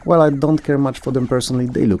pre-rendered. While I don't care much for them personally,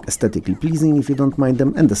 they look aesthetically pleasing if you don't mind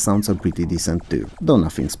them, and the sounds are pretty decent too, though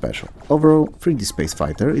nothing special. Overall, 3D Space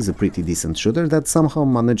Fighter is a pretty decent shooter that somehow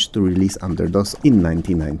managed to release under DOS in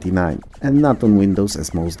 1999, and not on Windows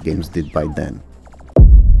as most games did by then.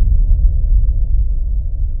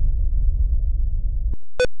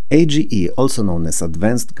 AGE, also known as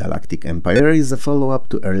Advanced Galactic Empire, is a follow-up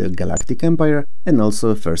to earlier Galactic Empire and also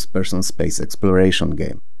a first-person space exploration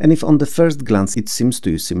game. And if on the first glance it seems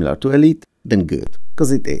to you similar to Elite, then good,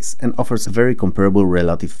 cause it is, and offers a very comparable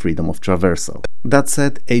relative freedom of traversal. That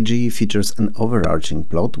said, AGE features an overarching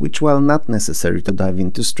plot which, while not necessary to dive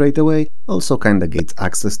into straight away, also kinda gates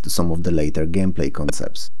access to some of the later gameplay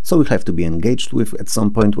concepts. So you'll have to be engaged with at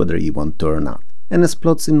some point whether you want to or not. And as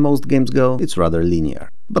plots in most games go, it's rather linear.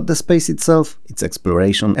 But the space itself, its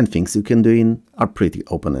exploration and things you can do in are pretty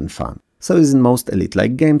open and fun. So as in most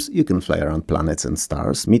Elite-like games, you can fly around planets and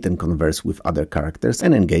stars, meet and converse with other characters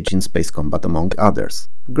and engage in space combat among others.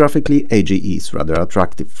 Graphically, AGE is rather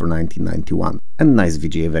attractive for 1991, and nice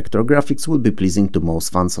VGA vector graphics will be pleasing to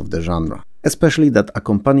most fans of the genre. Especially that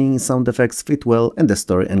accompanying sound effects fit well and the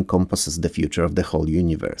story encompasses the future of the whole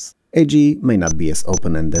universe. AGE may not be as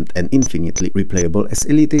open-ended and infinitely replayable as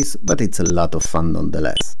Elite is, but it's a lot of fun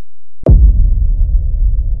nonetheless.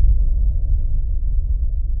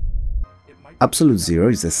 Absolute Zero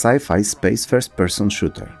is a sci-fi space first-person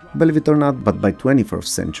shooter. Believe it or not, but by 24th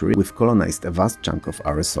century we've colonized a vast chunk of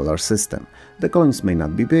our solar system. The colonies may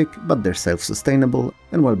not be big, but they're self-sustainable,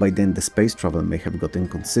 and while by then the space travel may have gotten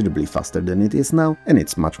considerably faster than it is now, and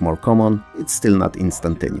it's much more common, it's still not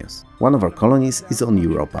instantaneous. One of our colonies is on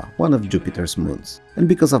Europa, one of Jupiter's moons. And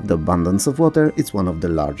because of the abundance of water, it's one of the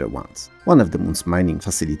larger ones. One of the moon's mining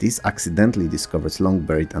facilities accidentally discovers long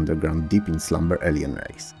buried underground deep in slumber alien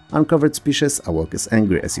race. Uncovered species awoke as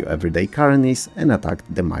angry as your everyday Karen is and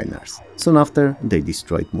attacked the miners. Soon after, they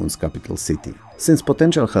destroyed Moon's capital city. Since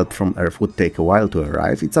potential help from Earth would take a while to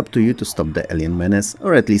arrive, it's up to you to stop the alien menace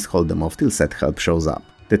or at least hold them off till said help shows up.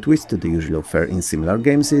 The twist to the usual fare in similar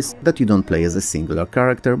games is that you don't play as a singular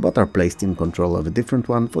character but are placed in control of a different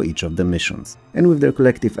one for each of the missions. And with their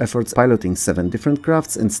collective efforts piloting 7 different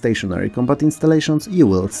crafts and stationary combat installations, you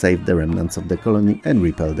will save the remnants of the colony and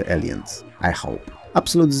repel the aliens. I hope.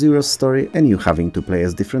 Absolute Zero's story and you having to play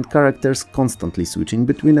as different characters, constantly switching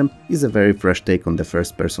between them, is a very fresh take on the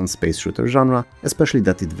first-person space shooter genre, especially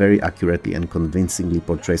that it very accurately and convincingly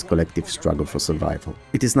portrays collective struggle for survival.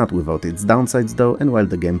 It is not without its downsides though, and while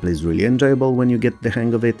the gameplay is really enjoyable when you get the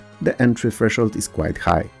hang of it, the entry threshold is quite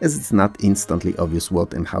high, as it's not instantly obvious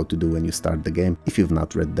what and how to do when you start the game if you've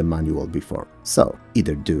not read the manual before. So,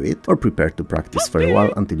 either do it or prepare to practice for a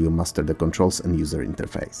while until you master the controls and user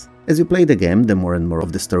interface. As you play the game, the more and more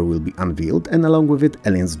of the story will be unveiled, and along with it,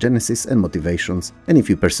 Alien's genesis and motivations, and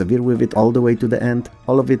if you persevere with it all the way to the end,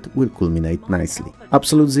 all of it will culminate nicely.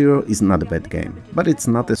 Absolute Zero is not a bad game, but it's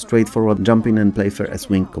not as straightforward jump in and play fair as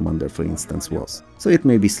Wing Commander for instance was, so it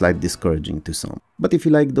may be slightly discouraging to some. But if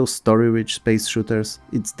you like those story-rich space shooters,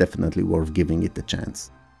 it's definitely worth giving it a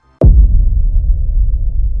chance.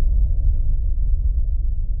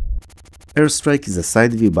 Airstrike is a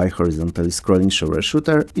side-view bi-horizontally scrolling shower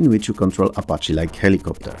shooter in which you control Apache-like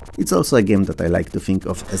helicopter. It's also a game that I like to think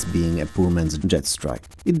of as being a poor man's Jet Strike.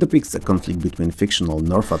 It depicts a conflict between fictional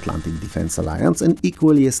North Atlantic Defense Alliance and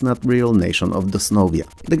equally as not real nation of Dosnovia.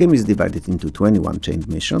 The game is divided into 21 chained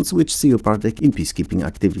missions which see you partake in peacekeeping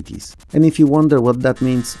activities. And if you wonder what that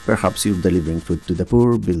means, perhaps you're delivering food to the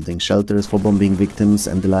poor, building shelters for bombing victims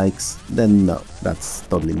and the likes, then no, that's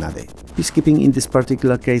totally not it. Peacekeeping in this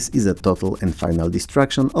particular case is a total and final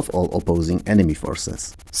destruction of all opposing enemy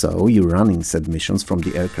forces. So you're running said missions from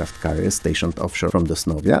the aircraft carrier stationed offshore from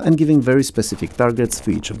Dosnovia and giving very specific targets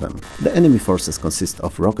for each of them. The enemy forces consist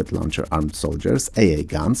of rocket launcher armed soldiers, AA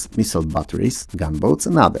guns, missile batteries, gunboats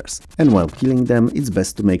and others. And while killing them, it's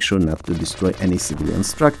best to make sure not to destroy any civilian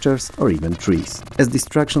structures or even trees, as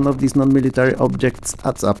destruction of these non-military objects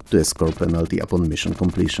adds up to a score penalty upon mission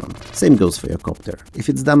completion. Same goes for your copter. If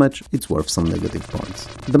it's damaged, it's worth some negative points.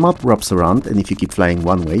 The map wraps around, and if you keep flying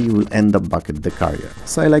one way, you will end up back at the carrier.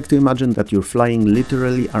 So I like to imagine that you're flying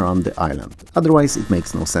literally around the island. Otherwise, it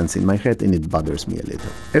makes no sense in my head and it bothers me a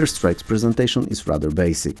little. Airstrike's presentation is rather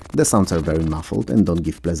basic. The sounds are very muffled and don't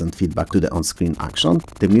give pleasant feedback to the on-screen action.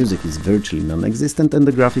 The music is virtually non-existent and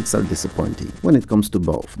the graphics are disappointing when it comes to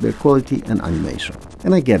both their quality and animation.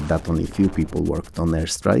 And I get that only few people worked on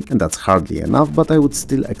Airstrike, and that's hardly enough, but I would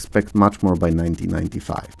still expect much more by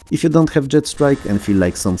 1995. If you don't have Jet Strike and feel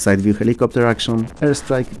like some side-view helicopter action,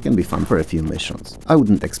 Airstrike can be fun for a few missions. I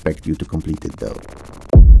wouldn't expect you to complete it though.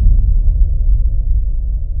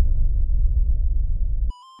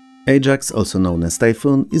 Ajax, also known as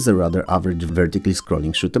Typhoon, is a rather average vertically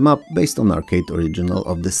scrolling shoot 'em up based on arcade original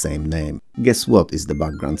of the same name. Guess what is the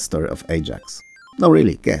background story of Ajax? No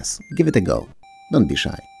really, guess. Give it a go. Don't be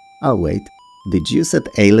shy. I'll wait. Did you said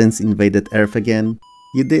aliens invaded Earth again?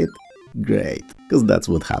 You did? Great, cause that's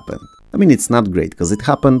what happened. I mean, it's not great cause it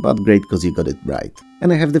happened, but great cause you got it right.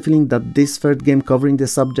 And I have the feeling that this third game covering the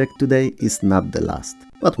subject today is not the last.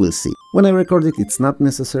 But we'll see. When I record it, it's not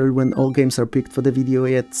necessary when all games are picked for the video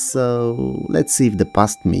yet, so let's see if the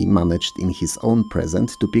past me managed in his own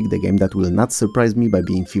present to pick the game that will not surprise me by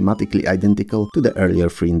being thematically identical to the earlier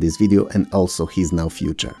three in this video and also his now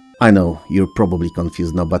future. I know, you're probably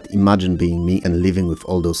confused now, but imagine being me and living with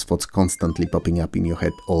all those thoughts constantly popping up in your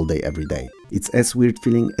head all day every day. It's as weird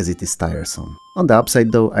feeling as it is tiresome. On the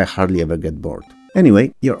upside though, I hardly ever get bored.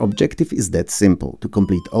 Anyway, your objective is that simple, to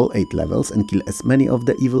complete all 8 levels and kill as many of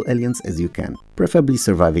the evil aliens as you can, preferably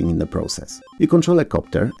surviving in the process. You control a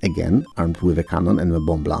copter, again, armed with a cannon and a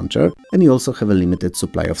bomb launcher, and you also have a limited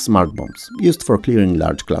supply of smart bombs, used for clearing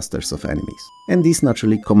large clusters of enemies. And these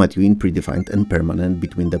naturally come at you in predefined and permanent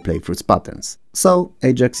between the playthrough's patterns. So,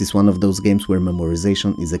 Ajax is one of those games where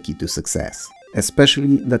memorization is a key to success.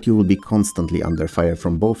 especially that you will be constantly under fire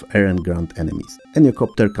from both air and ground enemies, and your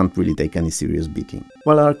copter can't really take any serious beating.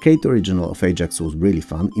 While arcade original of Ajax was really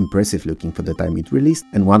fun, impressive looking for the time it released,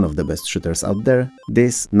 and one of the best shooters out there,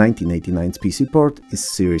 this 1989's PC port is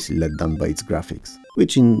seriously let down by its graphics,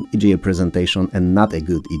 which in EGA presentation, and not a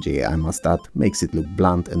good EGA I must add, makes it look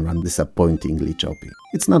blunt and run disappointingly choppy.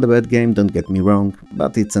 It's not a bad game, don't get me wrong,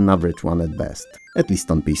 but it's an average one at best, at least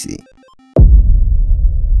on PC.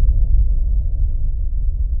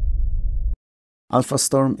 Alpha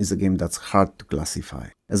Storm is a game that's hard to classify,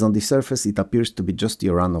 as on the surface it appears to be just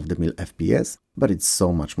your run-of-the-mill FPS, but it's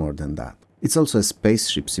so much more than that. It's also a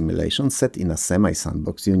spaceship simulation set in a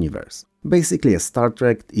semi-sandbox universe. Basically a Star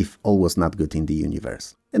Trek if all was not good in the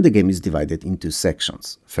universe. And the game is divided into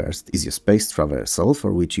sections. First is your space traversal,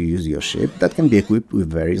 for which you use your ship that can be equipped with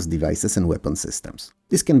various devices and weapon systems.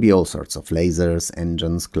 This can be all sorts of lasers,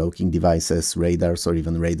 engines, cloaking devices, radars or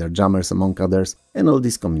even radar jammers among others, and all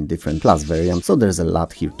these come in different class variants, so there's a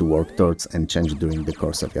lot here to work towards and change during the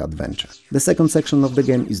course of your adventure. The second section of the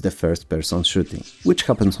game is the first-person shooting, which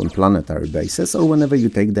happens on planetary bases or whenever you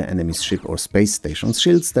take the enemy's ship or space station's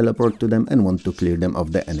shields, teleport to them and want to clear them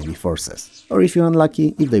of the enemy forces. Or if you're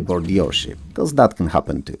unlucky, if they board your ship, cause that can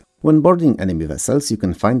happen too. When boarding enemy vessels, you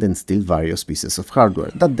can find and steal various pieces of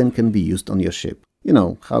hardware that then can be used on your ship. You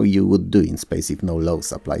know, how you would do in space if no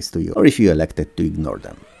loss applies to you, or if you elected to ignore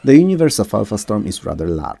them. The universe of Alpha Storm is rather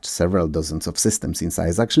large, several dozens of systems in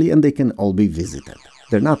size actually, and they can all be visited.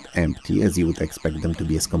 They're not empty, as you would expect them to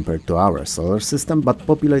be as compared to our solar system, but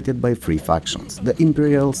populated by three factions, the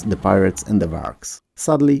Imperials, the Pirates and the Vargs.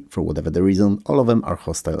 Sadly, for whatever the reason, all of them are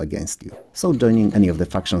hostile against you, so joining any of the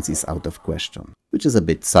factions is out of question, which is a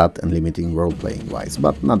bit sad and limiting role-playing wise,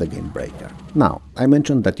 but not a game breaker. Now, I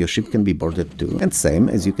mentioned that your ship can be boarded too, and same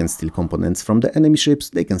as you can steal components from the enemy ships,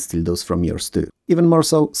 they can steal those from yours too. Even more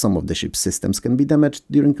so, some of the ship's systems can be damaged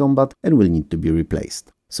during combat and will need to be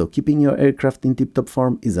replaced. So keeping your aircraft in tip-top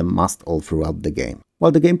form is a must all throughout the game.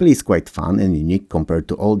 While the gameplay is quite fun and unique compared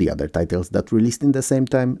to all the other titles that released in the same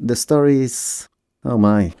time, the story is... oh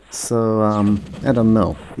my. So, I don't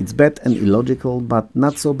know. It's bad and illogical, but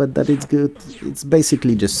not so bad that it's good. It's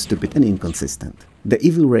basically just stupid and inconsistent. The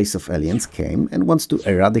evil race of aliens came and wants to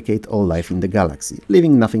eradicate all life in the galaxy,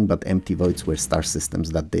 leaving nothing but empty voids where star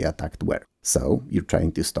systems that they attacked were. So, you're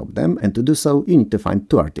trying to stop them, and to do so, you need to find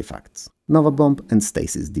two artifacts: Nova Bomb and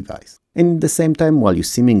Stasis Device. And at the same time, while you're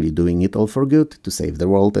seemingly doing it all for good, to save the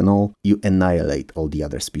world and all, you annihilate all the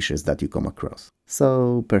other species that you come across.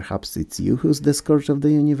 So, perhaps it's you who's the scourge of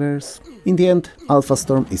the universe? In the end, Alpha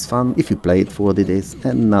Storm is fun if you play it for what it is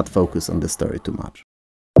and not focus on the story too much.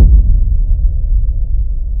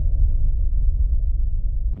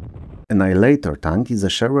 Annihilator Tank is a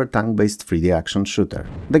shareware tank-based 3D action shooter.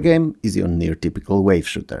 The game is your near-typical wave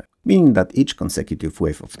shooter, meaning that each consecutive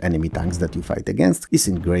wave of enemy tanks that you fight against is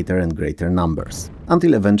in greater and greater numbers,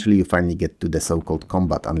 until eventually you finally get to the so-called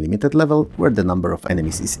Combat Unlimited level, where the number of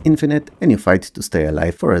enemies is infinite and you fight to stay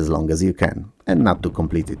alive for as long as you can, and not to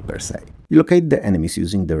complete it per se. You locate the enemies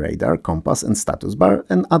using the radar, compass and status bar,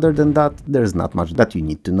 and other than that, there's not much that you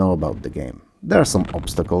need to know about the game. There are some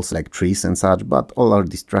obstacles like trees and such, but all are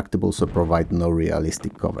destructible, so provide no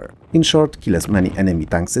realistic cover. In short, kill as many enemy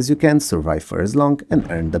tanks as you can, survive for as long and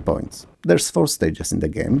earn the points. There's 4 stages in the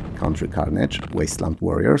game: Country Carnage, Wasteland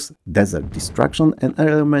Warriors, Desert Destruction and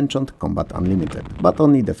earlier mentioned Combat Unlimited, but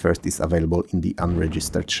only the first is available in the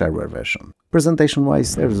unregistered shareware version.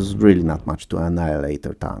 Presentation-wise, there's really not much to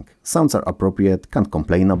Annihilator Tank. Sounds are appropriate, can't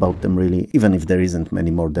complain about them really, even if there isn't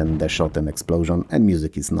many more than the shot and explosion, and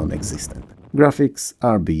music is non-existent. Graphics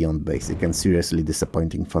are beyond basic and seriously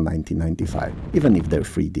disappointing for 1995, even if they're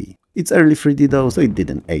 3D. It's early 3D though, so it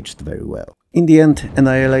didn't age very well. In the end,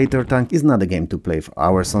 Annihilator Tank is not a game to play for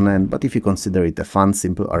hours on end, but if you consider it a fun,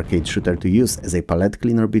 simple arcade shooter to use as a palette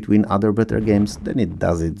cleaner between other better games, then it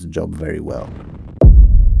does its job very well.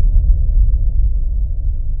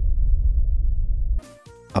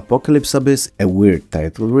 Apocalypse Abyss, a weird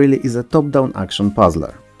title really, is a top-down action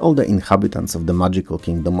puzzler. All the inhabitants of the magical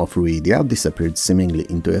kingdom of Ruidia disappeared seemingly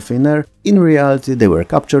into thin air. In reality, they were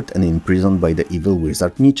captured and imprisoned by the evil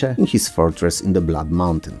wizard Nietzsche in his fortress in the Blood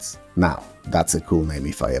Mountains. Now, that's a cool name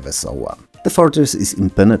if I ever saw one. The fortress is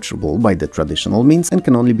impenetrable by the traditional means and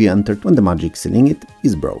can only be entered when the magic sealing it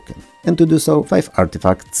is broken. And to do so, 5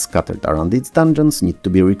 artifacts scattered around its dungeons need to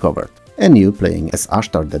be recovered. And you, playing as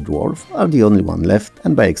Ashtar the Dwarf, are the only one left,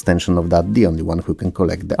 and by extension of that, the only one who can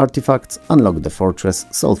collect the artifacts, unlock the fortress,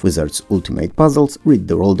 solve Wizard's ultimate puzzles, rid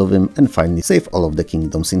the world of him, and finally save all of the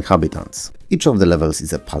kingdom's inhabitants. Each of the levels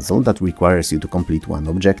is a puzzle that requires you to complete one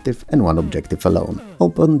objective, and one objective alone.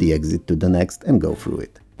 Open the exit to the next and go through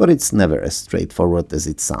it. But it's never as straightforward as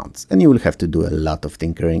it sounds, and you will have to do a lot of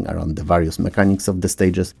tinkering around the various mechanics of the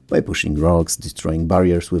stages by pushing rocks, destroying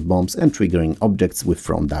barriers with bombs and triggering objects with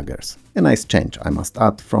thrown daggers. A nice change, I must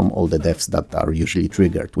add, from all the deaths that are usually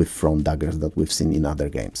triggered with thrown daggers that we've seen in other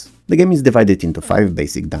games. The game is divided into 5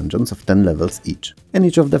 basic dungeons of 10 levels each, and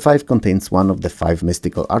each of the 5 contains one of the 5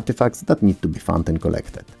 mystical artifacts that need to be found and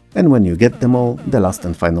collected. And when you get them all, the last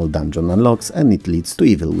and final dungeon unlocks, and it leads to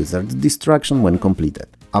Evil Wizard's destruction when completed.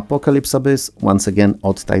 Apocalypse Abyss, once again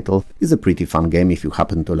odd title, is a pretty fun game if you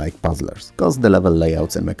happen to like puzzlers, cause the level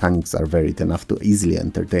layouts and mechanics are varied enough to easily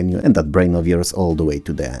entertain you and that brain of yours all the way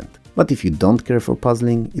to the end. But if you don't care for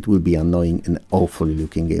puzzling, it will be annoying and awfully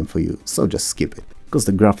looking game for you, so just skip it, cause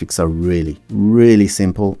the graphics are really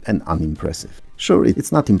simple and unimpressive. Sure,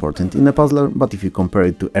 it's not important in a puzzler, but if you compare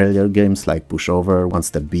it to earlier games like Pushover, One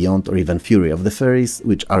Step Beyond or even Fury of the Fairies,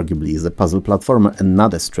 which arguably is a puzzle platformer and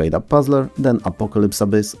not a straight up puzzler, then Apocalypse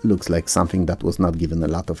Abyss looks like something that was not given a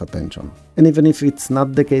lot of attention. And even if it's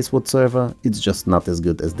not the case whatsoever, it's just not as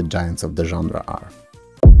good as the giants of the genre are.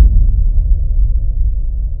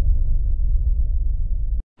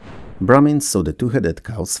 Brahmins, so the two-headed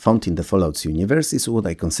cows found in the Fallout's universe, is what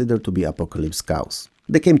I consider to be Apocalypse cows.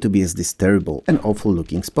 They came to be as this terrible and awful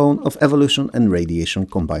looking spawn of evolution and radiation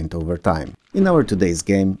combined over time. In our today's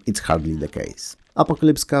game, it's hardly the case.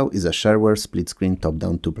 Apocalypse Cow is a shareware split-screen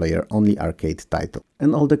top-down 2-player only arcade title,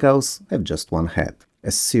 and all the cows have just one head. A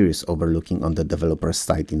serious overlooking on the developer's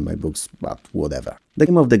site in my books, but whatever. The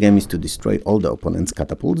aim of the game is to destroy all the opponent's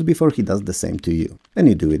catapults before he does the same to you. And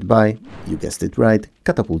you do it by, you guessed it right,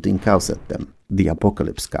 catapulting cows at them. The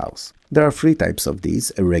Apocalypse Cows. There are 3 types of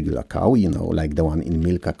these: a regular cow, you know, like the one in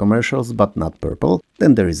Milka commercials, but not purple.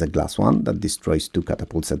 Then there is a glass one that destroys 2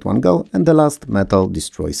 catapults at one go, and the last, metal,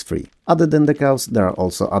 destroys 3. Other than the cows, there are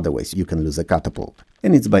also other ways you can lose a catapult.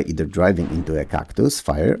 And it's by either driving into a cactus,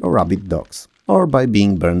 fire, or rabid dogs. Or by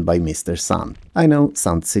being burned by Mr. Sun. I know,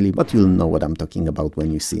 sounds silly, but you'll know what I'm talking about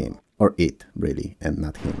when you see him. Or it, really, and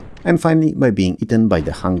not him. And finally, by being eaten by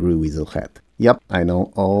the hungry weasel head. Yep, I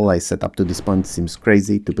know, all I set up to this point seems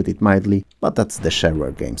crazy, to put it mildly, but that's the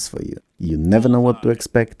shareware games for you. You never know what to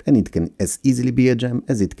expect, and it can as easily be a gem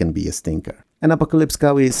as it can be a stinker. And Apocalypse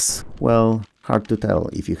Cow is, well, hard to tell.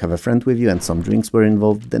 If you have a friend with you and some drinks were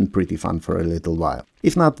involved, then pretty fun for a little while.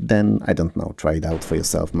 If not, then, I don't know, try it out for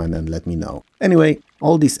yourself, man, and let me know. Anyway,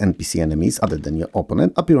 all these NPC enemies, other than your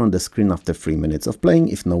opponent, appear on the screen after 3 minutes of playing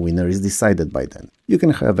if no winner is decided by then. You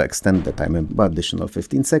can however extend the timer by additional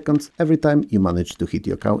 15 seconds every time you manage to hit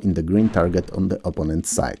your cow in the green target on the opponent's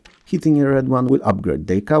side. Hitting a red one will upgrade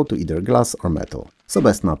their cow to either glass or metal, so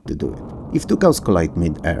best not to do it. If 2 cows collide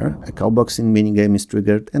mid-air, a cowboxing minigame is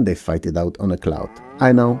triggered and they fight it out on a cloud.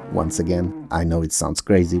 I know, once again, I know it sounds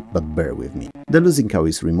crazy, but bear with me. The losing cow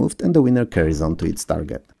is removed and the winner carries on to its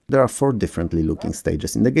target. There are 4 differently looking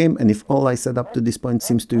stages in the game, and if all I said up to this point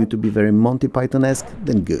seems to you to be very Monty Python-esque,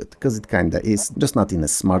 then good, cause it kinda is, just not in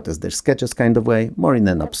as smart as their sketches kind of way, more in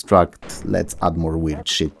an abstract, let's add more weird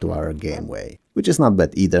shit to our game way. Which is not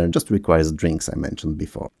bad either, just requires drinks I mentioned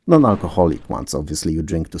before. Non-alcoholic ones, obviously you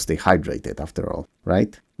drink to stay hydrated after all,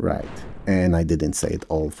 right? Right. And I didn't say it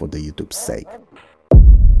all for the YouTube's sake.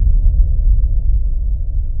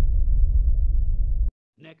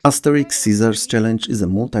 Asterix Caesar's Challenge is a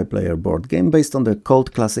multiplayer board game based on the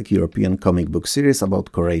cult classic European comic book series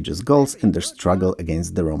about courageous Gauls and their struggle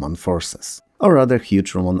against the Roman forces. Or rather,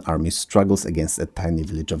 huge Roman armies struggles against a tiny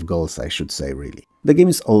village of Gauls, I should say, really. The game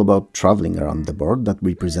is all about traveling around the board that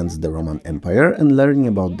represents the Roman Empire and learning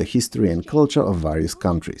about the history and culture of various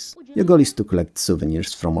countries. Your goal is to collect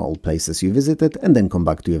souvenirs from all places you visited and then come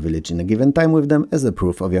back to your village in a given time with them as a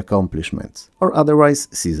proof of your accomplishments. Or otherwise,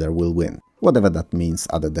 Caesar will win. Whatever that means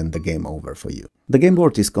other than the game over for you. The game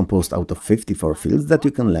board is composed out of 54 fields that you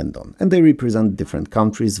can land on, and they represent different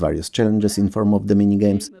countries, various challenges in form of the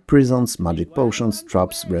minigames, prisons, magic potions,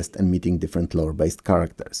 traps, rest and meeting different lore-based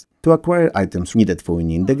characters. To acquire items needed for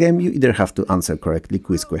winning the game, you either have to answer correctly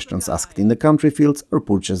quiz questions asked in the country fields or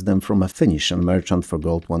purchase them from a Phoenician merchant for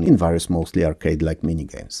gold one in various mostly arcade-like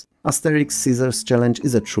minigames. Asterix Caesar's Challenge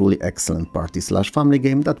is a truly excellent party/family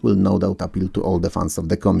game that will no doubt appeal to all the fans of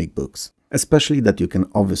the comic books. Especially that you can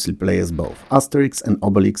obviously play as both Asterix and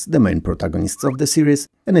Obelix, the main protagonists of the series,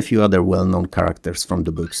 and a few other well-known characters from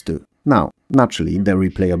the books too. Now, naturally, the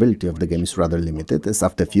replayability of the game is rather limited, as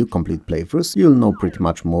after a few complete playthroughs you'll know pretty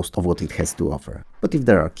much most of what it has to offer. But if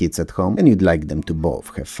there are kids at home and you'd like them to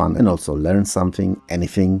both have fun and also learn something,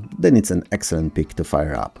 anything, then it's an excellent pick to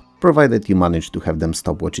fire up. Provided you manage to have them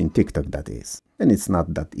stop watching TikTok, that is. and it's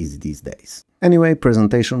not that easy these days. Anyway,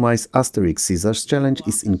 presentation-wise, Asterix Caesar's Challenge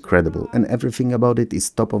is incredible, and everything about it is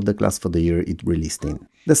top of the class for the year it released in.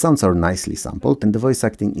 The sounds are nicely sampled and the voice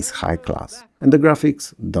acting is high class. And the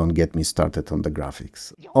graphics? Don't get me started on the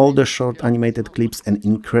graphics. All the short animated clips and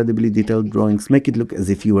incredibly detailed drawings make it look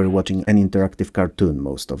as if you were watching an interactive cartoon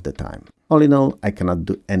most of the time. All in all, I cannot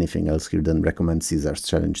do anything else here than recommend Caesar's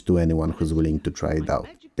Challenge to anyone who's willing to try it out,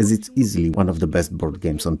 as it's easily one of the best board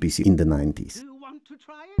games on PC in the 90s.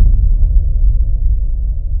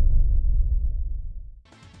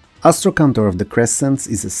 Astro Counter of the Crescents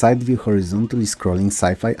is a side-view horizontally scrolling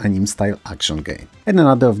sci-fi anime-style action game, and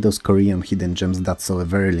another of those Korean hidden gems that saw a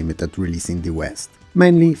very limited release in the West.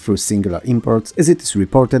 Mainly through singular imports, as it is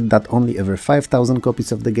reported that only over 5,000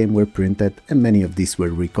 copies of the game were printed, and many of these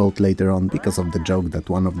were recalled later on because of the joke that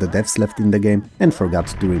one of the devs left in the game and forgot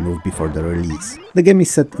to remove before the release. The game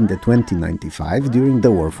is set in the 2095 during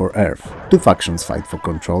the War for Earth. Two factions fight for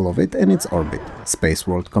control of it and its orbit: Space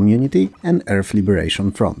World Community and Earth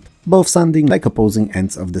Liberation Front, both sounding like opposing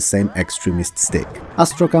ends of the same extremist stick.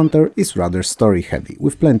 Astro Counter is rather story-heavy,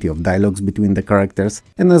 with plenty of dialogues between the characters,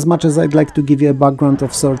 and as much as I'd like to give you a background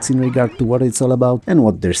of sorts in regard to what it's all about and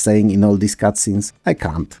what they're saying in all these cutscenes, I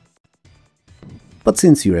can't. But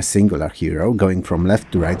since you're a singular hero, going from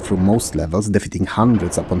left to right through most levels, defeating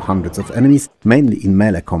hundreds upon hundreds of enemies, mainly in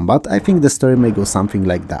melee combat, I think the story may go something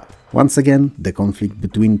like that. Once again, the conflict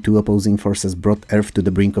between two opposing forces brought Earth to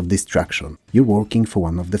the brink of destruction. You're working for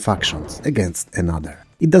one of the factions, against another.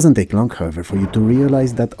 It doesn't take long, however, for you to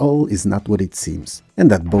realize that all is not what it seems,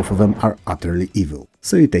 and that both of them are utterly evil.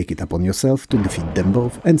 So you take it upon yourself to defeat them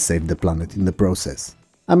both and save the planet in the process.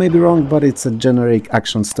 I may be wrong, but it's a generic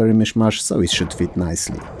action story mishmash, so it should fit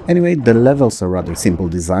nicely. Anyway, the levels are rather simple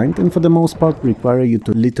designed and for the most part require you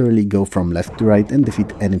to literally go from left to right and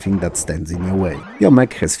defeat anything that stands in your way. Your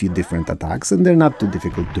mech has few different attacks and they're not too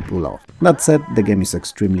difficult to pull off. That said, the game is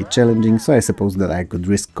extremely challenging, so I suppose that I could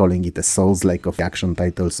risk calling it a Souls-like of action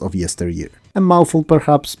titles of yesteryear. A mouthful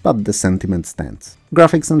perhaps, but the sentiment stands.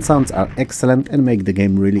 Graphics and sounds are excellent and make the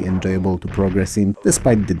game really enjoyable to progress in,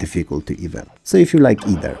 despite the difficulty even. So if you like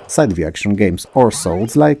either side-view action games or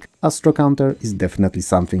Souls-like, Astro Counter is definitely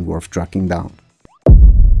something worth tracking down.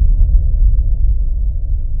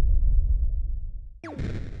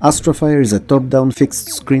 Astrofire is a top-down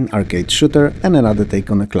fixed-screen arcade shooter and another take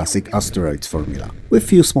on a classic Asteroids formula, with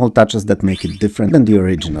few small touches that make it different than the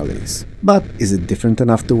original is. But is it different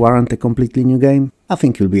enough to warrant a completely new game? I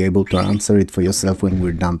think you'll be able to answer it for yourself when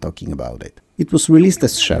we're done talking about it. It was released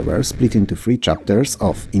as shareware, split into 3 chapters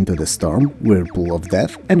of Into the Storm, Whirlpool of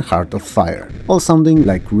Death and Heart of Fire, all sounding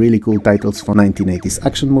like really cool titles for 1980s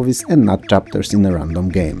action movies and not chapters in a random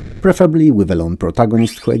game. Preferably with a lone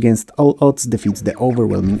protagonist who against all odds defeats the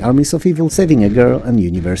overwhelming armies of evil, saving a girl and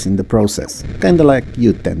universe in the process, kinda like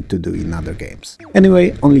you tend to do in other games.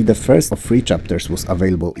 Anyway, only the first of 3 chapters was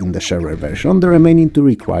available in the shareware version, the remaining 2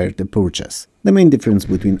 required a purchase. The main difference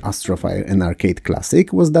between Astrofire and Arcade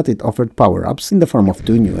Classic was that it offered power-ups in the form of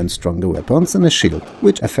 2 new and stronger weapons and a shield,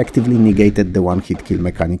 which effectively negated the one-hit kill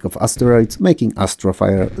mechanic of Asteroids, making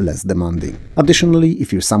Astrofire less demanding. Additionally,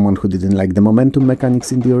 if you're someone who didn't like the momentum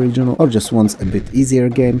mechanics in the original or just wants a bit easier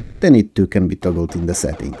game, then it too can be toggled in the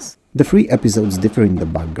settings. The 3 episodes differ in the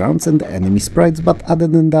backgrounds and the enemy sprites, but other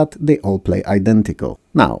than that, they all play identical.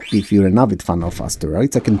 Now, if you're an avid fan of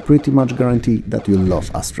Asteroids, I can pretty much guarantee that you'll love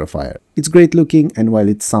Astrofire. It's great looking, and while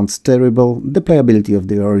it sounds terrible, the playability of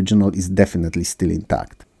the original is definitely still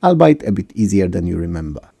intact, albeit a bit easier than you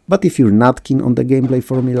remember. But if you're not keen on the gameplay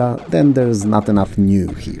formula, then there's not enough new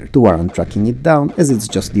here to warrant tracking it down, as it's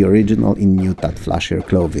just the original in new tad flashier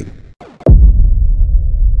clothing.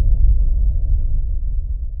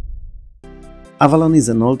 Avalon is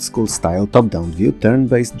an old-school style top-down view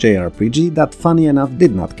turn-based JRPG that, funny enough,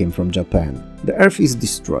 did not come from Japan. The Earth is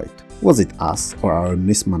destroyed. Was it us, or our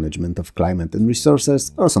mismanagement of climate and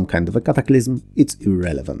resources, or some kind of a cataclysm? It's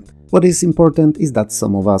irrelevant. What is important is that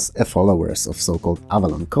some of us, followers of so-called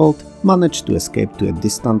Avalon cult, managed to escape to a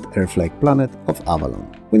distant Earth-like planet of Avalon.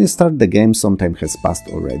 When you start the game, some time has passed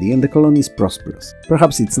already and the colony is prosperous.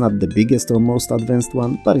 Perhaps it's not the biggest or most advanced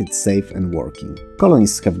one, but it's safe and working.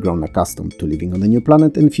 Colonists have grown accustomed to living on a new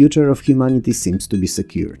planet and the future of humanity seems to be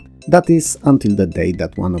secured. That is, until the day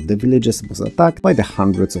that one of the villages was attacked by the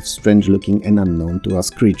hundreds of strange-looking and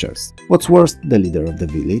unknown-to-us creatures. What's worse, the leader of the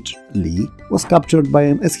village, Lee, was captured by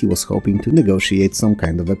him as he was hoping to negotiate some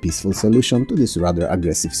kind of a peaceful solution to this rather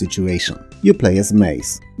aggressive situation. You play as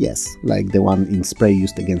Mace, yes, like the one in spray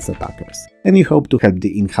used against attackers. and you hope to help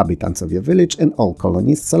the inhabitants of your village and all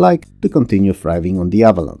colonists alike to continue thriving on the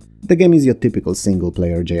Avalon. The game is your typical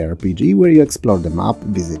single-player JRPG where you explore the map,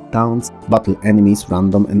 visit towns, battle enemies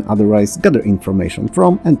random and otherwise, gather information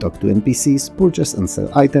from and talk to NPCs, purchase and sell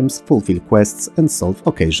items, fulfill quests and solve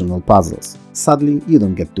occasional puzzles. Sadly, you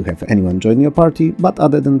don't get to have anyone join your party, but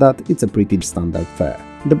other than that, it's a pretty standard fare.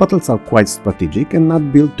 The battles are quite strategic and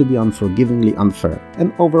not built to be unforgivingly unfair,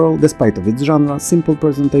 and overall, despite of its genre, simple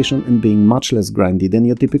presentation and being much less grindy than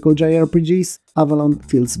your typical JRPGs, Avalon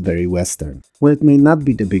feels very Western. While it may not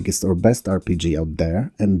be the biggest or best RPG out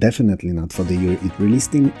there, and definitely not for the year it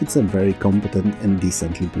released in, it's a very competent and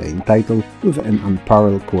decently playing title with an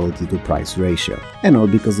unparalleled quality to price ratio. And all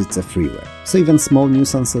because it's a freeware. So even small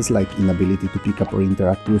nuisances like inability to pick up or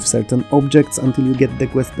interact with certain objects until you get the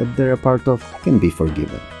quest that they're a part of can be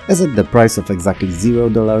forgiven. As at the price of exactly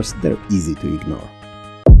 $0, they're easy to ignore.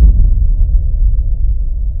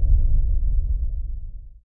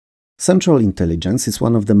 Central Intelligence is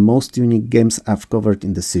one of the most unique games I've covered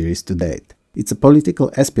in the series to date. It's a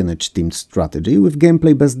political espionage-themed strategy with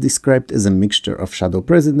gameplay best described as a mixture of Shadow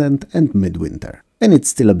President and Midwinter. And it's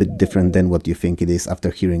still a bit different than what you think it is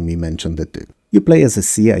after hearing me mention the two. You play as a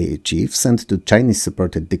CIA chief sent to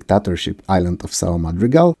Chinese-supported dictatorship island of Sao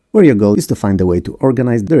Madrigal, where your goal is to find a way to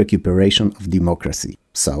organize the recuperation of democracy.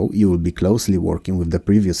 So, you will be closely working with the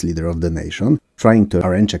previous leader of the nation, trying to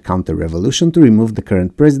arrange a counter-revolution to remove the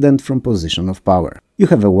current president from position of power. You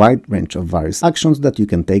have a wide range of various actions that you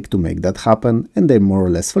can take to make that happen, and they more or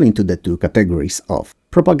less fall into the two categories of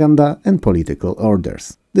propaganda and political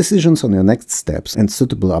orders. Decisions on your next steps and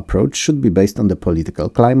suitable approach should be based on the political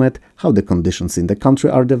climate, how the conditions in the country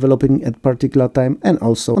are developing at particular time, and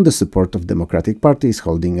also on the support of democratic party is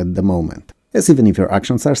holding at the moment. As even if your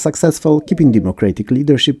actions are successful, keeping democratic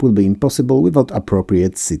leadership will be impossible without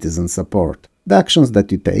appropriate citizen support. The actions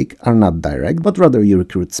that you take are not direct, but rather you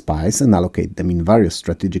recruit spies and allocate them in various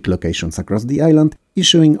strategic locations across the island,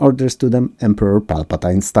 issuing orders to them Emperor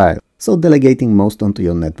Palpatine style, so delegating most onto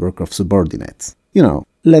your network of subordinates. You know,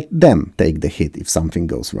 let them take the hit if something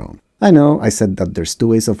goes wrong. I know I said that there's two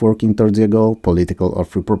ways of working towards your goal, political or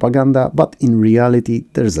through propaganda, but in reality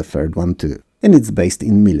there's a third one too, and it's based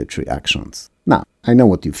in military actions. Now, I know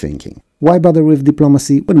what you're thinking. Why bother with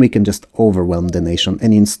diplomacy when we can just overwhelm the nation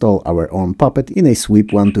and install our own puppet in a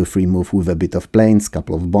sweep 1-2-3 move with a bit of planes,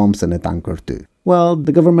 couple of bombs and a tank or two? Well,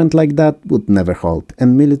 the government like that would never halt,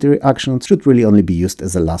 and military actions should really only be used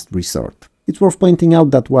as a last resort. It's worth pointing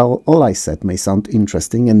out that while all I said may sound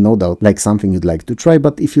interesting and no doubt like something you'd like to try,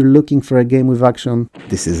 but if you're looking for a game with action,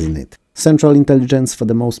 this isn't it. Central Intelligence, for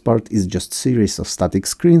the most part, is just a series of static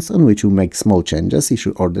screens on which you make small changes,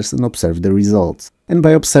 issue orders and observe the results. And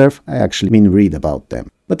by observe, I actually mean read about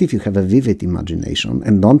them. But if you have a vivid imagination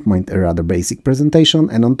and don't mind a rather basic presentation,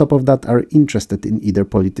 and on top of that are interested in either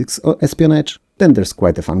politics or espionage, then there's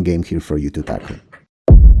quite a fun game here for you to tackle.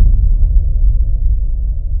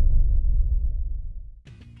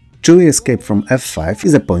 Chewie Escape from F5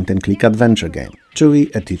 is a point-and-click adventure game.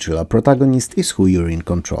 Chewie, a titular protagonist, is who you're in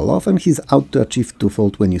control of, and he's out to achieve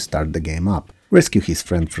twofold when you start the game up. Rescue his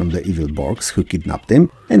friend from the evil Borgs who kidnapped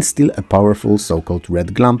him, and steal a powerful so-called red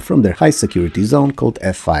glump from their high-security zone called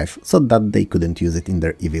F5, so that they couldn't use it in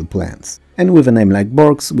their evil plans. And with a name like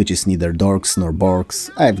Borgs, which is neither dorks nor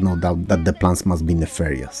Borgs, I have no doubt that the plans must be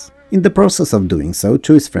nefarious. In the process of doing so,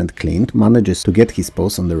 Chewie's friend Clint manages to get his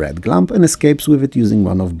paws on the red glump and escapes with it using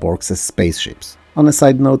one of Borgs' spaceships. On a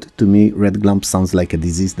side note, to me, red glump sounds like a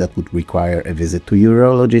disease that would require a visit to a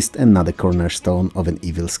urologist and not a cornerstone of an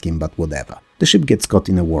evil scheme, but whatever. The ship gets caught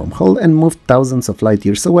in a wormhole and moved thousands of light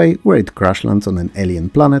years away, where it crash lands on an alien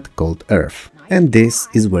planet called Earth. And this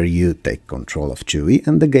is where you take control of Chewie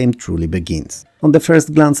and the game truly begins. On the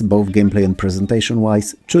first glance, both gameplay and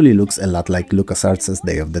presentation-wise, Chewie looks a lot like LucasArts'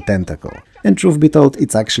 Day of the Tentacle. And truth be told,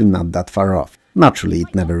 it's actually not that far off. Naturally,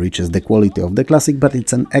 it never reaches the quality of the classic, but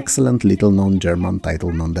it's an excellent little-known German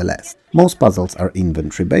title nonetheless. Most puzzles are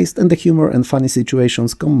inventory-based, and the humor and funny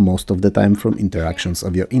situations come most of the time from interactions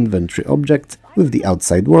of your inventory objects with the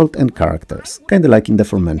outside world and characters, kinda like in the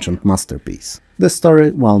aforementioned Masterpiece. The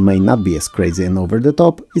story, while may not be as crazy and over the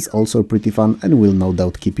top, is also pretty fun and will no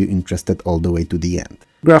doubt keep you interested all the way to the end.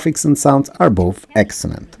 Graphics and sounds are both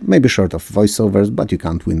excellent, maybe short of voiceovers, but you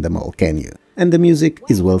can't win them all, can you? And the music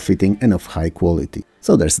is well-fitting and of high quality,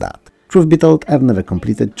 so there's that. Truth be told, I've never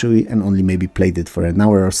completed Chewie and only maybe played it for an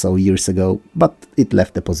hour or so years ago, but it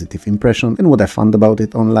left a positive impression, and what I found about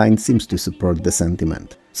it online seems to support the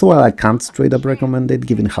sentiment. So while I can't straight up recommend it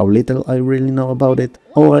given how little I really know about it,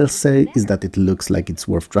 all I'll say is that it looks like it's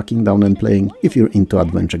worth tracking down and playing if you're into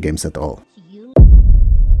adventure games at all.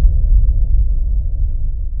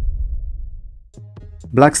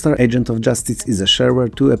 Blackstar Agent of Justice is a shareware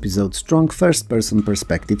 2-episode strong first-person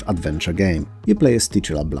perspective adventure game. You play as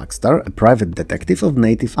titular Blackstar, a private detective of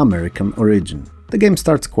Native American origin. The game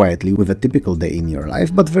starts quietly with a typical day in your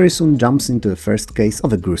life, but very soon jumps into a first case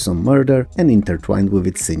of a gruesome murder and intertwined with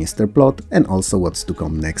its sinister plot and also what's to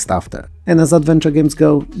come next after. And as adventure games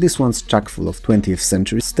go, this one's chock full of 20th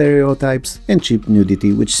century stereotypes and cheap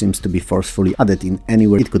nudity which seems to be forcefully added in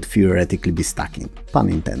anywhere it could theoretically be stuck in. Pun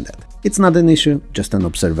intended. It's not an issue, just an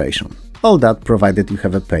observation. All that provided you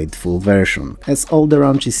have a paid full version, as all the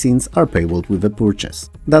raunchy scenes are paywalled with a purchase.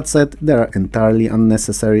 That said, they are entirely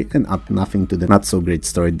unnecessary and add nothing to the not-so-great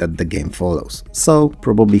story that the game follows, so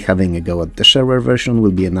probably having a go at the shareware version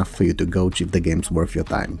will be enough for you to gauge if the game's worth your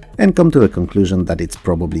time, and come to a conclusion that it's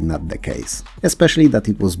probably not the case. Especially that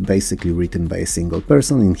it was basically written by a single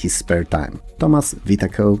person in his spare time, Thomas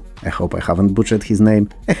Vitako, I hope I haven't butchered his name,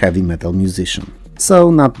 a heavy metal musician.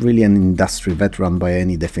 So not really an industry veteran by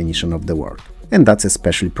any definition of the word. And that's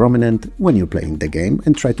especially prominent when you're playing the game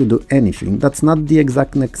and try to do anything that's not the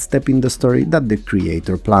exact next step in the story that the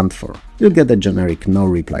creator planned for. You'll get a generic no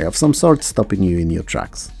reply of some sort stopping you in your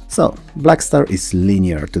tracks. So, Blackstar is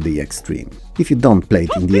linear to the extreme. If you don't play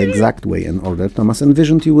it in the exact way and order Thomas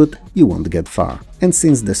envisioned you would, you won't get far. And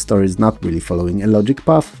since the story is not really following a logic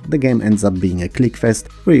path, the game ends up being a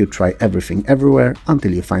clickfest where you try everything everywhere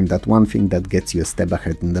until you find that one thing that gets you a step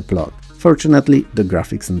ahead in the plot. Fortunately, the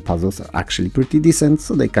graphics and puzzles are actually pretty decent,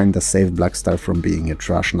 so they kinda save Blackstar from being a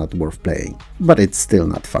trash not worth playing. But it's still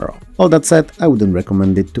not far off. All that said, I wouldn't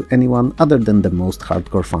recommend it to anyone other than the most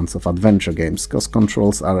hardcore fans of adventure games, cause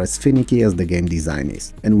controls are as finicky as the game design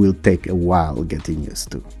is, and will take a while getting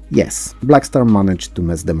used to. Yes, Blackstar managed to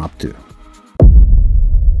mess them up too.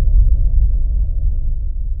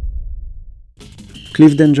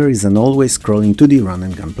 Cliff Danger is an always scrolling 2D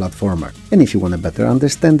run-and-gun platformer, and if you wanna better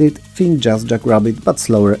understand it, think just Jackrabbit but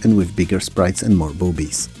slower and with bigger sprites and more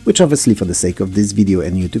boobies, which obviously for the sake of this video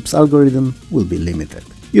and YouTube's algorithm will be limited.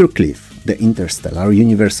 You're Cliff, the interstellar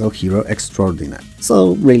universal hero extraordinaire,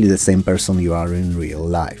 so really the same person you are in real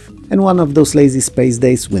life. And one of those lazy space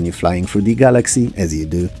days when you're flying through the galaxy, as you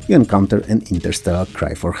do, you encounter an interstellar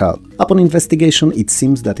cry for help. Upon investigation, it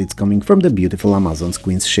seems that it's coming from the beautiful Amazon's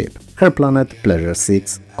Queen's ship. Her planet, Pleasure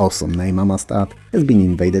 6, awesome name I must add, has been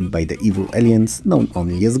invaded by the evil aliens known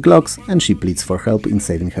only as Glocks, and she pleads for help in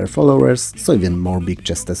saving her followers, so even more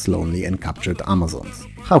big-chested, lonely and captured Amazons.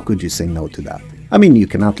 How could you say no to that? I mean, you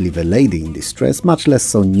cannot leave a lady in distress, much less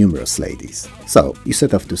so numerous ladies. So, you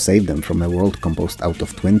set off to save them from a world composed out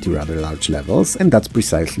of 20 rather large levels, and that's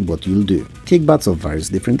precisely what you'll do. Kick butts of various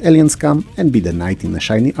different aliens come, and be the knight in a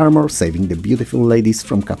shiny armor saving the beautiful ladies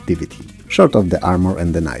from captivity. Short of the armor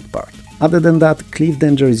and the knight part. Other than that, Cliff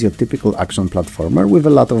Danger is your typical action platformer with a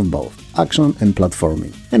lot of both action and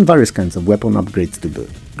platforming, and various kinds of weapon upgrades to boot.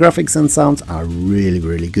 Graphics and sounds are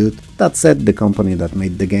really good. That said, the company that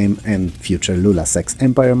made the game and future Lula Sex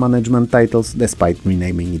Empire management titles, despite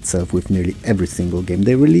renaming itself with nearly every single game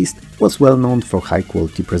they released, was well known for high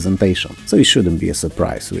quality presentation, so it shouldn't be a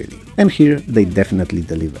surprise really. And here they definitely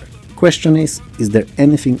deliver. Question is there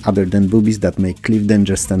anything other than boobies that make Cliff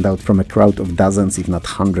Danger stand out from a crowd of dozens if not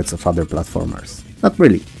hundreds of other platformers? Not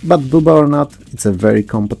really, but booba or not, it's a very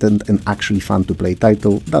competent and actually fun to play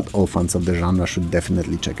title that all fans of the genre should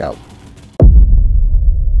definitely check out.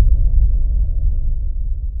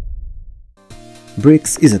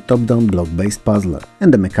 Bricks is a top-down block-based puzzler,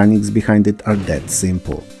 and the mechanics behind it are dead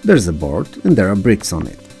simple. There's a board and there are bricks on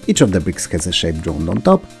it. Each of the bricks has a shape drawn on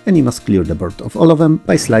top, and you must clear the board of all of them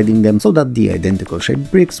by sliding them so that the identical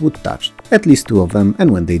shaped bricks would touch. At least 2 of them, and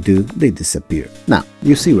when they do, they disappear. Now,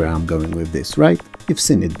 you see where I'm going with this, right? You've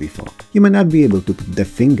seen it before. You may not be able to put the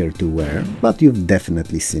finger to where, but you've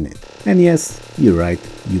definitely seen it. And yes, you're right,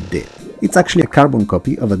 you did. It's actually a carbon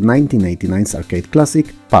copy of a 1989's arcade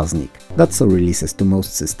classic, Paznik, that saw releases to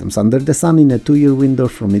most systems under the sun in a 2-year window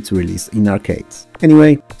from its release in arcades.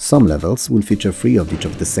 Anyway, some levels will feature 3 of each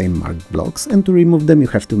of the same marked blocks, and to remove them you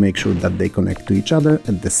have to make sure that they connect to each other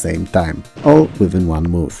at the same time, all within one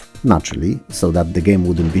move. Naturally, so that the game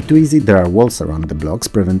wouldn't be too easy, there are walls around the blocks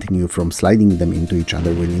preventing you from sliding them into each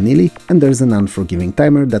other willy-nilly, and there's an unforgiving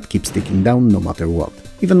timer that keeps ticking down no matter what.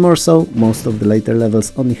 Even more so, most of the later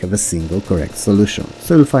levels only have a single correct solution,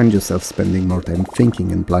 so you'll find yourself spending more time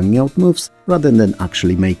thinking and planning out moves rather than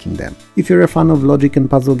actually making them. If you're a fan of logic and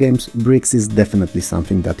puzzle games, Bricks is definitely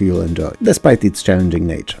something that you'll enjoy, despite its challenging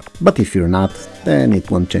nature. But if you're not, then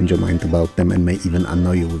it won't change your mind about them and may even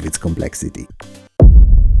annoy you with its complexity.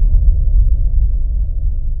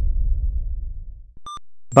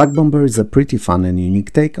 Bug Bomber is a pretty fun and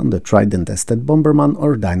unique take on the tried and tested Bomberman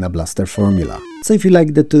or Dynablaster formula. So if you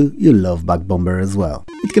like the two, you'll love Bug Bomber as well.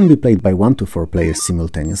 It can be played by 1 to 4 players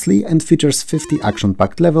simultaneously and features 50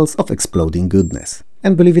 action-packed levels of exploding goodness.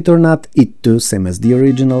 And believe it or not, it too, same as the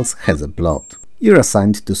originals, has a plot. You're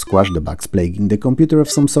assigned to squash the bugs plaguing the computer of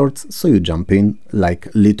some sorts, so you jump in, like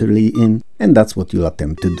literally in, and that's what you'll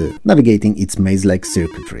attempt to do, navigating its maze-like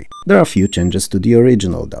circuitry. There are a few changes to the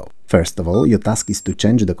original though. First of all, your task is to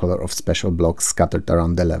change the color of special blocks scattered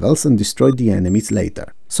around the levels and destroy the enemies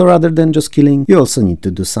later. So rather than just killing, you also need to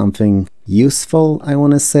do something useful, I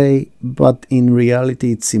wanna say, but in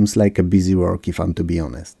reality it seems like a busy work if I'm to be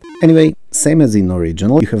honest. Anyway, same as in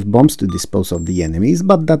original, you have bombs to dispose of the enemies,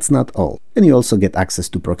 but that's not all. And you also get access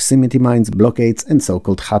to proximity mines, blockades and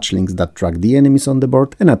so-called hatchlings that track the enemies on the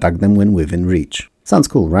board and attack them when within reach. Sounds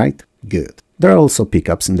cool, right? Good. There are also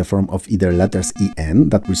pickups in the form of either letters EN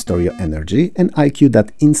that restore your energy and IQ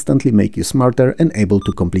that instantly make you smarter and able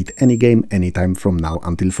to complete any game anytime from now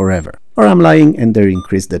until forever. Or I'm lying and they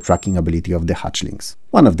increase the tracking ability of the hatchlings.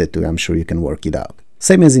 One of the two, I'm sure you can work it out.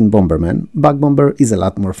 Same as in Bomberman, Bug Bomber is a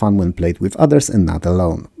lot more fun when played with others and not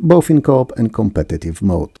alone, both in co-op and competitive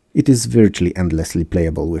mode. It is virtually endlessly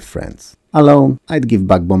playable with friends. Alone, I'd give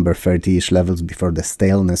Bug Bomber 30-ish levels before the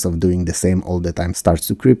staleness of doing the same all the time starts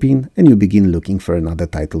to creep in and you begin looking for another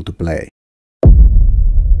title to play.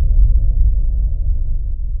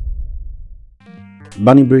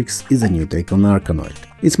 Bunny Bricks is a new take on Arkanoid.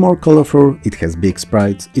 It's more colorful, it has big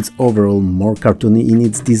sprites, it's overall more cartoony in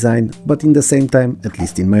its design, but in the same time, at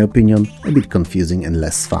least in my opinion, a bit confusing and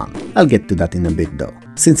less fun. I'll get to that in a bit though.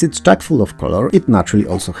 Since it's chock full of color, it naturally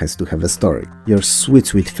also has to have a story. Your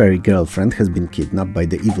sweet fairy girlfriend has been kidnapped by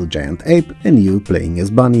the evil giant ape, and you, playing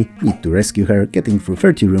as Bunny, need to rescue her, getting through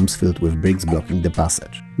 30 rooms filled with bricks blocking the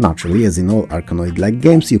passage. Naturally, as in all Arkanoid-like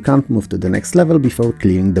games, you can't move to the next level before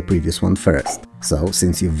clearing the previous one first. So,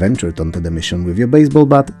 since you've ventured onto the mission with your baseball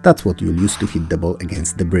bat, that's what you'll use to hit the ball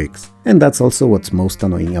against the bricks. And that's also what's most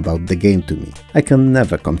annoying about the game to me. I can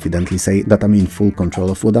never confidently say that I'm in full control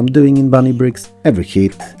of what I'm doing in Bunny Bricks. Every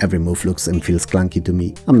hit, every move looks and feels clunky to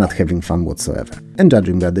me, I'm not having fun whatsoever. And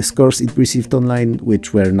judging by the scores it received online,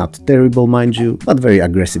 which were not terrible mind you, but very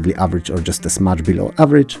aggressively average or just a smudge below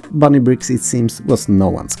average, Bunny Bricks, it seems, was no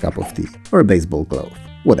one's cup of tea. Or a baseball glove.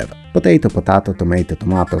 Whatever. Potato, potato, tomato,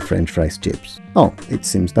 tomato, french fries, chips. Oh, it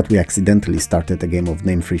seems that we accidentally started a game of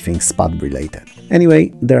name 3 things spud related.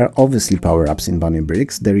 Anyway, there are obviously power-ups in Bunny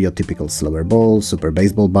Bricks, they're your typical slower ball, super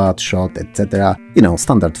baseball bat, shot, etc. You know,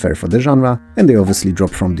 standard fare for the genre, and they obviously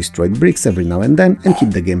drop from destroyed bricks every now and then and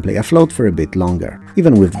keep the gameplay afloat for a bit longer.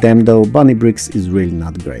 Even with them though, Bunny Bricks is really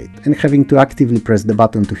not great, and having to actively press the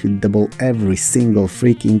button to hit the ball every single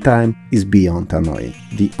freaking time is beyond annoying.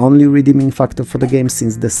 The only redeeming factor for the game,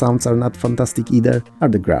 since the sounds are not fantastic either, are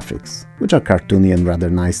the graphics, which are cartoony and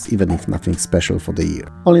rather nice, even if nothing special for the year.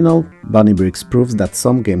 All in all, Bunny Bricks proves that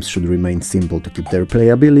some games should remain simple to keep their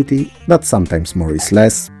playability, that sometimes more is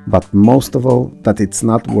less, but most of all, that it's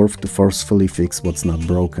not worth to forcefully fix what's not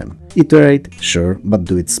broken. Iterate, sure, but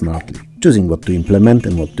do it smartly, choosing what to implement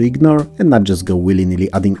and what to ignore, and not just go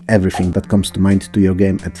willy-nilly adding everything that comes to mind to your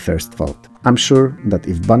game at first thought. I'm sure that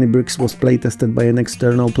if Bunny Bricks was playtested by an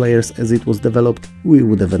external players as it was developed, we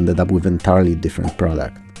would have ended up with an entirely different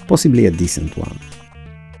product, possibly a decent one.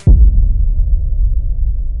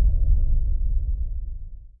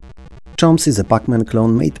 Chomps is a Pac-Man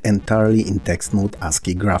clone made entirely in text mode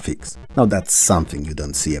ASCII graphics. Now that's something you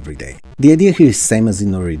don't see every day. The idea here is same as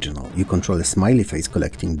in original, you control a smiley face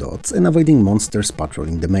collecting dots and avoiding monsters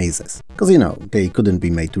patrolling the mazes. Cause you know, they couldn't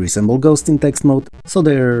be made to resemble ghosts in text mode, so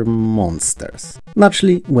they're monsters.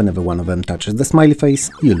 Naturally, whenever one of them touches the smiley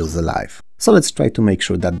face, you lose a life. So let's try to make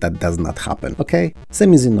sure that that does not happen, okay?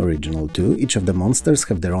 Same as in original too, each of the monsters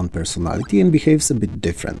have their own personality and behaves a bit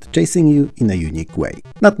different, chasing you in a unique way.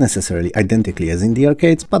 Not necessarily identically as in the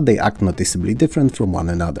arcades, but they act noticeably different from one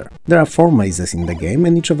another. There are 4 mazes in the game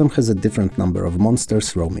and each of them has a different number of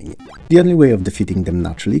monsters roaming it. The only way of defeating them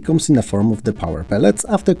naturally comes in the form of the power pellets,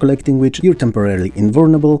 after collecting which you're temporarily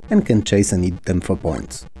invulnerable and can chase and eat them for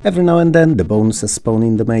points. Every now and then the bonuses spawn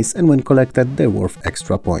in the maze and when collected they're worth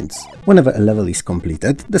extra points. Whenever a level is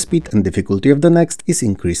completed, the speed and difficulty of the next is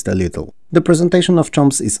increased a little. The presentation of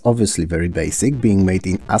Chomps is obviously very basic, being made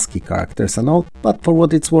in ASCII characters and all, but for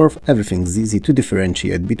what it's worth, everything's easy to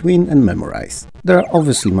differentiate between and memorize. There are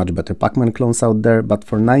obviously much better Pac-Man clones out there, but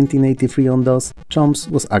for 1983 on DOS, Chomps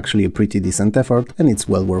was actually a pretty decent effort and it's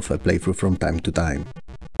well worth a playthrough from time to time.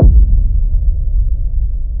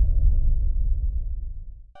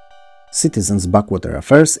 Citizens Backwater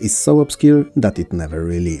Affairs is so obscure that it never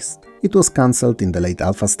released. It was cancelled in the late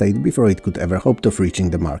alpha state before it could ever hope of reaching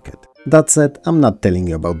the market. That said, I'm not telling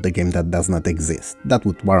you about the game that does not exist. That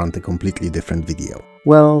would warrant a completely different video.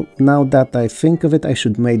 Well, now that I think of it, I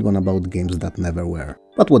should made one about games that never were.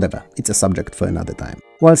 But whatever, it's a subject for another time.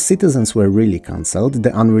 While Citizens were really cancelled,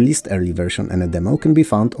 the unreleased early version and a demo can be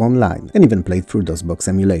found online, and even played through DOSBox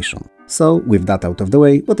emulation. So, with that out of the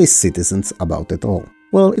way, what is Citizens about at all?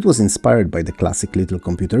 Well, it was inspired by the classic Little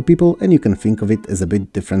Computer people, and you can think of it as a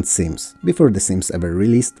bit different Sims, before the Sims ever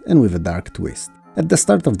released, and with a dark twist. At the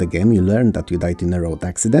start of the game you learn that you died in a road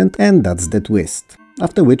accident, and that's the twist.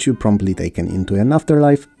 After which you're promptly taken into an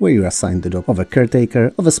afterlife, where you're assigned the job of a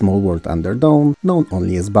caretaker of a small world under dawn, known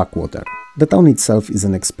only as Backwater. The town itself is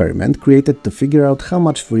an experiment created to figure out how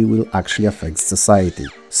much free will actually affects society.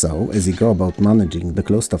 So, as you go about managing the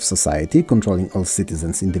closed off society, controlling all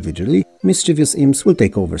citizens individually, mischievous imps will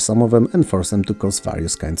take over some of them and force them to cause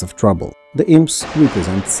various kinds of trouble. The imps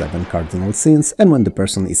represent 7 cardinal sins, and when the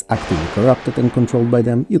person is actively corrupted and controlled by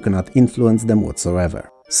them, you cannot influence them whatsoever.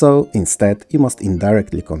 So, instead, you must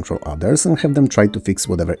indirectly control others and have them try to fix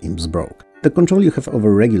whatever imps broke. The control you have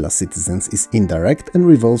over regular citizens is indirect and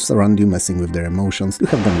revolves around you messing with their emotions to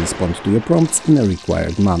have them respond to your prompts in a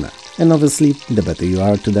required manner. And obviously, the better you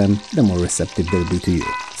are to them, the more receptive they'll be to you.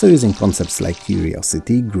 So using concepts like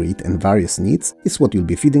curiosity, greed and various needs is what you'll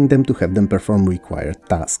be feeding them to have them perform required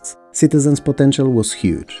tasks. Citizens' potential was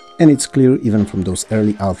huge, and it's clear even from those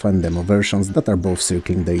early alpha and demo versions that are both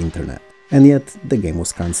circling the internet. And yet, the game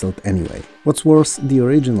was cancelled anyway. What's worse, the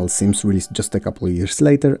original Sims released just a couple of years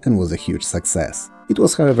later and was a huge success. It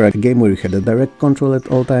was however a game where you had a direct control at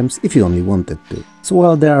all times if you only wanted to. So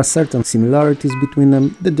while there are certain similarities between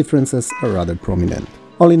them, the differences are rather prominent.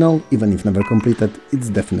 All in all, even if never completed, it's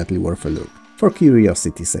definitely worth a look. For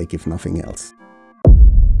curiosity's sake if nothing else.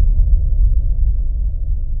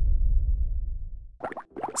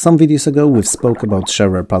 Some videos ago we've spoke about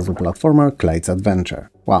shareware puzzle platformer Clyde's Adventure.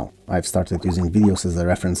 Wow, I've started using videos as a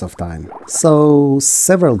reference of time. So,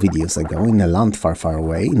 several videos ago, in a land far far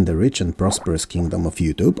away, in the rich and prosperous kingdom of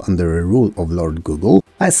YouTube, under a rule of Lord Google,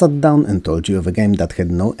 I sat down and told you of a game that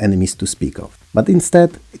had no enemies to speak of. But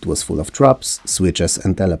instead, it was full of traps, switches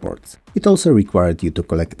and teleports. It also required you to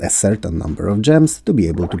collect a certain number of gems to be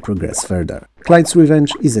able to progress further. Clyde's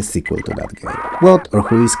Revenge is a sequel to that game. What or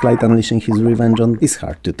who is Clyde unleashing his revenge on is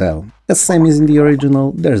hard to tell. As same as in the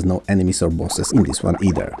original, there's no enemies or bosses in this one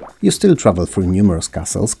either. You still travel through numerous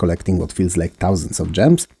castles, collecting what feels like thousands of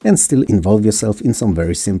gems, and still involve yourself in some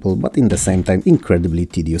very simple but in the same time incredibly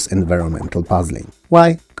tedious environmental puzzling.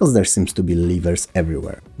 Why? Because there seems to be levers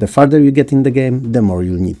everywhere. The farther you get in the game, the more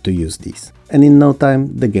you'll need to use these. And in no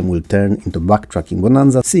time, the game will turn into backtracking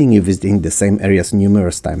bonanza, seeing you visiting the same areas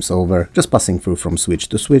numerous times over, just passing through from switch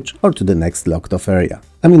to switch or to the next locked off area.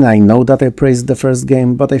 I mean, I know that I praised the first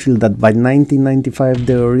game, but I feel that by 1995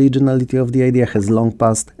 the originality of the idea has long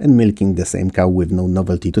passed, and milking the same cow with no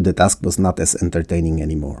novelty to the task was not as entertaining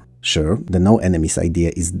anymore. Sure, the no enemies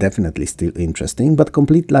idea is definitely still interesting, but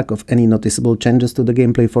complete lack of any noticeable changes to the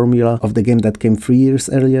gameplay formula of the game that came 3 years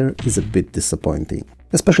earlier is a bit disappointing.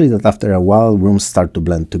 Especially that after a while rooms start to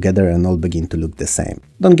blend together and all begin to look the same.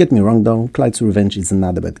 Don't get me wrong though, Clyde's Revenge is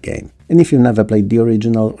not a bad game. And if you never played the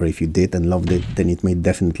original, or if you did and loved it, then it may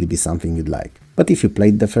definitely be something you'd like. But if you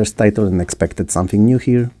played the first title and expected something new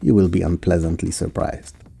here, you will be unpleasantly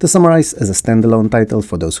surprised. To summarize, as a standalone title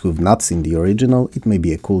for those who've not seen the original, it may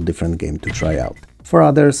be a cool different game to try out. For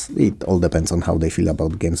others, it all depends on how they feel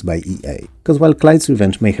about games by EA. Cause while Clyde's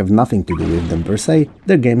Revenge may have nothing to do with them per se,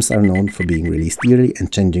 their games are known for being released yearly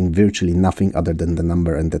and changing virtually nothing other than the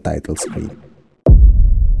number and the title screen.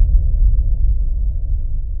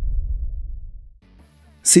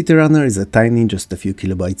 City Runner is a tiny, just a few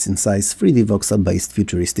kilobytes in size, 3D voxel-based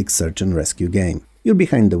futuristic search and rescue game. You're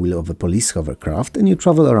behind the wheel of a police hovercraft and you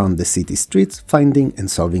travel around the city streets, finding and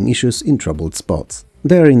solving issues in troubled spots.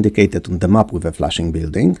 They are indicated on the map with a flashing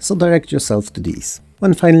building, so direct yourself to these.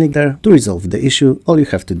 When finally there, to resolve the issue, all you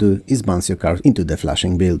have to do is bounce your car into the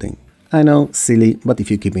flashing building. I know, silly, but if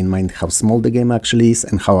you keep in mind how small the game actually is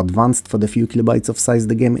and how advanced for the few kilobytes of size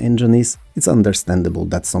the game engine is, it's understandable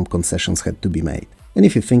that some concessions had to be made. And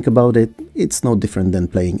if you think about it, it's no different than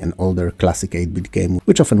playing an older classic 8-bit game,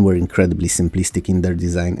 which often were incredibly simplistic in their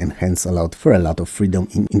design and hence allowed for a lot of freedom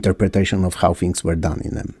in interpretation of how things were done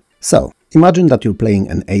in them. So, imagine that you're playing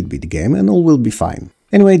an 8-bit game and all will be fine.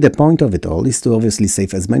 Anyway, the point of it all is to obviously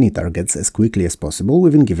save as many targets as quickly as possible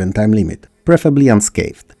within given time limit, preferably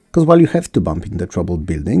unscathed, because while you have to bump into troubled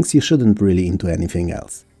buildings, you shouldn't really into anything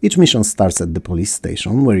else. Each mission starts at the police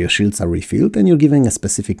station, where your shields are refilled and you're given a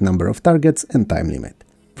specific number of targets and time limit.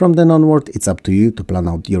 From then onward, it's up to you to plan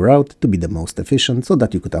out your route to be the most efficient so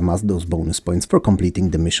that you could amass those bonus points for completing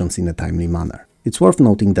the missions in a timely manner. It's worth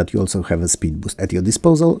noting that you also have a speed boost at your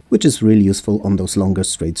disposal, which is really useful on those longer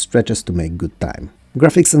straight stretches to make good time.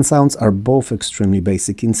 Graphics and sounds are both extremely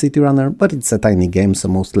basic in City Runner, but it's a tiny game, so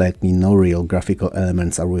most likely no real graphical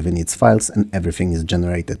elements are within its files and everything is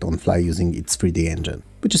generated on fly using its 3D engine,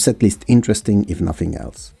 which is at least interesting if nothing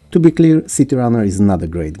else. To be clear, City Runner is not a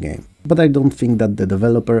great game, but I don't think that the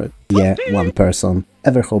developer, one person,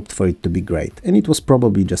 ever hoped for it to be great, and it was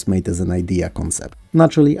probably just made as an idea concept.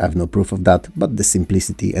 Naturally, I have no proof of that, but the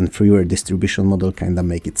simplicity and freeware distribution model kinda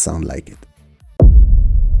make it sound like it.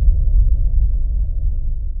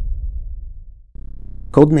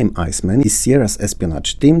 Codename Iceman is Sierra's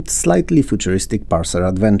espionage-themed, slightly futuristic parser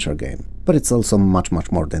adventure game, but it's also much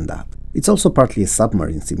more than that. It's also partly a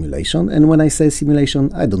submarine simulation, and when I say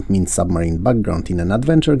simulation, I don't mean submarine background in an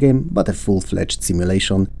adventure game, but a full-fledged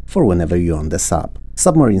simulation for whenever you're on the sub.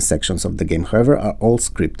 Submarine sections of the game, however, are all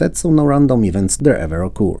scripted, so no random events there ever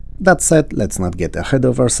occur. That said, let's not get ahead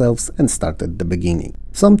of ourselves and start at the beginning.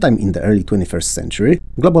 Sometime in the early 21st century,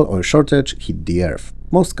 global oil shortage hit the Earth.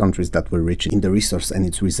 Most countries that were rich in the resource and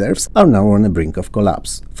its reserves are now on the brink of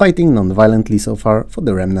collapse, fighting non-violently so far for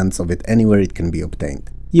the remnants of it anywhere it can be obtained.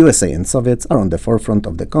 USA and Soviets are on the forefront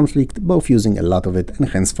of the conflict, both using a lot of it and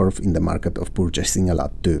henceforth in the market of purchasing a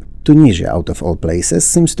lot too. Tunisia, out of all places,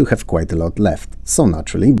 seems to have quite a lot left, so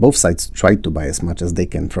naturally both sides try to buy as much as they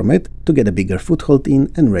can from it to get a bigger foothold in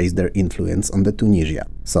and raise their influence on the Tunisia.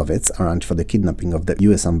 Soviets arrange for the kidnapping of the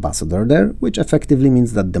US ambassador there, which effectively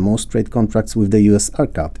means that the most trade contracts with the US are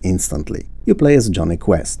cut instantly. You play as Johnny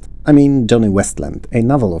Westland, a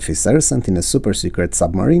naval officer sent in a super-secret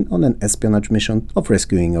submarine on an espionage mission of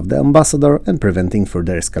rescuing of the ambassador and preventing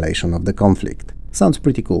further escalation of the conflict. Sounds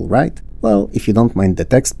pretty cool, right? Well, if you don't mind the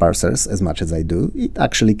text parsers as much as I do, it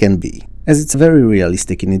actually can be, as it's very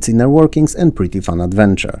realistic in its inner workings and pretty fun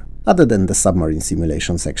adventure. Other than the submarine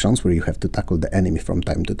simulation sections where you have to tackle the enemy from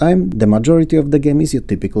time to time, the majority of the game is your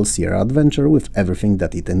typical Sierra adventure with everything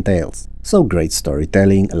that it entails. So great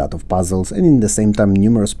storytelling, a lot of puzzles, and in the same time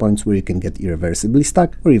numerous points where you can get irreversibly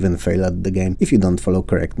stuck or even fail at the game if you don't follow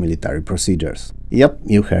correct military procedures. Yep,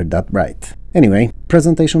 you heard that right. Anyway,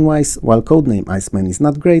 presentation-wise, while Codename Iceman is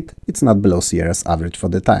not great, it's not below Sierra's average for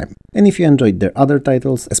the time. And if you enjoyed their other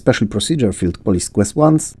titles, especially procedure-filled Police Quest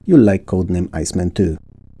ones, you'll like Codename Iceman too.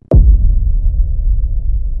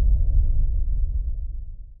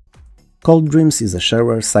 Cold Dreams is a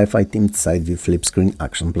shareware sci-fi themed side-view flip-screen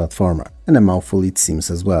action platformer, and a mouthful it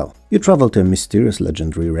seems as well. You travel to a mysterious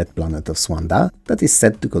legendary red planet of Swanda that is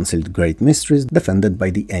said to conceal great mysteries defended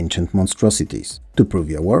by the ancient monstrosities. To prove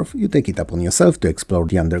your worth, you take it upon yourself to explore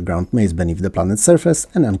the underground maze beneath the planet's surface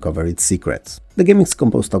and uncover its secrets. The game is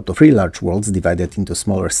composed out of 3 large worlds divided into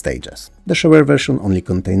smaller stages. The shareware version only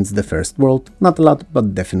contains the first world, not a lot,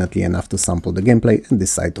 but definitely enough to sample the gameplay and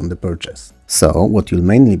decide on the purchase. So, what you'll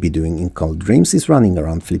mainly be doing in Cold Dreams is running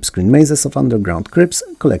around flip-screen mazes of underground crypts,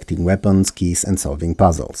 collecting weapons, keys and solving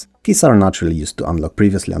puzzles. Keys are naturally used to unlock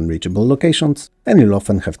previously unreachable locations, and you'll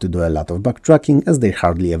often have to do a lot of backtracking as they're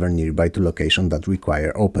hardly ever nearby to locations that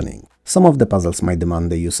require opening. Some of the puzzles might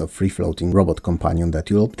demand the use of free-floating robot companion that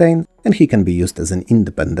you'll obtain, and he can be used as an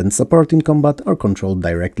independent support in combat or controlled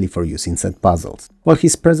directly for use in said puzzles. While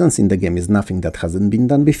his presence in the game is nothing that hasn't been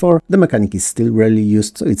done before, the mechanic is still rarely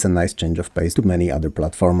used, so it's a nice change of pace to many other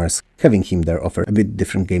platformers. Having him there offer a bit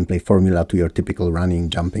different gameplay formula to your typical running,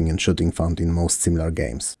 jumping and shooting found in most similar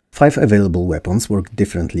games. 5 available weapons work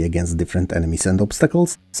differently against different enemies and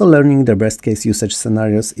obstacles, so learning their best case usage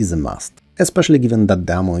scenarios is a must, especially given that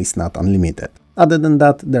the ammo is not unlimited. Other than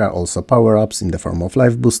that, there are also power-ups in the form of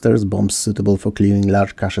life boosters, bombs suitable for clearing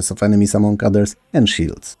large caches of enemies among others, and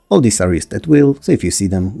shields. All these are used at will, so if you see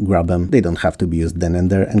them, grab them, they don't have to be used then and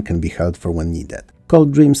there and can be held for when needed.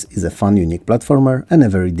 Cold Dreams is a fun, unique platformer and a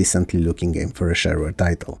very decently looking game for a shareware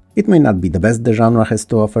title. It may not be the best the genre has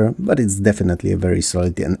to offer, but it's definitely a very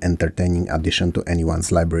solid and entertaining addition to anyone's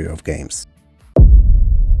library of games.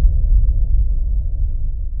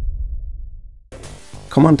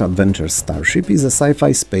 Command Adventure Starship is a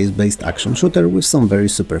sci-fi space-based action shooter with some very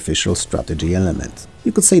superficial strategy elements.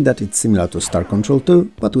 You could say that it's similar to Star Control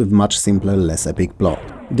 2, but with much simpler, less epic plot.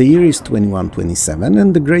 The year is 2127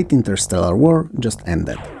 and the Great Interstellar War just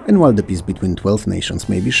ended. And while the peace between 12 nations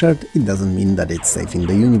may be shared, it doesn't mean that it's safe in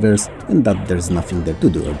the universe and that there's nothing there to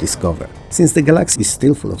do or discover. Since the galaxy is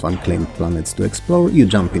still full of unclaimed planets to explore, you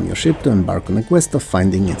jump in your ship to embark on a quest of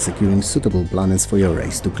finding and securing suitable planets for your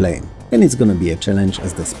race to claim. and it's gonna be a challenge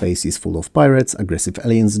as the space is full of pirates, aggressive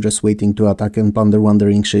aliens just waiting to attack and plunder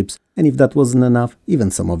wandering ships, and if that wasn't enough,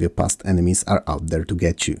 even some of your past enemies are out there to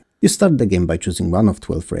get you. You start the game by choosing one of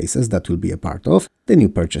 12 races that you'll be a part of, then you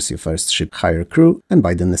purchase your first ship, hire crew, and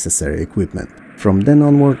buy the necessary equipment. From then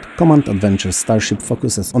onward, Command Adventure Starship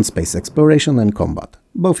focuses on space exploration and combat,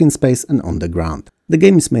 both in space and on the ground. The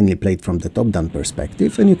game is mainly played from the top-down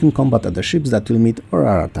perspective, and you can combat other ships that you'll meet or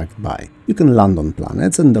are attacked by. You can land on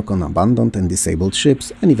planets and dock on abandoned and disabled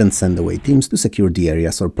ships, and even send away teams to secure the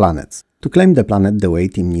areas or planets. To claim the planet, the away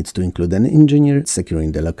team needs to include an engineer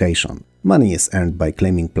securing the location. Money is earned by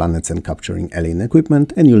claiming planets and capturing alien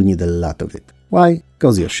equipment, and you'll need a lot of it. Why?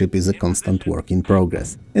 Because your ship is a constant work in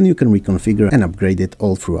progress, and you can reconfigure and upgrade it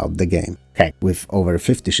all throughout the game. Heck, with over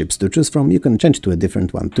 50 ships to choose from, you can change to a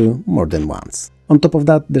different one too, more than once. On top of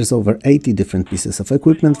that, there's over 80 different pieces of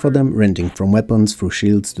equipment for them, ranging from weapons through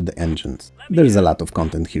shields to the engines. There's a lot of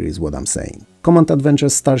content here is what I'm saying. Command Adventure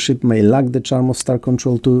Starship may lack the charm of Star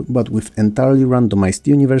Control 2, but with entirely randomized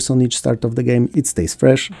universe on each start of the game, it stays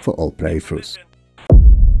fresh for all playthroughs.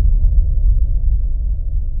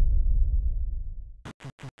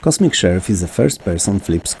 Cosmic Sheriff is a first-person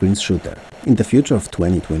flip-screen shooter. In the future of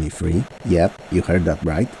 2023, yep, you heard that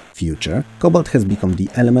right, future, Cobalt has become the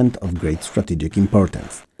element of great strategic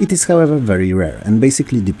importance. It is however very rare and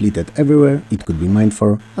basically depleted everywhere it could be mined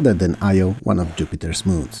for, other than Io, one of Jupiter's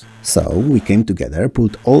moons. So we came together,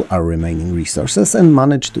 pulled all our remaining resources and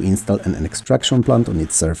managed to install an extraction plant on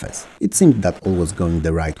its surface. It seemed that all was going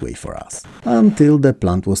the right way for us. Until the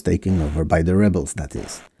plant was taken over by the rebels, that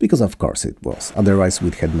is. Because of course it was, otherwise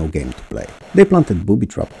we'd had no game to play. They planted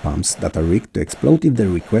booby-trap pumps that are rigged to explode if their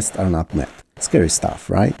requests are not met. Scary stuff,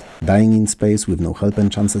 right? Dying in space with no help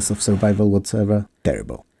and chances of survival whatsoever?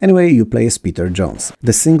 Terrible. Anyway, you play as Peter Jones,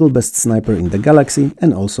 the single best sniper in the galaxy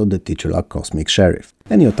and also the titular Cosmic Sheriff.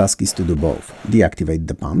 And your task is to do both, deactivate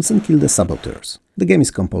the pumps and kill the saboteurs. The game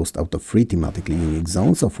is composed out of 3 thematically unique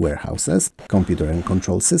zones of warehouses, computer and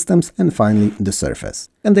control systems, and finally the surface.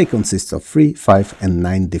 And they consist of 3, 5 and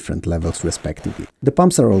 9 different levels respectively. The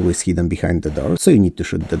pumps are always hidden behind the doors, so you need to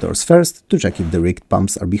shoot the doors first to check if the rigged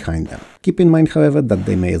pumps are behind them. Keep in mind however that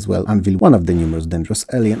they may as well unveil one of the numerous dangerous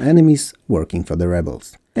alien enemies working for the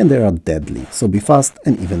rebels. And they are deadly, so be fast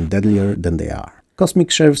and even deadlier than they are.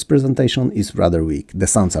 Cosmic Sheriff's presentation is rather weak, the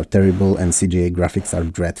sounds are terrible and CGI graphics are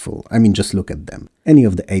dreadful, I mean just look at them. Any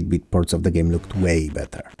of the 8-bit ports of the game looked way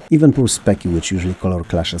better. Even poor Specky, which usually color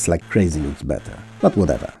clashes like crazy, looks better. But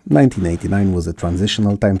whatever, 1989 was a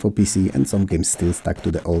transitional time for PC and some games still stuck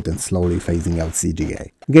to the old and slowly phasing out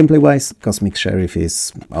CGI. Gameplay-wise, Cosmic Sheriff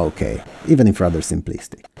is okay, even if rather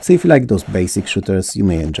simplistic. So if you like those basic shooters, you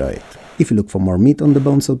may enjoy it. If you look for more meat on the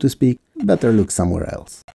bone, so to speak, better look somewhere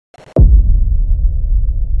else.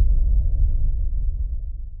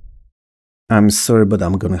 I'm sorry, but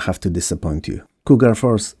I'm gonna have to disappoint you. Cougar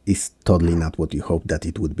Force is totally not what you hoped that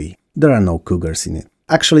it would be. There are no cougars in it.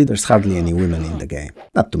 Actually, there's hardly any women in the game,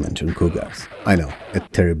 not to mention cougars. I know, a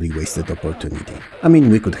terribly wasted opportunity. I mean,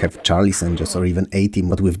 we could have Charlie's Angels or even A-Team,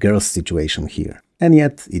 but with girls' situation here. And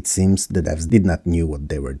yet, it seems the devs did not know what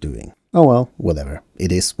they were doing. Oh well, whatever.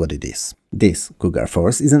 It is what it is. This, Cougar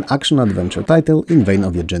Force, is an action-adventure title in vein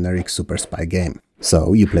of your generic super spy game.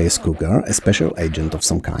 So, you play as Cougar, a special agent of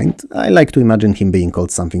some kind. I like to imagine him being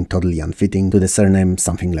called something totally unfitting to the surname,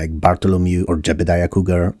 something like Bartholomew or Jebediah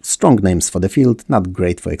Cougar. Strong names for the field, not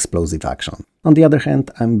great for explosive action. On the other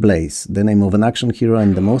hand, I'm Blaze, the name of an action hero,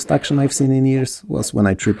 and the most action I've seen in years was when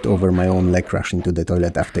I tripped over my own leg rushing to the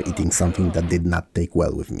toilet after eating something that did not take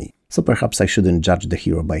well with me. So perhaps I shouldn't judge the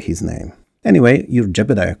hero by his name. Anyway, you're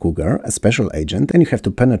Jebediah Cougar, a special agent, and you have to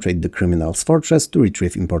penetrate the criminal's fortress to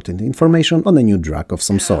retrieve important information on a new drug of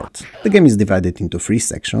some sort. The game is divided into 3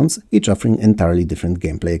 sections, each offering entirely different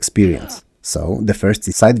gameplay experience. So, the first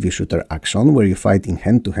is side view shooter action, where you fight in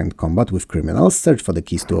hand-to-hand combat with criminals, search for the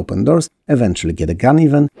keys to open doors, eventually get a gun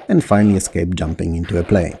even, and finally escape jumping into a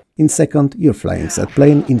plane. In second, you're flying said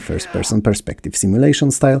plane in first-person perspective simulation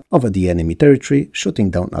style over the enemy territory, shooting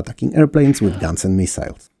down attacking airplanes with guns and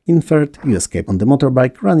missiles. In third, you escape on the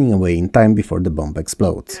motorbike, running away in time before the bomb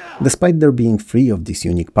explodes. Despite there being 3 of these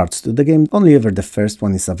unique parts to the game, only ever the first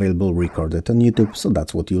one is available recorded on YouTube, so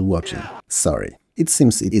that's what you'll watching. Sorry. It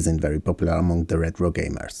seems it isn't very popular among the retro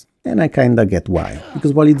gamers. And I kinda get why,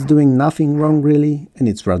 because while it's doing nothing wrong really, and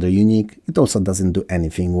it's rather unique, it also doesn't do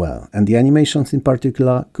anything well, and the animations in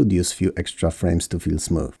particular could use few extra frames to feel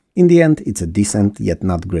smooth. In the end, it's a decent, yet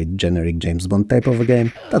not great generic James Bond type of a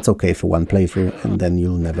game, that's okay for one playthrough, and then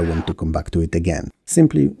you'll never want to come back to it again,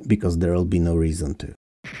 simply because there'll be no reason to.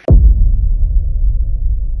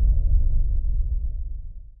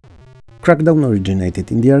 Crackdown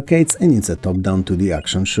originated in the arcades and it's a top-down 2D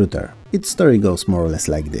action shooter. Its story goes more or less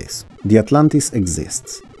like this. The Atlantis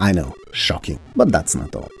exists. I know, shocking. But that's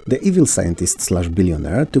not all. The evil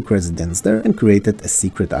scientist/billionaire took residence there and created a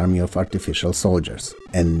secret army of artificial soldiers.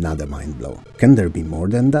 Another mind blow. Can there be more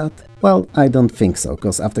than that? Well, I don't think so,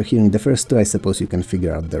 cause after hearing the first two I suppose you can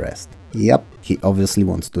figure out the rest. Yep, he obviously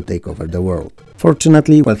wants to take over the world.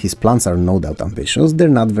 Fortunately, while his plans are no doubt ambitious, they're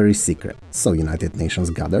not very secret, so United Nations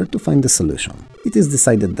gather to find a solution. It is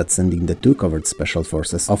decided that sending the two covert special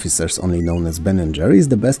forces officers only known as Ben and Jerry is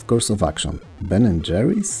the best course of action. Ben and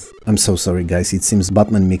Jerry's? I'm so sorry guys, it seems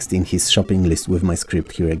Batman mixed in his shopping list with my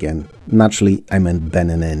script here again. Naturally, I meant Ben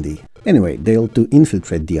and Andy. Anyway, they'll to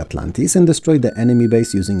infiltrate the Atlantis and destroy the enemy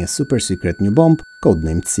base using a super secret new bomb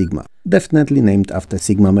codenamed Sigma. Definitely named after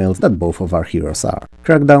Sigma males that both of our heroes are.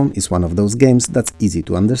 Crackdown is one of those games that's easy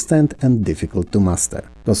to understand and difficult to master,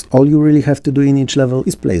 because all you really have to do in each level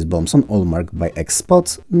is place bombs on all marked by X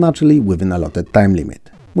spots, naturally within allotted time limit.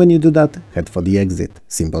 When you do that, head for the exit,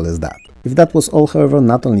 simple as that. If that was all, however,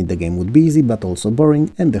 not only the game would be easy, but also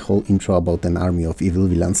boring, and the whole intro about an army of evil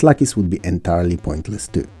villains Luckies would be entirely pointless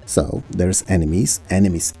too. So, there's enemies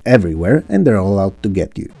everywhere, and they're all out to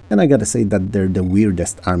get you. And I gotta say that they're the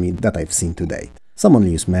weirdest army that I've seen to date. Some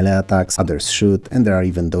only use melee attacks, others shoot, and there are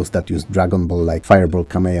even those that use Dragon Ball-like Fireball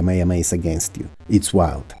Kamehameha against you. It's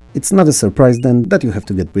wild. It's not a surprise then that you have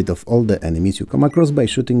to get rid of all the enemies you come across by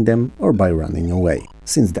shooting them or by running away.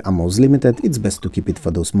 Since the ammo is limited, it's best to keep it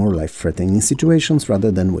for those more life-threatening situations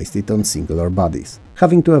rather than waste it on singular bodies.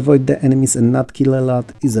 Having to avoid the enemies and not kill a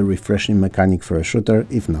lot is a refreshing mechanic for a shooter,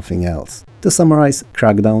 if nothing else. To summarize,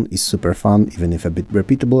 Crackdown is super fun, even if a bit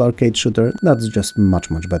repeatable arcade shooter that's just much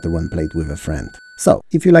better when played with a friend. So,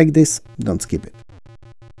 if you like this, don't skip it.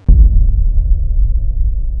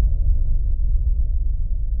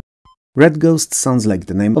 Red Ghost sounds like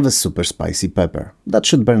the name of a super spicy pepper that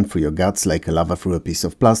should burn through your guts like a lava through a piece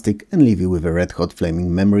of plastic and leave you with a red-hot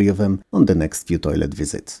flaming memory of them on the next few toilet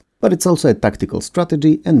visits. But it's also a tactical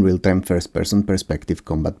strategy and real-time first-person perspective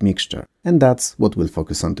combat mixture, and that's what we'll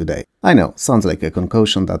focus on today. I know, sounds like a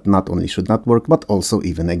concoction that not only should not work but also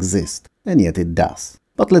even exist, and yet it does.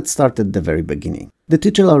 But let's start at the very beginning. The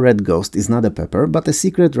titular Red Ghost is not a pepper, but a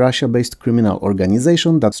secret Russia-based criminal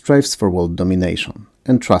organization that strives for world domination.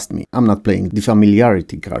 And trust me, I'm not playing the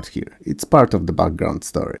familiarity card here, it's part of the background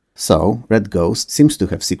story. So, Red Ghost seems to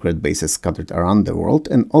have secret bases scattered around the world,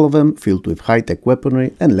 and all of them filled with high-tech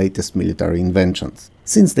weaponry and latest military inventions.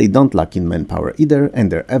 Since they don't lack in manpower either,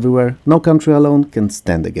 and they're everywhere, no country alone can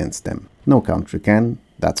stand against them. No country can,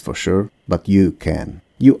 that's for sure, but you can.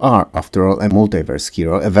 You are, after all, a multiverse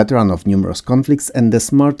hero, a veteran of numerous conflicts, and the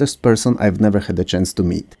smartest person I've never had a chance to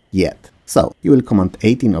meet. Yet. So, you will command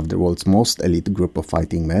 18 of the world's most elite group of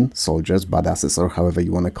fighting men, soldiers, badasses, or however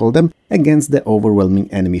you wanna call them, against the overwhelming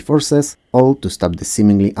enemy forces, all to stop the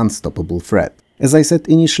seemingly unstoppable threat. As I said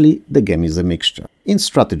initially, the game is a mixture. In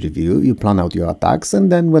strategy view, you plan out your attacks,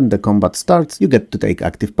 and then when the combat starts, you get to take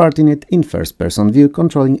active part in it in first-person view,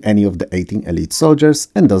 controlling any of the 18 elite soldiers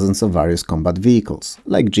and dozens of various combat vehicles,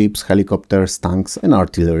 like jeeps, helicopters, tanks, and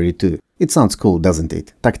artillery too. It sounds cool, doesn't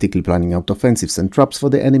it? Tactically planning out offensives and traps for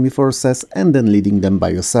the enemy forces, and then leading them by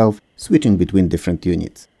yourself, switching between different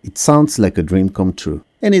units. It sounds like a dream come true.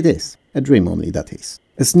 And it is. A dream only, that is.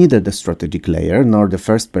 As neither the strategic layer nor the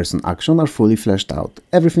first-person action are fully fleshed out,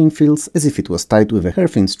 everything feels as if it was tied with a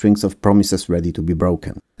hair-thin strings of promises ready to be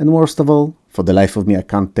broken. And worst of all, for the life of me I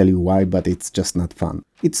can't tell you why, but it's just not fun.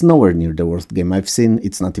 It's nowhere near the worst game I've seen,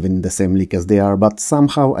 it's not even in the same league as they are, but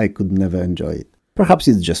somehow I could never enjoy it. Perhaps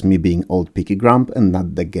it's just me being old picky grump and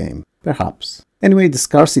not the game. Perhaps. Anyway, the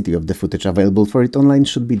scarcity of the footage available for it online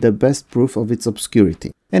should be the best proof of its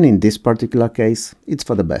obscurity. And in this particular case, it's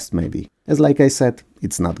for the best maybe. As like I said,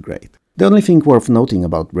 it's not great. The only thing worth noting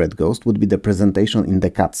about Red Ghost would be the presentation in the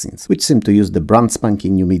cutscenes, which seem to use the brand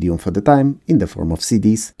spanking new medium for the time, in the form of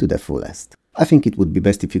CDs, to the fullest. I think it would be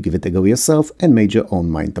best if you give it a go yourself and made your own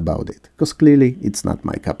mind about it, cause clearly it's not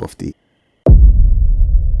my cup of tea.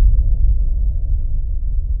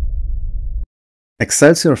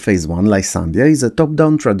 Excelsior Phase 1 Lysandia is a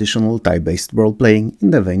top-down traditional Thai-based role-playing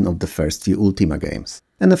in the vein of the first few Ultima games,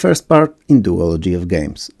 and the first part in duology of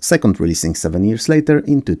games, second releasing 7 years later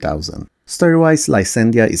in 2000. Story-wise,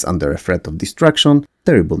 Lysandia is under a threat of destruction,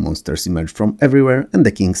 terrible monsters emerge from everywhere, and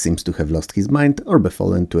the king seems to have lost his mind or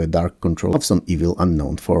befallen to a dark control of some evil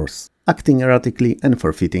unknown force, acting erratically and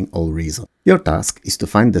forfeiting all reason. Your task is to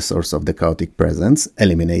find the source of the chaotic presence,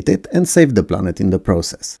 eliminate it, and save the planet in the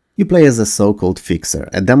process. You play as a so-called fixer,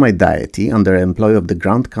 a demi-deity under employ of the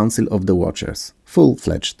Grand Council of the Watchers.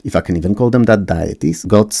 Full-fledged, if I can even call them that, deities,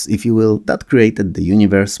 gods if you will, that created the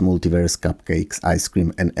universe, multiverse, cupcakes, ice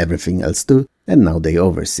cream and everything else too, and now they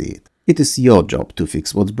oversee it. It is your job to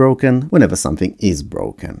fix what's broken whenever something is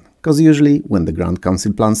broken. Cause usually, when the Grand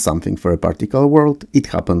Council plans something for a particular world, it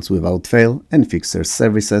happens without fail, and fixers'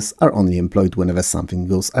 services are only employed whenever something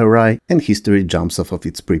goes awry and history jumps off of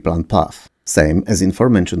its pre-planned path. Same as in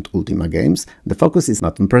aforementioned Ultima games, the focus is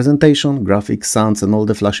not on presentation, graphics, sounds and all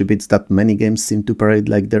the flashy bits that many games seem to parade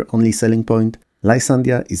like their only selling point.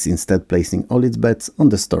 Lysandia is instead placing all its bets on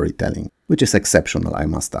the storytelling, which is exceptional, I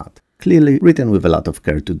must add. Clearly written with a lot of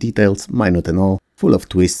care to details, minute and all, full of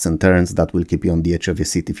twists and turns that will keep you on the edge of your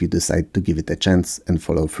seat if you decide to give it a chance and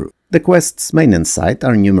follow through. The quests, main and side,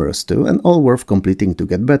 are numerous too, and all worth completing to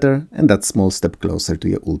get better and that small step closer to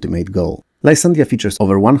your ultimate goal. Lysandia features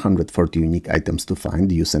over 140 unique items to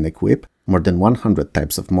find, use and equip, more than 100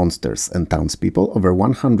 types of monsters and townspeople, over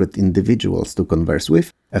 100 individuals to converse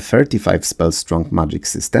with, a 35 spell-strong magic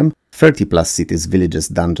system, 30 plus cities, villages,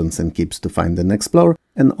 dungeons and keeps to find and explore,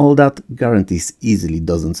 and all that guarantees easily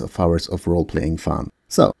dozens of hours of role-playing fun.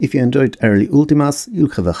 So, if you enjoyed early Ultimas, you'll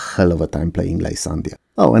have a hell of a time playing Lysandia.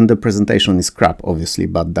 Oh, and the presentation is crap obviously,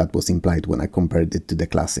 but that was implied when I compared it to the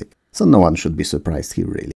classic, so no one should be surprised here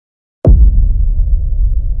really.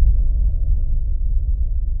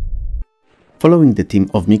 Following the theme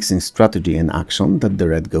of mixing strategy and action that the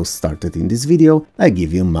Red Ghost started in this video, I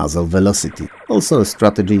give you Muzzle Velocity, also a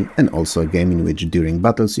strategy and also a game in which during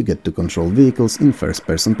battles you get to control vehicles in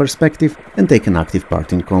first-person perspective and take an active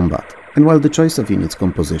part in combat. And while the choice of units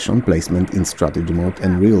composition, placement in strategy mode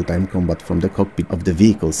and real-time combat from the cockpit of the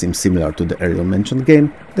vehicle seems similar to the earlier mentioned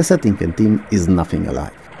game, the setting and theme is nothing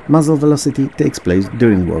alike. Muzzle Velocity takes place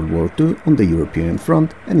during World War II on the European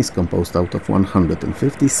front and is composed out of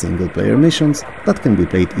 150 single-player missions that can be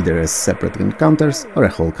played either as separate encounters or a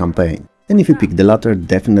whole campaign. And if you pick the latter,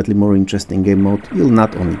 definitely more interesting game mode, you'll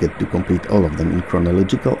not only get to complete all of them in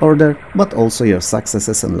chronological order, but also your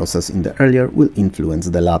successes and losses in the earlier will influence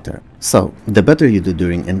the latter. So, the better you do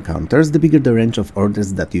during encounters, the bigger the range of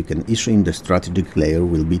orders that you can issue in the strategic layer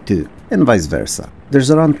will be too, and vice versa. There's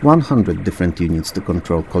around 100 different units to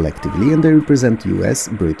control collectively and they represent US,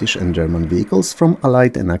 British and German vehicles from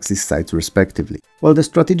Allied and Axis sides respectively. While the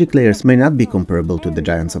strategic layers may not be comparable to the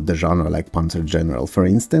giants of the genre like Panzer General for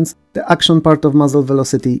instance, the action part of Muzzle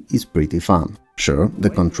Velocity is pretty fun. Sure, the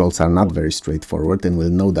controls are not very straightforward and will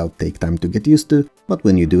no doubt take time to get used to, but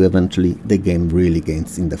when you do eventually, the game really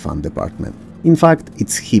gains in the fun department. In fact,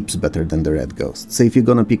 it's heaps better than the Red Ghost, so if you're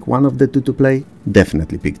gonna pick one of the two to play,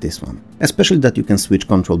 definitely pick this one. Especially that you can switch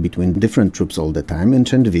control between different troops all the time and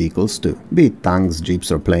change vehicles too, be it tanks,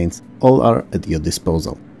 jeeps or planes, all are at your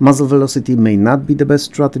disposal. Muzzle Velocity may not be the best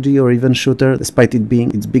strategy or even shooter, despite it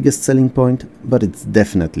being its biggest selling point, but it's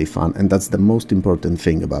definitely fun and that's the most important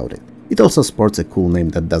thing about it. It also sports a cool name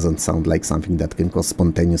that doesn't sound like something that can cause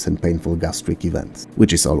spontaneous and painful gastric events,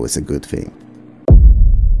 which is always a good thing.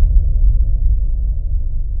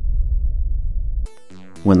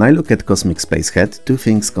 When I look at Cosmic Spacehead, two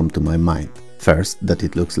things come to my mind. First, that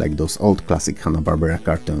it looks like those old classic Hanna-Barbera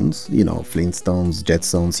cartoons, you know, Flintstones,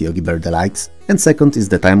 Jetsons, Yogi Bear the likes. And second is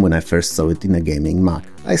the time when I first saw it in a gaming Mac.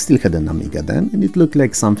 I still had an Amiga then, and it looked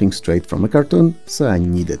like something straight from a cartoon, so I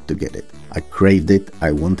needed to get it. I craved it,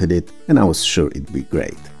 I wanted it, and I was sure it'd be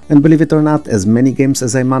great. And believe it or not, as many games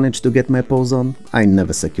as I managed to get my paws on, I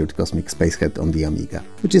never secured Cosmic Spacehead on the Amiga,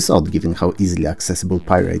 which is odd given how easily accessible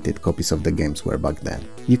pirated copies of the games were back then.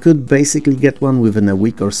 You could basically get one within a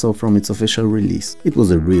week or so from its official release. It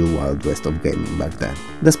was a real wild west of gaming back then.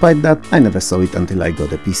 Despite that, I never saw it until I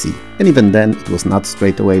got a PC. And even then, it was not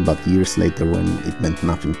straight away but years later when it meant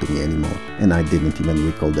nothing to me anymore, and I didn't even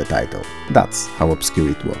recall the title. That's how obscure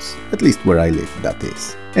it was. At least where I live, that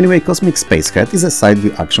is. Anyway, Cosmic Spacehead is a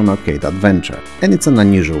side-view action arcade adventure, and it's an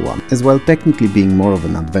unusual one, as while technically being more of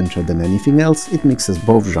an adventure than anything else, it mixes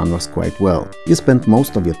both genres quite well. You spend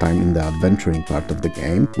most of your time in the adventuring part of the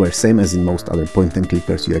game, where same as in most other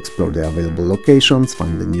point-and-clickers you explore the available locations,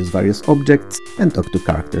 find and use various objects, and talk to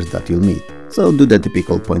characters that you'll meet. So do the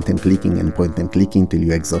typical point-and-clicking till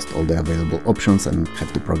you exhaust all the available options and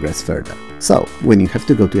have to progress further. So, when you have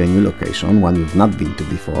to go to a new location, one you've not been to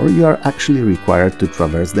before, you are actually required to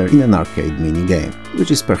traverse there in an arcade mini-game,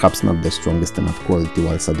 which is perhaps not the strongest enough quality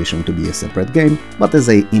whilst addition to be a separate game, but as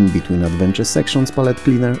a in-between adventure sections palette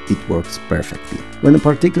cleaner, it works perfectly. When a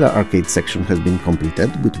particular arcade section has been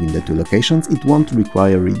completed between the two locations, it won't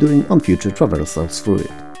require redoing on future traversals through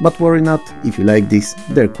it. But worry not, if you like these,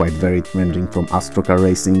 they're quite varied, ranging from astrocar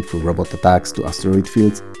racing through robot attacks to asteroid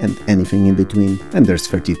fields and anything in between, and there's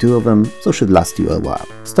 32 of them, so should last you a while.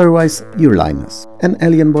 Story-wise, you're Linus, an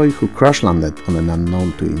alien boy who crash-landed on an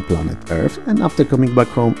unknown to him planet Earth, and after coming back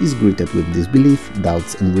home is greeted with disbelief,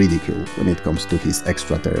 doubts and ridicule when it comes to his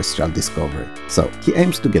extraterrestrial discovery. So, he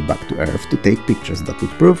aims to get back to Earth to take pictures that would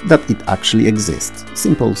prove that it actually exists.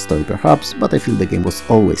 Simple story perhaps, but I feel the game was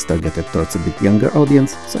always targeted towards a bit younger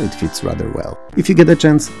audience, so it fits rather well. If you get a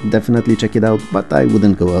chance, definitely check it out, but I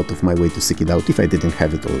wouldn't go out of my way to seek it out if I didn't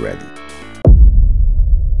have it already.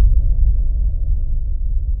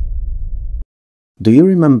 Do you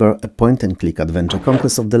remember a point-and-click adventure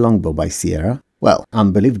Conquest of the Longbow by Sierra? Well,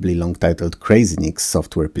 unbelievably long titled Crazy Nick's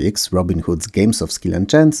Software Picks, Robin Hood's Games of Skill and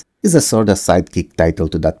Chance, is a sorta sidekick title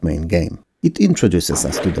to that main game. It introduces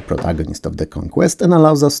us to the protagonist of the conquest and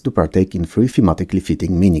allows us to partake in 3 thematically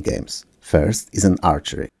fitting minigames. First is an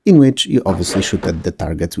archery, in which you obviously shoot at the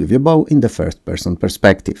targets with your bow in the first-person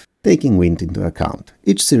perspective, taking wind into account.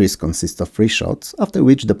 Each series consists of 3 shots, after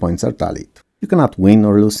which the points are tallied. You cannot win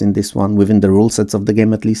or lose in this one, within the rule sets of the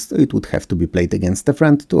game at least, so it would have to be played against a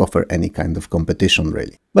friend to offer any kind of competition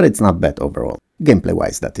really. But it's not bad overall,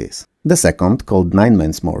 gameplay-wise that is. The second, called 9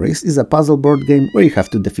 Men's Morris, is a puzzle board game where you have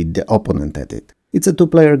to defeat the opponent at it. It's a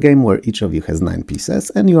 2-player game where each of you has 9 pieces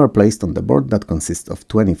and you are placed on the board that consists of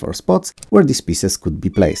 24 spots where these pieces could be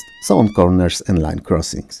placed, so on corners and line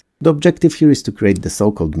crossings. The objective here is to create the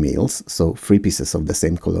so-called meals, so 3 pieces of the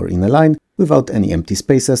same color in a line, without any empty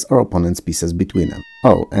spaces or opponent's pieces between them.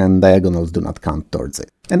 Oh, and diagonals do not count towards it.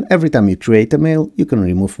 And every time you create a meal, you can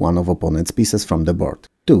remove one of opponent's pieces from the board.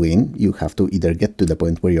 To win, you have to either get to the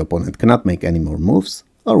point where your opponent cannot make any more moves,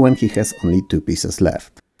 or when he has only 2 pieces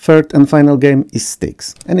left. Third and final game is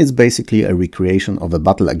Styx, and it's basically a recreation of a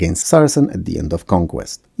battle against Saracen at the end of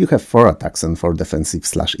Conquest. You have 4 attacks and 4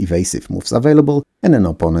 defensive/evasive moves available, and an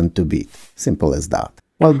opponent to beat. Simple as that.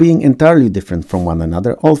 While being entirely different from one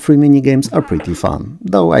another, all 3 minigames are pretty fun,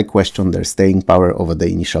 though I question their staying power over the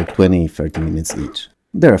initial 20-30 minutes each.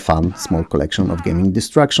 They're a fun, small collection of gaming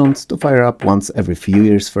distractions to fire up once every few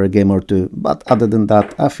years for a game or two, but other than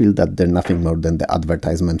that, I feel that they're nothing more than the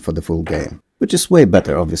advertisement for the full game. Which is way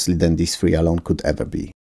better obviously than these 3 alone could ever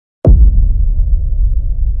be.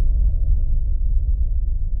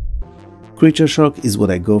 Creature shock is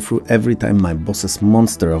what I go through every time my boss's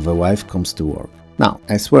monster of a wife comes to work. Now,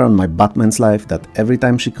 I swear on my Batman's life that every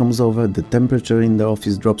time she comes over, the temperature in the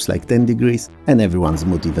office drops like 10 degrees and everyone's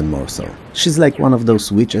mood even more so. She's like one of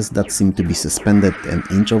those witches that seem to be suspended an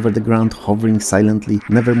inch over the ground, hovering silently,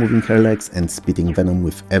 never moving her legs and spitting venom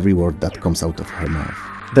with every word that comes out of her mouth.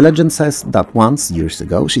 The legend says that once, years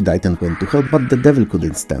ago, she died and went to hell, but the devil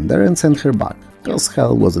couldn't stand her and sent her back, cause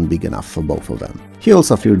hell wasn't big enough for both of them. He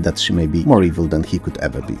also feared that she may be more evil than he could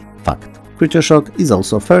ever be. Fact. Creature Shock is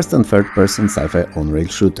also a first and third person sci-fi on-rail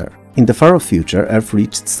shooter. In the far-off future, Earth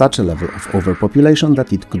reached such a level of overpopulation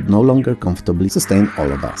that it could no longer comfortably sustain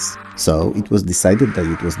all of us. So it was decided that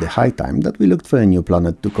it was the high time that we looked for a new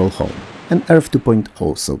planet to call home, an Earth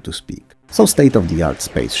 2.0 so to speak. So state-of-the-art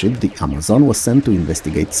spaceship, the Amazon, was sent to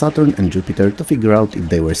investigate Saturn and Jupiter to figure out if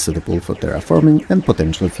they were suitable for terraforming and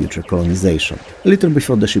potential future colonization. A little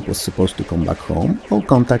before the ship was supposed to come back home, all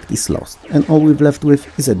contact is lost, and all we've left with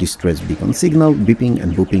is a distress beacon signal beeping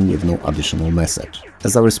and booping with no additional message.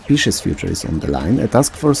 As our species' future is on the line, a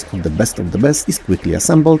task force of the best is quickly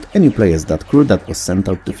assembled and you play as that crew that was sent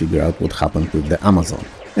out to figure out what happened with the Amazon.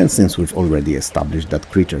 And since we've already established that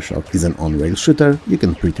Creature Shock is an on-rail shooter, you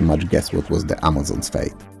can pretty much guess what was the Amazon's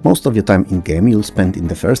fate. Most of your time in-game you'll spend in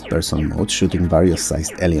the first-person mode shooting various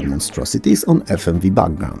sized alien monstrosities on FMV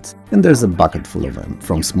backgrounds. And there's a bucket full of them,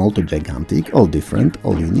 from small to gigantic, all different,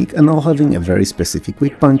 all unique, and all having a very specific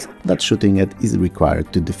weak point that shooting at is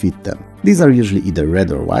required to defeat them. These are usually either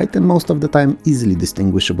red or white, and most of the time easily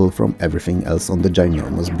distinguishable from everything else on the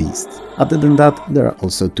ginormous beasts. Other than that, there are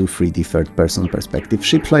also 2 3D third-person perspective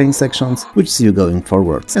ship flying sections, which see you going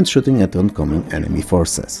forwards and shooting at oncoming enemy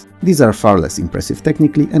forces. These are far less impressive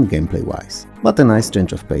technically and gameplay-wise, but a nice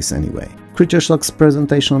change of pace anyway. Creature Shock's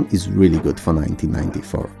presentation is really good for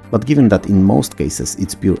 1994, but given that in most cases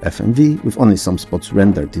it's pure FMV, with only some spots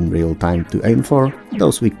rendered in real time to aim for,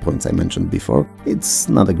 those weak points I mentioned before, it's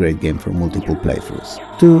not a great game for multiple playthroughs.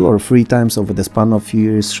 2 or 3 times over the span of few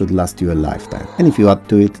years should last you a lifetime, and if you add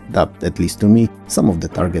to it that, at least to me, some of the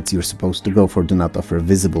targets you're supposed to go for do not offer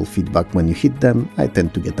visible feedback when you hit them, I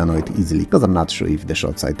tend to get annoyed easily, cause I'm not sure if the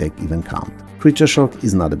shots I take even count. Creature Shock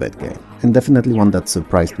is not a bad game, and definitely one that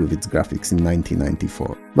surprised with its graphics in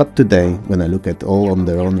 1994. But today, when I look at all on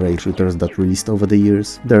their own rail shooters that released over the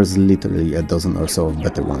years, there's literally a dozen or so of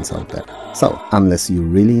better ones out there. So, unless you're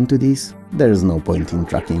really into these, there's no point in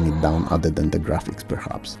tracking it down other than the graphics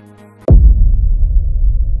perhaps.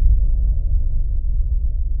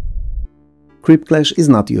 Creep Clash is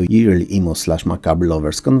not your yearly emo/macabre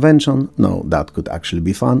lovers convention, no, that could actually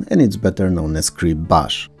be fun, and it's better known as Creep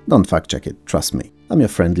Bash. Don't fact check it, trust me. I'm your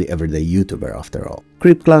friendly everyday YouTuber after all.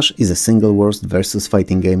 Creep Clash is a single worst versus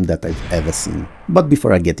fighting game that I've ever seen. But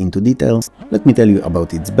before I get into details, let me tell you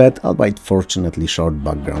about its bad, albeit fortunately short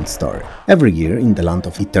background story. Every year in the land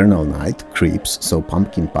of Eternal Night, creeps, so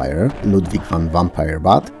Pumpkin Pyre, Ludwig van Vampire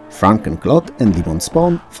Bat, Frankenclot and Demon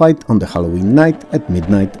Spawn fight on the Halloween night at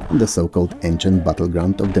midnight on the so-called ancient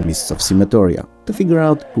battleground of the Mists of Cimetoria to figure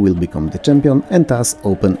out who will become the champion and thus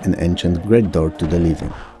open an ancient great door to the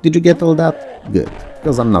living. Did you get all that? Good,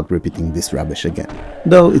 because I'm not repeating this rubbish again.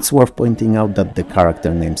 Though it's worth pointing out that the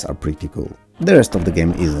character names are pretty cool. The rest of the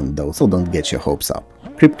game isn't though, so don't get your hopes up.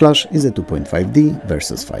 Creep Clash is a 2.5D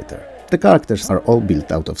versus fighter. The characters are all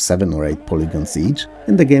built out of 7 or 8 polygons each,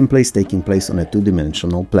 and the gameplay is taking place on a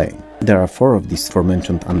 2-dimensional plane. There are 4 of these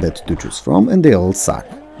aforementioned undead to choose from, and they all suck.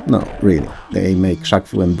 No, really, they make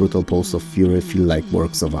Shakfu and Brutal Pulse of Fury feel like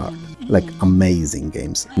works of art. Like amazing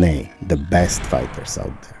games, nay, the best fighters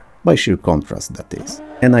out there. By sheer contrast, that is.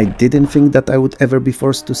 And I didn't think that I would ever be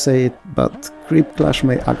forced to say it, but Creep Clash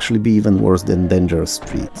may actually be even worse than Dangerous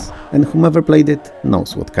Streets. And whomever played it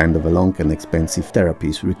knows what kind of a long and expensive therapy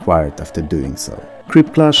is required after doing so.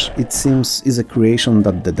 Creep Clash, it seems, is a creation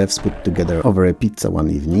that the devs put together over a pizza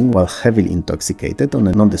one evening while heavily intoxicated on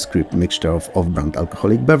a nondescript mixture of off-brand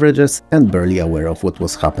alcoholic beverages and barely aware of what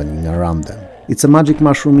was happening around them. It's a magic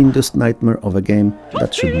mushroom-induced nightmare of a game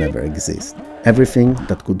that should never exist. Everything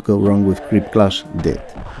that could go wrong with Creep Clash did.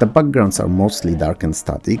 The backgrounds are mostly dark and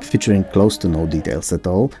static, featuring close to no details at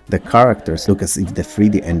all. The characters look as if the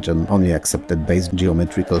 3D engine only accepted base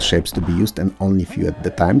geometrical shapes to be used and only few at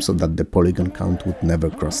the time, so that the polygon count would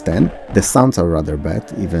never cross 10. The sounds are rather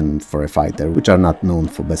bad, even for a fighter, which are not known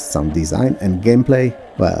for best sound design, and gameplay,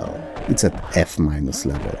 well, it's at F-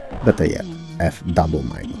 level. Better yet, F double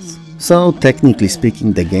minus. So, technically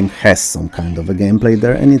speaking, the game has some kind of a gameplay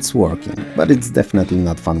there and it's working, but it's definitely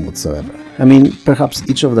not fun whatsoever. I mean, perhaps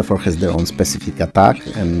each of the 4 has their own specific attack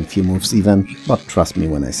and few moves even, but trust me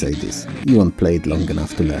when I say this, you won't play it long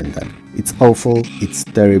enough to learn them. It's awful, it's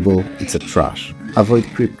terrible, it's a trash. Avoid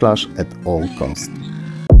Creep Clash at all costs.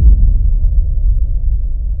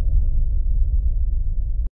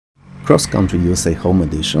 Cross Country USA Home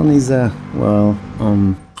Edition is a, well,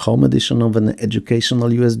 home edition of an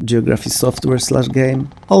educational US geography software / game,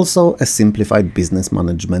 also a simplified business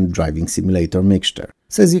management driving simulator mixture.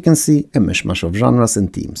 So as you can see, a mishmash of genres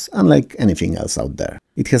and themes, unlike anything else out there.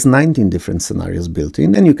 It has 19 different scenarios built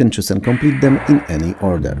in, and you can choose and complete them in any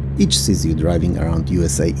order. Each sees you driving around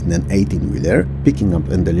USA in an 18-wheeler, picking up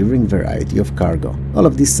and delivering variety of cargo. All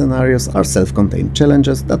of these scenarios are self-contained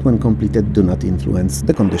challenges that when completed do not influence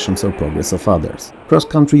the conditions or progress of others. Cross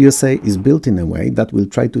Country USA is built in a way that will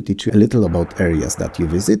try to teach you a little about areas that you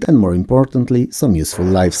visit and, more importantly, some useful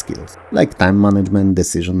life skills, like time management,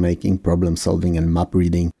 decision-making, problem-solving and map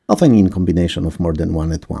reading, often in combination of more than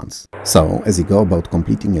one at once. So, as you go about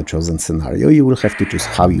completing your chosen scenario, you will have to choose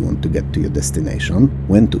how you want to get to your destination,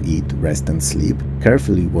 when to eat, rest and sleep,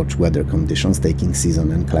 carefully watch weather conditions taking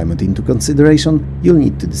season and climate into consideration. You'll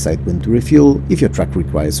need to decide when to refuel, if your truck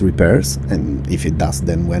requires repairs, and if it does,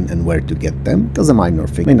 then when and where to get them, because a minor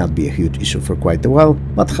thing may not be a huge issue for quite a while,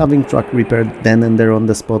 but having truck repaired then and there on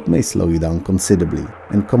the spot may slow you down considerably,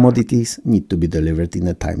 and commodities need to be delivered in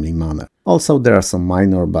a timely manner. Also, there are some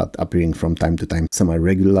minor but appearing from time to time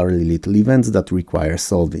semi-regularly little events that require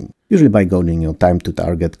solving, usually by going your time to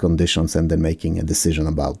target conditions and then making a decision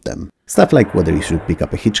about them. Stuff like whether you should pick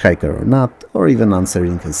up a hitchhiker or not, or even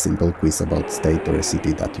answering a simple quiz about state or a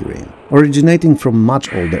city that you're in. Originating from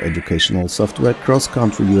much older educational software, Cross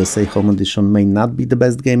Country USA Home Edition may not be the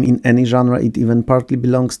best game in any genre it even partly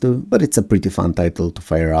belongs to, but it's a pretty fun title to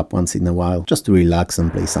fire up once in a while, just to relax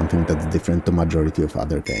and play something that's different to majority of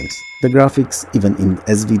other games. The graphics, even in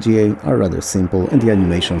SVGA, are rather simple and the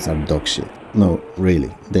animations are dogshit. No,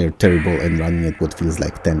 really, they're terrible and running at what feels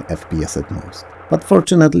like 10 FPS at most. But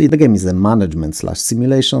fortunately, the game is a management /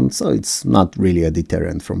 simulation, so it's not really a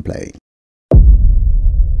deterrent from playing.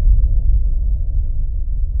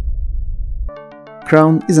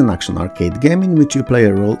 Crown is an action arcade game in which you play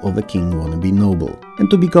a role of a king wannabe noble. And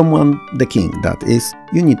to become one, the king that is,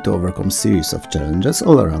 you need to overcome series of challenges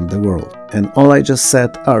all around the world. And all I just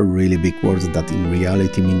said are really big words that in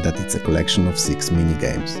reality mean that it's a collection of 6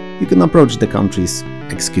 minigames. You can approach the country's,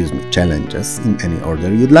 challenges in any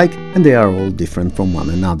order you'd like, and they are all different from one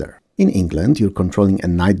another. In England, you're controlling a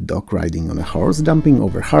knight dog riding on a horse, jumping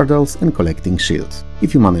over hurdles and collecting shields.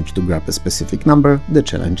 If you manage to grab a specific number, the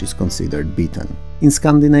challenge is considered beaten. In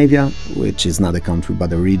Scandinavia, which is not a country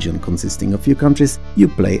but a region consisting of few countries, you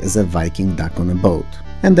play as a Viking duck on a boat.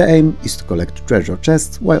 And the aim is to collect treasure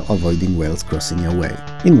chests while avoiding whales crossing your way.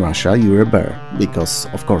 In Russia, you're a bear, because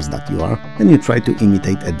of course that you are, and you try to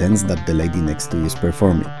imitate a dance that the lady next to you is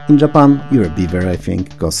performing. In Japan, you're a beaver, I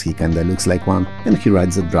think, cause he kinda looks like one, and he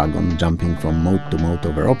rides a dragon, jumping from moat to moat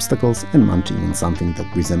over obstacles and munching on something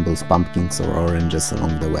that resembles pumpkins or oranges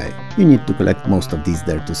along the way. You need to collect most of these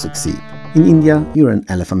there to succeed. In India, you're an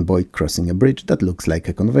elephant boy crossing a bridge that looks like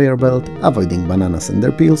a conveyor belt, avoiding bananas and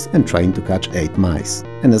their peels and trying to catch 8 mice.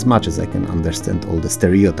 And as much as I can understand all the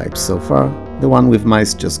stereotypes so far, the one with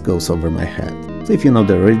mice just goes over my head. So if you know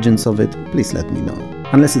the origins of it, please let me know.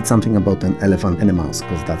 Unless it's something about an elephant and a mouse,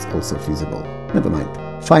 cause that's also feasible. Never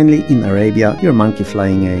mind. Finally, in Arabia, you're a monkey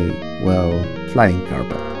flying flying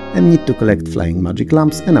carpet, and need to collect flying magic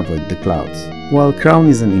lamps and avoid the clouds. While Crown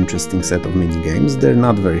is an interesting set of minigames, they're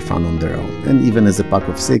not very fun on their own, and even as a pack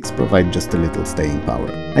of 6 provide just a little staying power.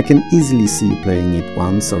 I can easily see you playing it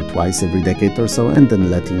once or twice every decade or so and then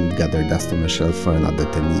letting it gather dust on a shelf for another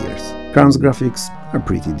 10 years. Crown's graphics are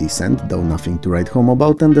pretty decent, though nothing to write home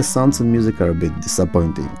about, and the sounds and music are a bit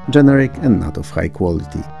disappointing, generic and not of high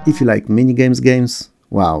quality. If you like minigames games,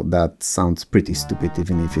 wow, that sounds pretty stupid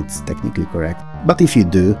even if it's technically correct. But if you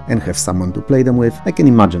do and have someone to play them with, I can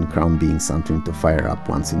imagine Crown being something to fire up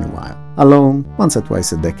once in a while. Alone, once or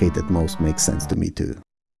twice a decade at most makes sense to me too.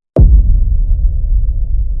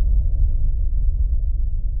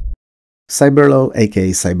 Cyberlaw,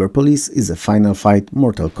 aka Cyberpolice, is a Final Fight,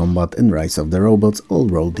 Mortal Kombat and Rise of the Robots all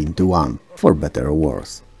rolled into one, for better or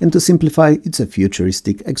worse. And to simplify, it's a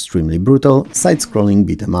futuristic, extremely brutal, side-scrolling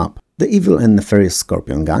beat-em-up. The evil and nefarious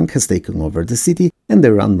Scorpion Gang has taken over the city, and they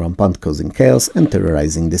run rampant, causing chaos and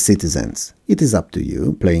terrorizing the citizens. It is up to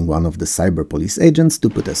you, playing one of the cyber police agents, to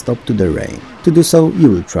put a stop to their reign. To do so, you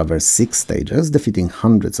will traverse 6 stages, defeating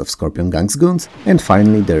hundreds of Scorpion Gang's goons, and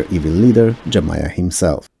finally their evil leader, Jemiah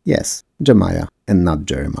himself. Yes, Jemiah, and not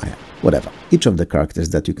Jeremiah. Whatever. Each of the characters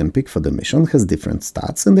that you can pick for the mission has different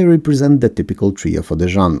stats, and they represent the typical trio for the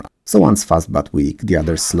genre. So one's fast but weak, the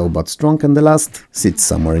other's slow but strong, and the last sits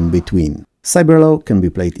somewhere in between. Cyberlaw can be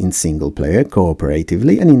played in single player,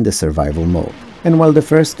 cooperatively, and in the survival mode. And while the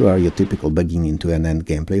first 2 are your typical beginning to an end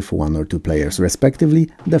gameplay for 1 or 2 players respectively,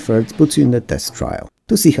 the third puts you in the test trial,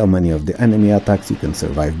 to see how many of the enemy attacks you can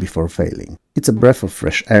survive before failing. It's a breath of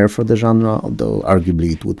fresh air for the genre, although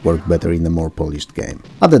arguably it would work better in a more polished game.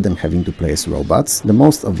 Other than having to play as robots, the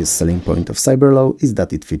most obvious selling point of Cyberlaw is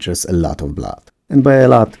that it features a lot of blood. And by a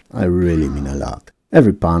lot, I really mean a lot.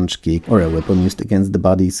 Every punch, kick or a weapon used against the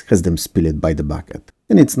bodies has them spill it by the bucket.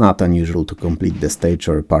 And it's not unusual to complete the stage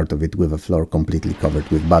or a part of it with a floor completely covered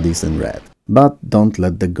with bodies and red. But don't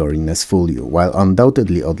let the goriness fool you. While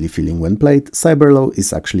undoubtedly oddly feeling when played, Cyberlaw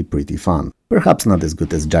is actually pretty fun. Perhaps not as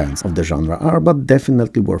good as giants of the genre are, but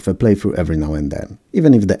definitely worth a playthrough every now and then,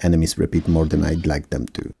 even if the enemies repeat more than I'd like them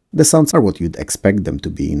to. The sounds are what you'd expect them to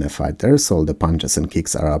be in a fighter, so all the punches and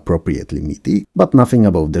kicks are appropriately meaty, but nothing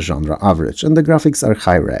above the genre average, and the graphics are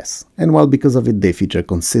high-res. And while because of it they feature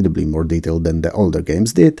considerably more detail than the older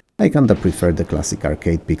games did, I kinda prefer the classic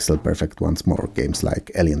arcade pixel-perfect ones more. Games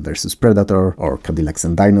like Alien vs Predator or Cadillacs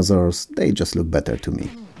and Dinosaurs, they just look better to me.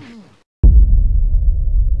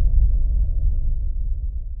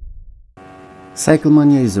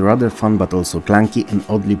 Cyclemania is a rather fun but also clunky and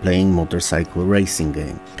oddly playing motorcycle racing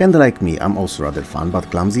game. Kinda like me, I'm also rather fun but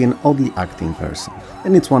clumsy and oddly acting person.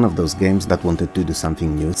 And it's one of those games that wanted to do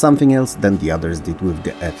something new, something else than the others did with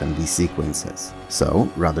the FMV sequences. So,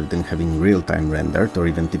 rather than having real-time rendered or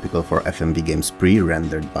even typical for FMV games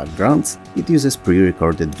pre-rendered backgrounds, it uses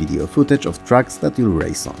pre-recorded video footage of tracks that you'll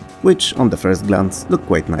race on, which, on the first glance, look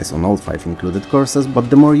quite nice on all 5 included courses, but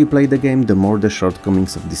the more you play the game, the more the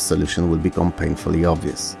shortcomings of this solution will become painfully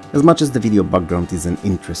obvious. As much as the video background is an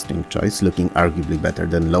interesting choice, looking arguably better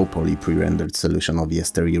than low-poly pre-rendered solution of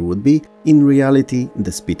yesteryear would be, in reality,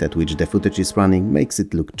 the speed at which the footage is running makes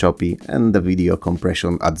it look choppy, and the video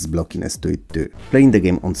compression adds blockiness to it too. Playing the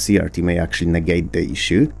game on CRT may actually negate the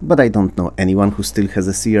issue, but I don't know anyone who still has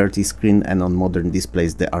a CRT screen, and on modern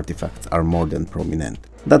displays the artifacts are more than prominent.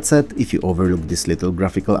 That said, if you overlook this little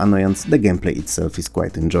graphical annoyance, the gameplay itself is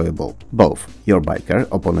quite enjoyable. Both your biker,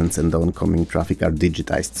 opponents and the oncoming traffic are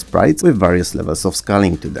digitized sprites with various levels of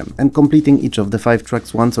scaling to them, and completing each of the 5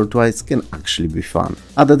 tracks once or twice can actually be fun.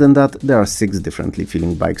 Other than that, there are 6 differently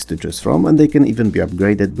feeling bikes to choose from, and they can even be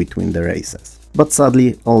upgraded between the races. But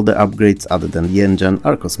sadly, all the upgrades other than the engine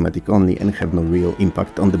are cosmetic only and have no real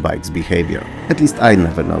impact on the bike's behavior. At least I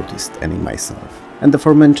never noticed any myself. And the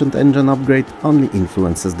aforementioned engine upgrade only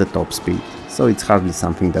influences the top speed, so it's hardly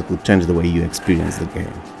something that would change the way you experience the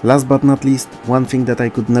game. Last but not least, one thing that I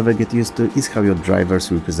could never get used to is how your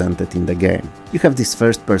driver's represented in the game. You have this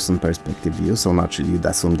first-person perspective view, so naturally you'd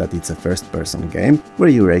assume that it's a first-person game, where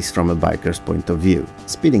you race from a biker's point of view,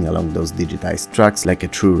 speeding along those digitized tracks like a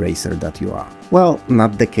true racer that you are. Well,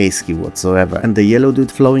 not the case here whatsoever, and the yellow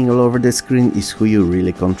dude flowing all over the screen is who you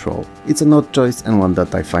really control. It's an odd choice and one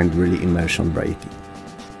that I find really immersion breaking.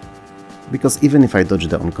 Because even if I dodge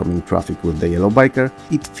the oncoming traffic with the yellow biker,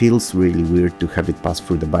 it feels really weird to have it pass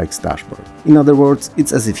through the bike's dashboard. In other words,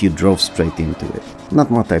 it's as if you drove straight into it. Not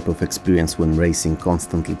my type of experience when racing,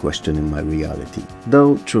 constantly questioning my reality.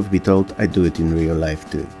 Though, truth be told, I do it in real life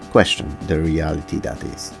too. Question the reality, that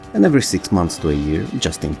is. And every 6 months to a year,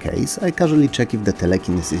 just in case, I casually check if the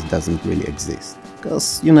telekinesis doesn't really exist.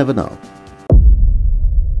 Cause you never know.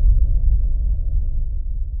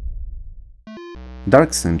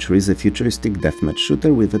 Dark Century is a futuristic deathmatch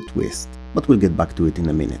shooter with a twist, but we'll get back to it in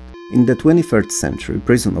a minute. In the 21st century,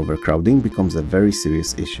 prison overcrowding becomes a very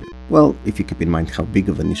serious issue. Well, if you keep in mind how big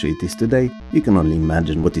of an issue it is today, you can only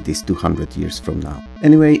imagine what it is 200 years from now.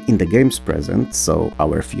 Anyway, in the game's present, so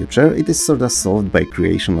our future, it is sorta solved by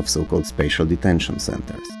creation of so-called spatial detention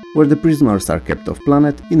centers, where the prisoners are kept off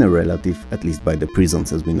planet in a relative, at least by the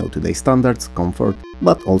prisons as we know today standards, comfort,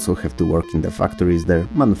 but also have to work in the factories there,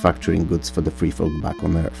 manufacturing goods for the free folk back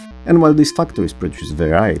on Earth. And while these factories produce a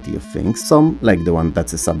variety of things, some, like the one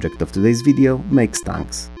that's the subject of today's video, makes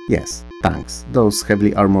tanks. Yes, tanks, those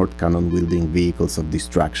heavily armored cannon-wielding vehicles of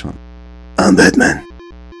destruction. I'm Batman!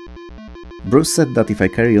 Bruce said that if I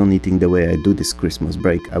carry on eating the way I do this Christmas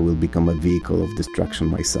break, I will become a vehicle of destruction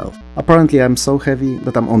myself. Apparently I'm so heavy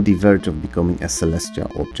that I'm on the verge of becoming a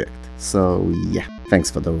celestial object. So yeah, thanks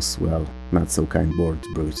for those, well, not so kind words,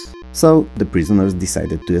 Bruce. So the prisoners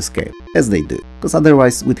decided to escape, as they do, cause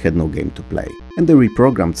otherwise we'd had no game to play. And they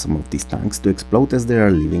reprogrammed some of these tanks to explode as they are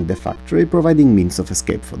leaving the factory, providing means of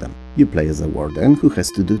escape for them. You play as a warden who has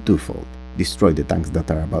to do twofold. Destroy the tanks that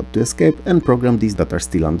are about to escape and program these that are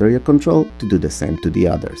still under your control to do the same to the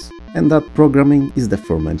others. And that programming is the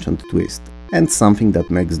aforementioned twist, and something that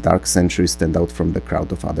makes Dark Century stand out from the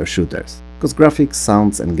crowd of other shooters. Cause graphics,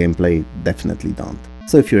 sounds and gameplay definitely don't.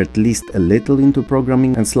 So if you're at least a little into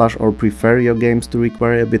programming and / or prefer your games to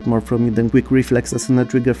require a bit more from you than quick reflexes and a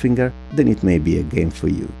trigger finger, then it may be a game for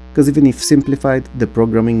you. Cause even if simplified, the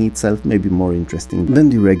programming itself may be more interesting than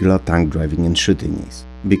the regular tank driving and shooting is.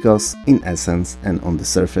 Because, in essence and on the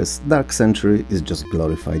surface, Dark Century is just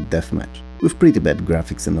glorified deathmatch, with pretty bad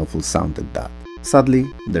graphics and awful sound at that. Sadly,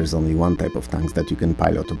 there's only one type of tanks that you can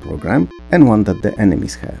pilot or program, and one that the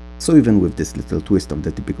enemies have. So even with this little twist of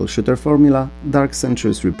the typical shooter formula, Dark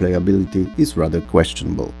Century's replayability is rather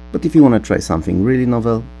questionable. But if you wanna try something really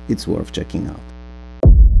novel, it's worth checking out.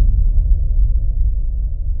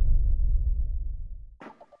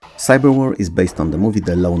 Cyberwar is based on the movie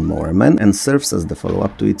The Lawnmower Man and serves as the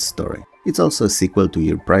follow-up to its story. It's also a sequel to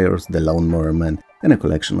year prior's The Lawnmower Man and a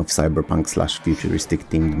collection of cyberpunk / futuristic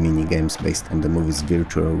themed minigames based on the movie's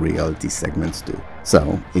virtual reality segments too.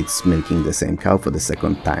 So, it's milking the same cow for the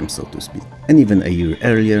second time, so to speak. And even a year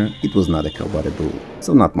earlier, it was not a cow but a bull,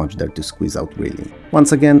 so not much there to squeeze out really.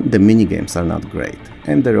 Once again, the minigames are not great,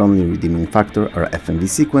 and their only redeeming factor are FMV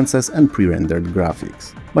sequences and pre-rendered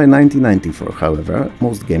graphics. By 1994, however,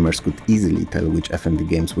 most gamers could easily tell which FMV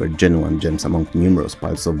games were genuine gems among numerous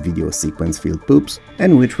piles of video sequence-filled poops,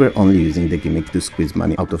 and which were only using the gimmick to squeeze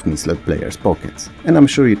money out of misled players' pockets. And I'm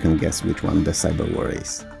sure you can guess which one the Cyberwar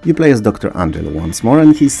is. You play as Dr. Angelo once more,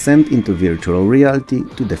 and he's sent into virtual reality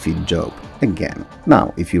to defeat Job. Again.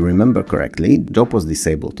 Now, if you remember correctly, Job was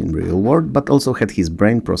disabled in real world, but also had his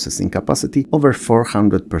brain processing capacity over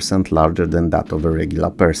 400% larger than that of a regular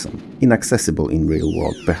person. Inaccessible in real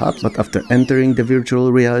world perhaps, but after entering the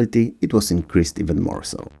virtual reality, it was increased even more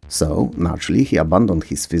so. So, naturally, he abandoned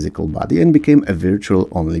his physical body and became a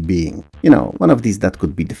virtual-only being. You know, one of these that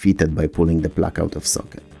could be defeated by pulling the plug out of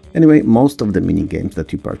socket. Anyway, most of the minigames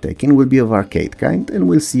that you partake in will be of arcade kind and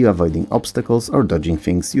will see you avoiding obstacles or dodging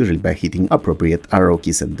things, usually by hitting appropriate arrow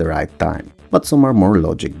keys at the right time. But some are more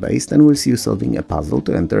logic based and will see you solving a puzzle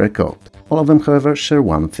to enter a code. All of them, however, share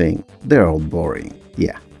one thing: they're all boring.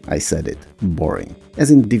 Yeah, I said it, boring.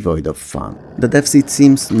 as in devoid of fun. The devs, it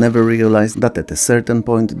seems, never realized that at a certain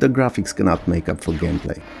point the graphics cannot make up for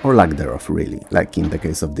gameplay, or lack thereof really, like in the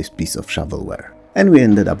case of this piece of shovelware. And we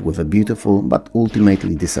ended up with a beautiful, but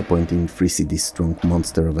ultimately disappointing 3CD strong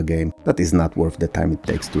monster of a game that is not worth the time it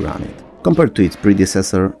takes to run it. Compared to its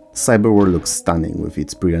predecessor, Cyberwar looks stunning with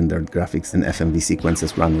its pre-rendered graphics and FMV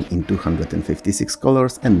sequences running in 256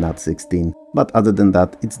 colors and not 16, but other than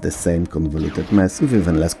that, it's the same convoluted mess with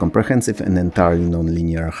even less comprehensive and entirely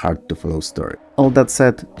non-linear, hard-to-follow story. All that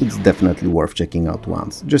said, it's definitely worth checking out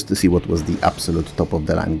once, just to see what was the absolute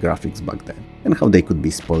top-of-the-line graphics back then, and how they could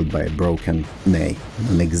be spoiled by a broken, nay,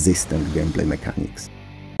 non-existent gameplay mechanics.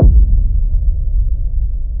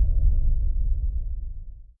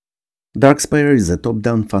 Darkspire is a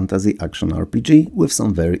top-down fantasy action RPG with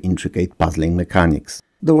some very intricate puzzling mechanics.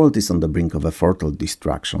 The world is on the brink of a fatal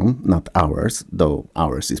destruction, not ours, though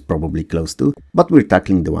ours is probably close to, but we're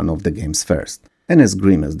tackling the one of the games first. And as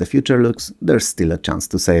grim as the future looks, there's still a chance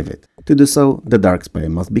to save it. To do so, the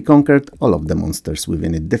Darkspire must be conquered, all of the monsters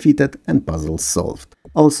within it defeated, and puzzles solved.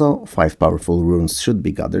 Also, 5 powerful runes should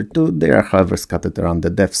be gathered too. They are however scattered around the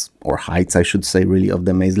depths, or heights I should say really, of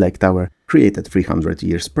the maze-like tower, created 300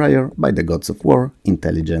 years prior by the gods of war,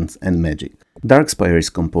 intelligence and magic. Darkspire is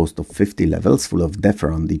composed of 50 levels full of death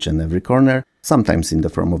around each and every corner, sometimes in the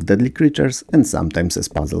form of deadly creatures and sometimes as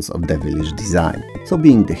puzzles of devilish design. So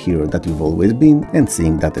being the hero that you've always been and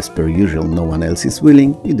seeing that as per usual no one else is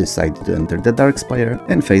willing, you decide to enter the Darkspire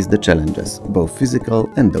and face the challenges, both physical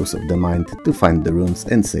and those of the mind, to find the runes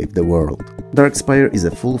and save the world. Darkspire is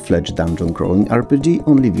a full-fledged dungeon crawling RPG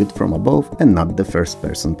only viewed from above and not the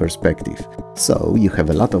first-person perspective. So you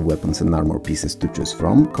have a lot of weapons and armor pieces to choose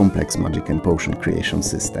from, complex magic and potion creation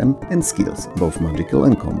system, and skills, both magical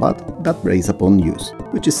and combat, that brace upon use,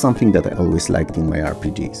 which is something that I always liked in my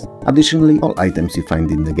RPGs. Additionally, all items you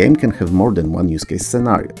find in the game can have more than one use case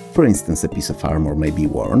scenario. For instance, a piece of armor may be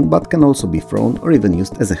worn, but can also be thrown or even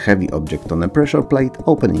used as a heavy object on a pressure plate,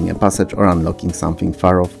 opening a passage or unlocking something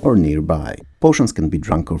far off or nearby. Potions can be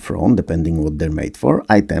drunk or thrown, depending what they're made for.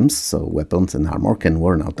 Items, so weapons and armor, can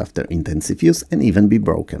worn out after intensive use and even be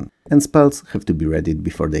broken. And spells have to be readied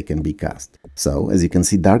before they can be cast. So, as you can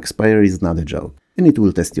see, Darkspire is not a joke, and it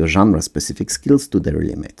will test your genre-specific skills to their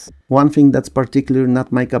limits. One thing that's particularly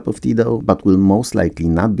not my cup of tea though, but will most likely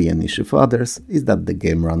not be an issue for others, is that the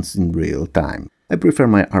game runs in real time. I prefer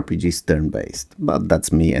my RPGs turn-based, but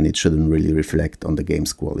that's me and it shouldn't really reflect on the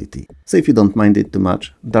game's quality. So if you don't mind it too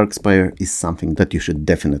much, Darkspire is something that you should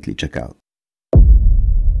definitely check out.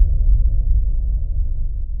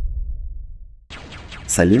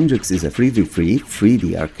 Cylindrix is a 3v3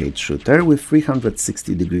 3D arcade shooter with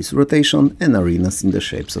 360 degrees rotation and arenas in the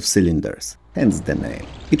shapes of cylinders, hence the name.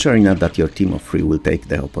 Each arena that your team of 3 will take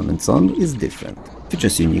the opponents on is different,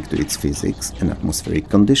 features unique to its physics and atmospheric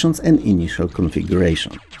conditions and initial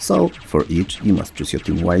configuration. So, for each, you must choose your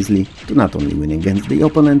team wisely to not only win against the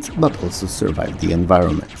opponents, but also survive the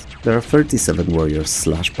environments. There are 37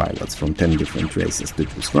 warriors/pilots from 10 different races to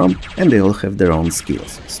choose from, and they all have their own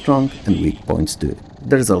skills, strong and weak points too.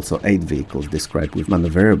 There's also 8 vehicles described with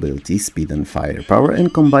maneuverability, speed and firepower,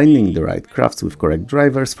 and combining the right crafts with correct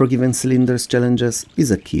drivers for given cylinders challenges is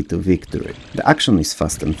a key to victory. The action is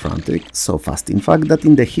fast and frantic, so fast in fact that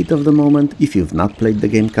in the heat of the moment, if you've not played the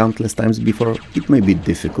game countless times before, it may be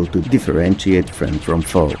difficult to differentiate friend from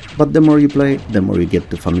foe. But the more you play, the more you get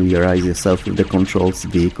to familiarize yourself with the controls,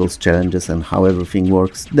 vehicles, challenges and how everything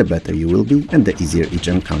works, the better you will be and the easier each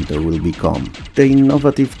encounter will become. The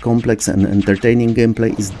innovative, complex and entertaining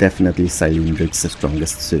gameplay is definitely Cylindrix's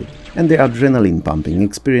strongest suit, and the adrenaline-pumping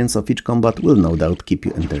experience of each combat will no doubt keep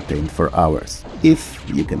you entertained for hours. If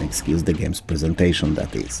you can excuse the game's presentation,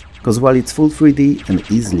 that is. Cause while it's full 3D and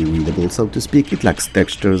easily readable so to speak, it lacks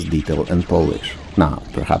textures, detail and polish. Now,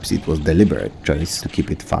 perhaps it was deliberate choice to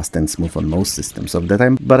keep it fast and smooth on most systems of the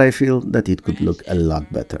time, but I feel that it could look a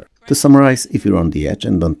lot better. To summarize, if you're on the edge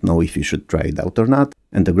and don't know if you should try it out or not,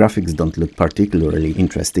 and the graphics don't look particularly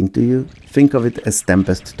interesting to you, think of it as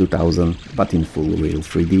Tempest 2000, but in full real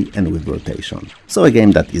 3D and with rotation. So a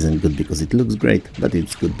game that isn't good because it looks great, but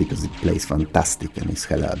it's good because it plays fantastic and is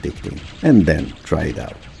hella addicting. And then try it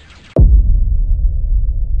out.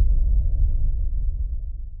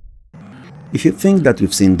 If you think that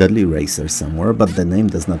you've seen Deadly Racer somewhere but the name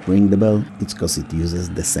does not ring the bell, it's cause it uses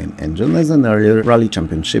the same engine as an earlier Rally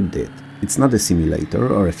Championship did. It's not a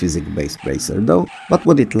simulator or a physics-based racer though, but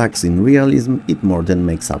what it lacks in realism, it more than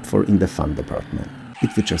makes up for in the fun department.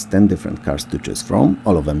 It features 10 different cars to choose from,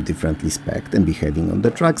 all of them differently spec'd and behaving on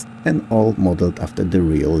the tracks, and all modeled after the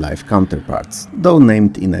real-life counterparts, though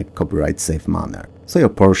named in a copyright-safe manner. So your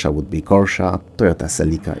Porsche would be Corsa, Toyota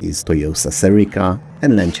Celica is Toyota Celica,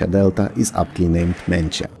 and Lancia Delta is aptly named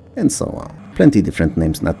Mencia, and so on. Plenty different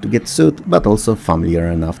names not to get sued, but also familiar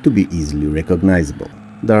enough to be easily recognizable.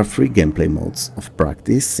 There are 3 gameplay modes of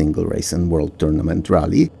practice, single race and world tournament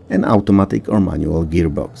rally, and automatic or manual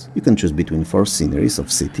gearbox. You can choose between 4 sceneries of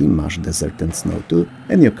city, marsh, desert and snow too,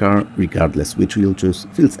 and your car, regardless which you'll choose,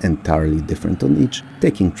 feels entirely different on each,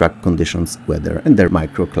 taking track conditions, weather and their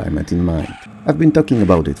microclimate in mind. I've been talking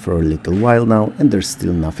about it for a little while now, and there's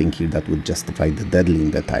still nothing here that would justify the deadly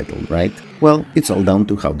in the title, right? Well, it's all down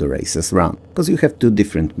to how the races run, cause you have 2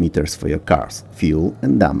 different meters for your cars, fuel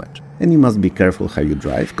and damage. And you must be careful how you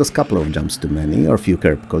drive, cause couple of jumps too many or few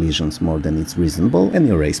curb collisions more than it's reasonable and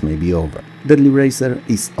your race may be over. Deadly Racer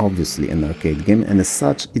is obviously an arcade game, and as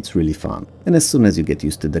such it's really fun. And as soon as you get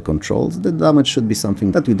used to the controls, the damage should be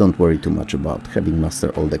something that you don't worry too much about, having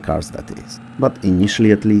mastered all the cars that is. But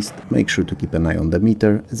initially at least, make sure to keep an eye on the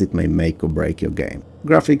meter, as it may make or break your game.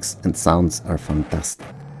 Graphics and sounds are fantastic,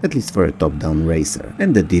 at least for a top-down racer,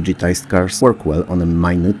 and the digitized cars work well on a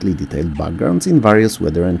minutely detailed backgrounds in various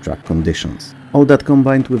weather and track conditions. All that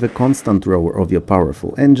combined with a constant roar of your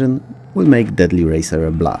powerful engine will make Deadly Racer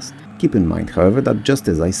a blast. Keep in mind, however, that just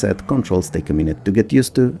as I said, controls take a minute to get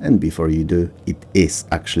used to, and before you do, it is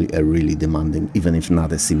actually a really demanding, even if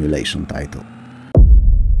not a simulation title.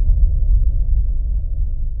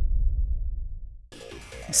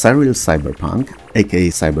 Cyril Cyberpunk, aka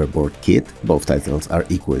Cyberboard Kid, both titles are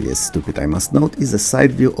equally as stupid I must note, is a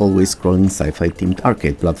side-view always scrolling sci-fi themed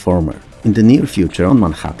arcade platformer. In the near future on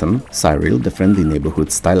Manhattan, Cyril, the friendly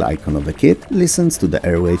neighborhood style icon of a kid, listens to the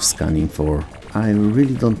airwaves scanning for, I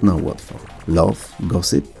really don't know what for. Love?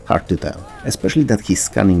 Gossip? Hard to tell. Especially that he's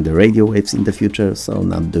scanning the radio waves in the future, so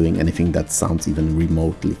not doing anything that sounds even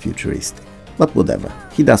remotely futuristic. But whatever,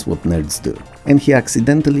 he does what nerds do. And he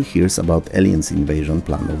accidentally hears about aliens' invasion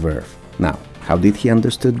plan of Earth. Now, how did he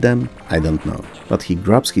understood them? I don't know. But he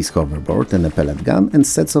grabs his hoverboard and a pellet gun and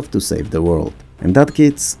sets off to save the world. And that,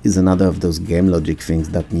 kids, is another of those game logic things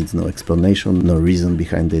that needs no explanation, no reason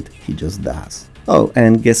behind it, he just does. Oh,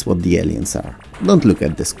 and guess what the aliens are? Don't look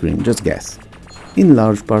at the screen, just guess. In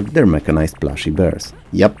large part, they're mechanized plushy bears.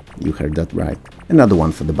 Yup, you heard that right. Another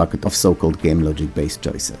one for the bucket of so-called game logic based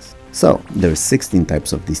choices. So, there's 16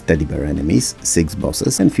 types of these teddy bear enemies, 6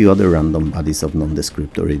 bosses and few other random bodies of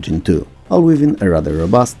nondescript origin too, all within a rather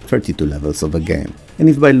robust 32 levels of a game. And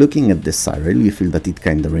if by looking at this Cyril you feel that it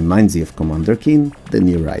kinda reminds you of Commander Keen, then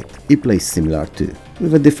you're right, it plays similar too,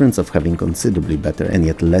 with a difference of having considerably better and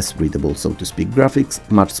yet less readable so to speak graphics,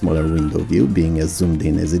 much smaller window view being as zoomed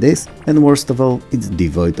in as it is, and worst of all, it's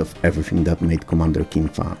devoid of everything that made Commander Keen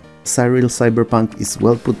fun. Cyril Cyberpunk is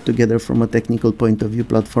well put together from a technical point of view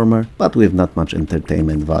platformer, but with not much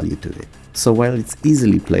entertainment value to it. So while it's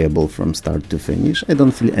easily playable from start to finish, I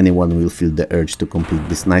don't feel anyone will feel the urge to complete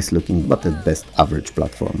this nice looking but at best average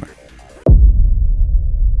platformer.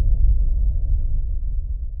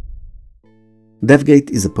 Deathgate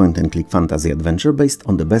is a point-and-click fantasy adventure based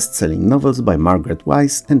on the best-selling novels by Margaret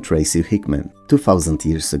Wise and Tracy Hickman. 2000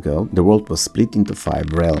 years ago, the world was split into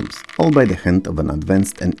 5 realms, all by the hand of an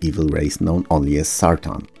advanced and evil race known only as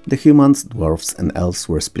Sartan. The humans, dwarves and elves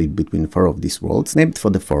were split between 4 of these worlds named for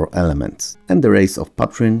the 4 elements, and the race of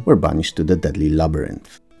Patrin were banished to the deadly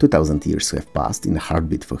labyrinth. 2000 years have passed in a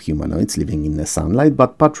heartbeat for humanoids living in the sunlight,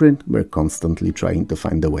 but Patrin were constantly trying to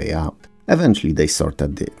find a way out. Eventually they sorta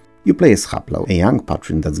did. You play as Haplo, a young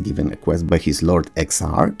patron that's given a quest by his lord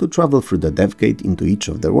XR to travel through the Deathgate into each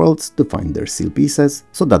of the worlds to find their seal pieces,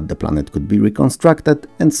 so that the planet could be reconstructed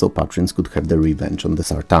and so patrons could have their revenge on the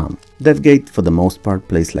Sartan. Deathgate for the most part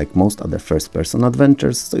plays like most other first-person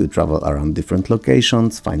adventures, so you travel around different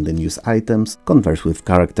locations, find and use items, converse with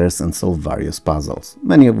characters and solve various puzzles,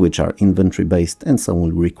 many of which are inventory-based and some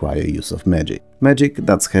will require use of magic. Magic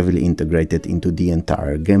that's heavily integrated into the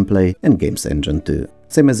entire gameplay and game's engine too,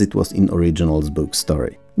 same as it was in Original's book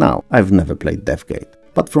story. Now, I've never played Deathgate,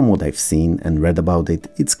 but from what I've seen and read about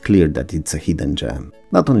it, it's clear that it's a hidden gem.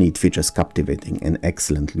 Not only it features captivating and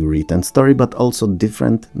excellently written story, but also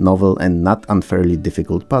different, novel and not unfairly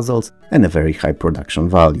difficult puzzles and a very high production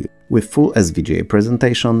value, with full SVGA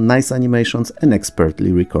presentation, nice animations and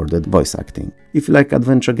expertly recorded voice acting. If you like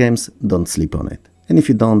adventure games, don't sleep on it. And if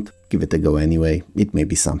you don't, give it a go anyway, it may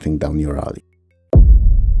be something down your alley.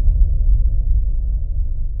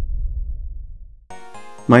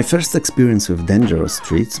 My first experience with Dangerous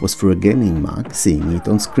Streets was through a gaming mag, seeing it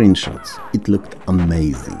on screenshots. It looked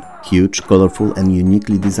amazing. Huge, colorful and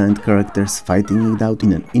uniquely designed characters fighting it out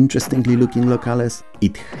in an interestingly looking locales.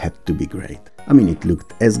 It had to be great. I mean, it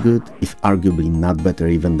looked as good, if arguably not better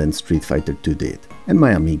even than Street Fighter 2 did. And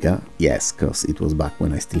my Amiga, yes, cause it was back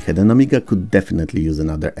when I still had an Amiga, could definitely use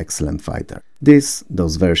another excellent fighter. This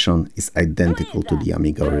DOS version is identical to the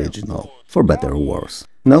Amiga original, for better or worse.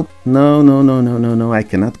 Nope, no, I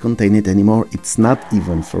cannot contain it anymore, it's not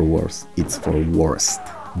even for worse, it's for worst.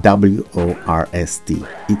 W-O-R-S-T.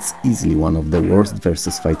 It's easily one of the worst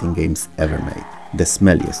versus fighting games ever made. The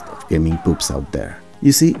smelliest of gaming poops out there.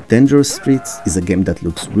 You see, Dangerous Streets is a game that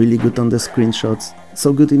looks really good on the screenshots,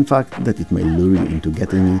 so good in fact that it may lure you into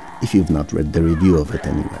getting it if you've not read the review of it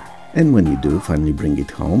anywhere. And when you do finally bring it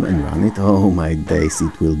home and run it, oh my days,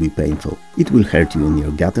 it will be painful. It will hurt you in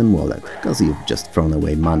your gut and wallet, cause you've just thrown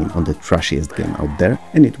away money on the trashiest game out there,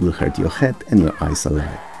 and it will hurt your head and your eyes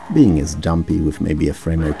alike. Being as jumpy with maybe a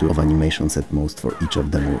frame or two of animations at most for each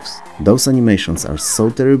of the moves. Those animations are so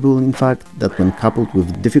terrible in fact that when coupled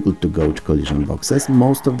with difficult to gauge collision boxes,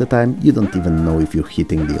 most of the time you don't even know if you're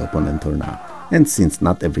hitting the opponent or not. And since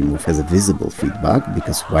not every move has a visible feedback,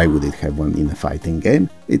 because why would it have one in a fighting game,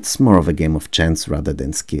 it's more of a game of chance rather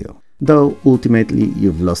than skill. Though ultimately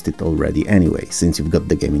you've lost it already anyway, since you've got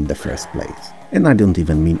the game in the first place. And I don't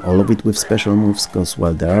even mean all of it with special moves, cause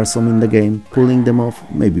while there are some in the game, pulling them off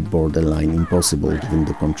may be borderline impossible given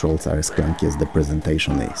the controls are as clunky as the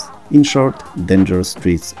presentation is. In short, Dangerous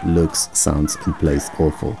Streets looks, sounds and plays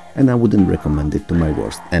awful, and I wouldn't recommend it to my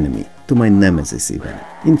worst enemy, to my nemesis even.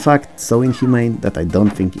 In fact, so inhumane that I don't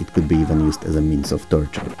think it could be even used as a means of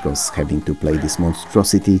torture, cause having to play this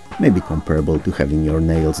monstrosity may be comparable to having your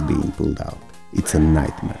nails being pulled out. It's a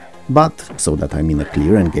nightmare. But, so that I'm in a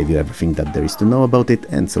clear and gave you everything that there is to know about it,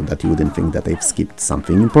 and so that you wouldn't think that I've skipped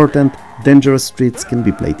something important, Dangerous Streets can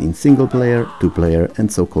be played in single player, 2-player and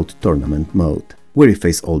so-called tournament mode, where you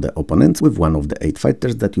face all the opponents with one of the 8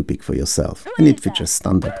 fighters that you pick for yourself, and it features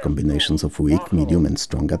standard combinations of weak, medium and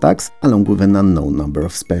strong attacks, along with an unknown number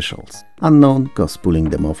of specials. Unknown, cause pulling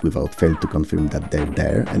them off without fail to confirm that they're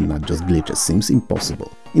there and not just glitches seems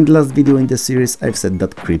impossible. In the last video in the series I've said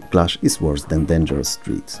that Creep Clash is worse than Dangerous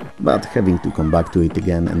Streets, but having to come back to it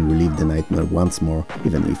again and relive the nightmare once more,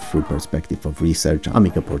 even if through perspective of research,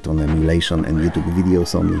 Amiga port on emulation and YouTube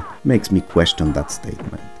videos only, makes me question that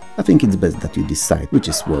statement. I think it's best that you decide which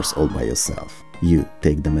is worse all by yourself. You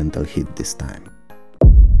take the mental hit this time.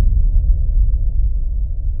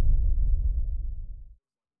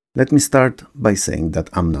 Let me start by saying that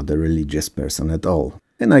I'm not a religious person at all,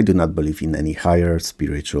 and I do not believe in any higher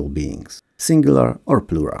spiritual beings, singular or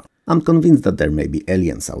plural. I'm convinced that there may be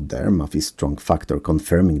aliens out there, Muffy's strong factor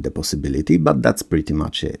confirming the possibility, but that's pretty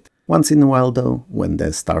much it. Once in a while though, when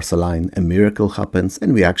the stars align, a miracle happens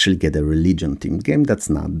and we actually get a religion-themed game that's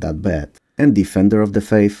not that bad. And Defender of the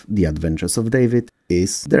Faith, The Adventures of David,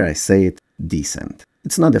 is, dare I say it, decent.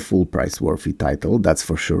 It's not a full price worthy title, that's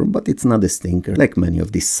for sure, but it's not a stinker like many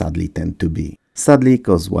of these sadly tend to be. Sadly,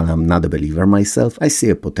 cause while I'm not a believer myself, I see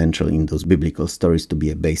a potential in those biblical stories to be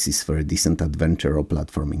a basis for a decent adventure or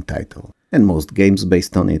platforming title. And most games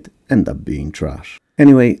based on it end up being trash.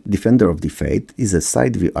 Anyway, Defender of the Faith is a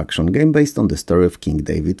side-view action game based on the story of King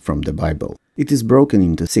David from the Bible. It is broken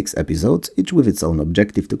into 6 episodes, each with its own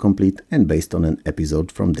objective to complete and based on an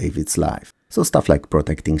episode from David's life. So stuff like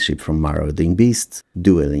protecting sheep from marauding beasts,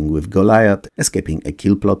 dueling with Goliath, escaping a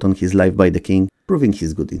kill plot on his life by the king, proving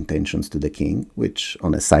his good intentions to the king, which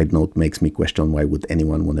on a side note makes me question why would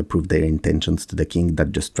anyone want to prove their intentions to the king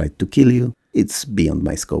that just tried to kill you. It's beyond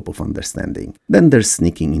my scope of understanding. Then there's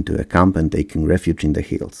sneaking into a camp and taking refuge in the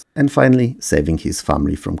hills. And finally, saving his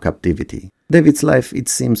family from captivity. David's life, it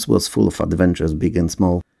seems, was full of adventures big and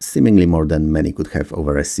small, seemingly more than many could have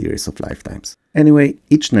over a series of lifetimes. Anyway,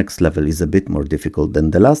 each next level is a bit more difficult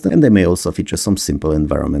than the last, and they may also feature some simple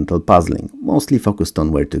environmental puzzling, mostly focused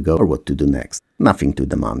on where to go or what to do next. Nothing too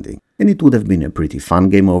demanding. And it would have been a pretty fun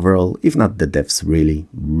game overall, if not the devs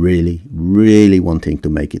really wanting to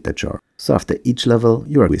make it a chore. So after each level,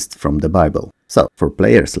 you are whisked from the Bible. So, for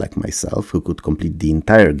players like myself, who could complete the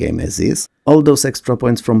entire game as is, all those extra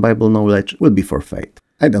points from Bible knowledge will be forfeit.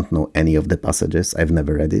 I don't know any of the passages, I've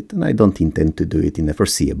never read it, and I don't intend to do it in the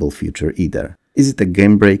foreseeable future either. Is it a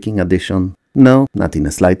game-breaking addition? No, not in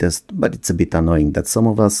the slightest, but it's a bit annoying that some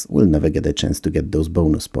of us will never get a chance to get those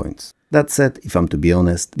bonus points. That said, if I'm to be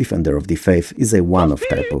honest, Defender of the Faith is a one-off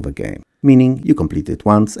type of a game, meaning you complete it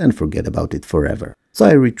once and forget about it forever. So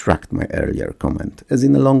I retract my earlier comment, as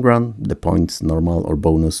in the long run, the points, normal or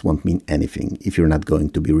bonus, won't mean anything if you're not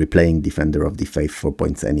going to be replaying Defender of the Faith for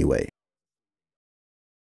points anyway.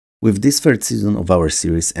 With this third season of our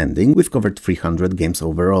series ending, we've covered 300 games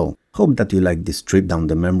overall. Hope that you liked this trip down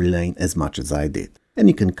the memory lane as much as I did. And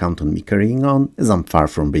you can count on me carrying on, as I'm far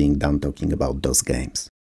from being done talking about those games.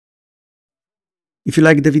 If you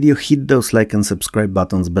liked the video, hit those like and subscribe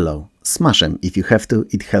buttons below. Smash them if you have to,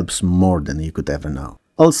 it helps more than you could ever know.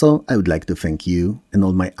 Also, I would like to thank you and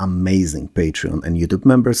all my amazing Patreon and YouTube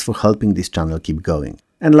members for helping this channel keep going.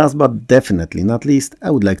 And last but definitely not least,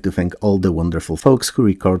 I would like to thank all the wonderful folks who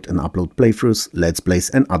record and upload playthroughs, let's plays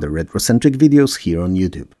and other retro-centric videos here on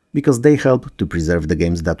YouTube, because they help to preserve the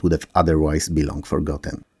games that would have otherwise been long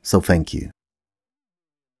forgotten. So thank you.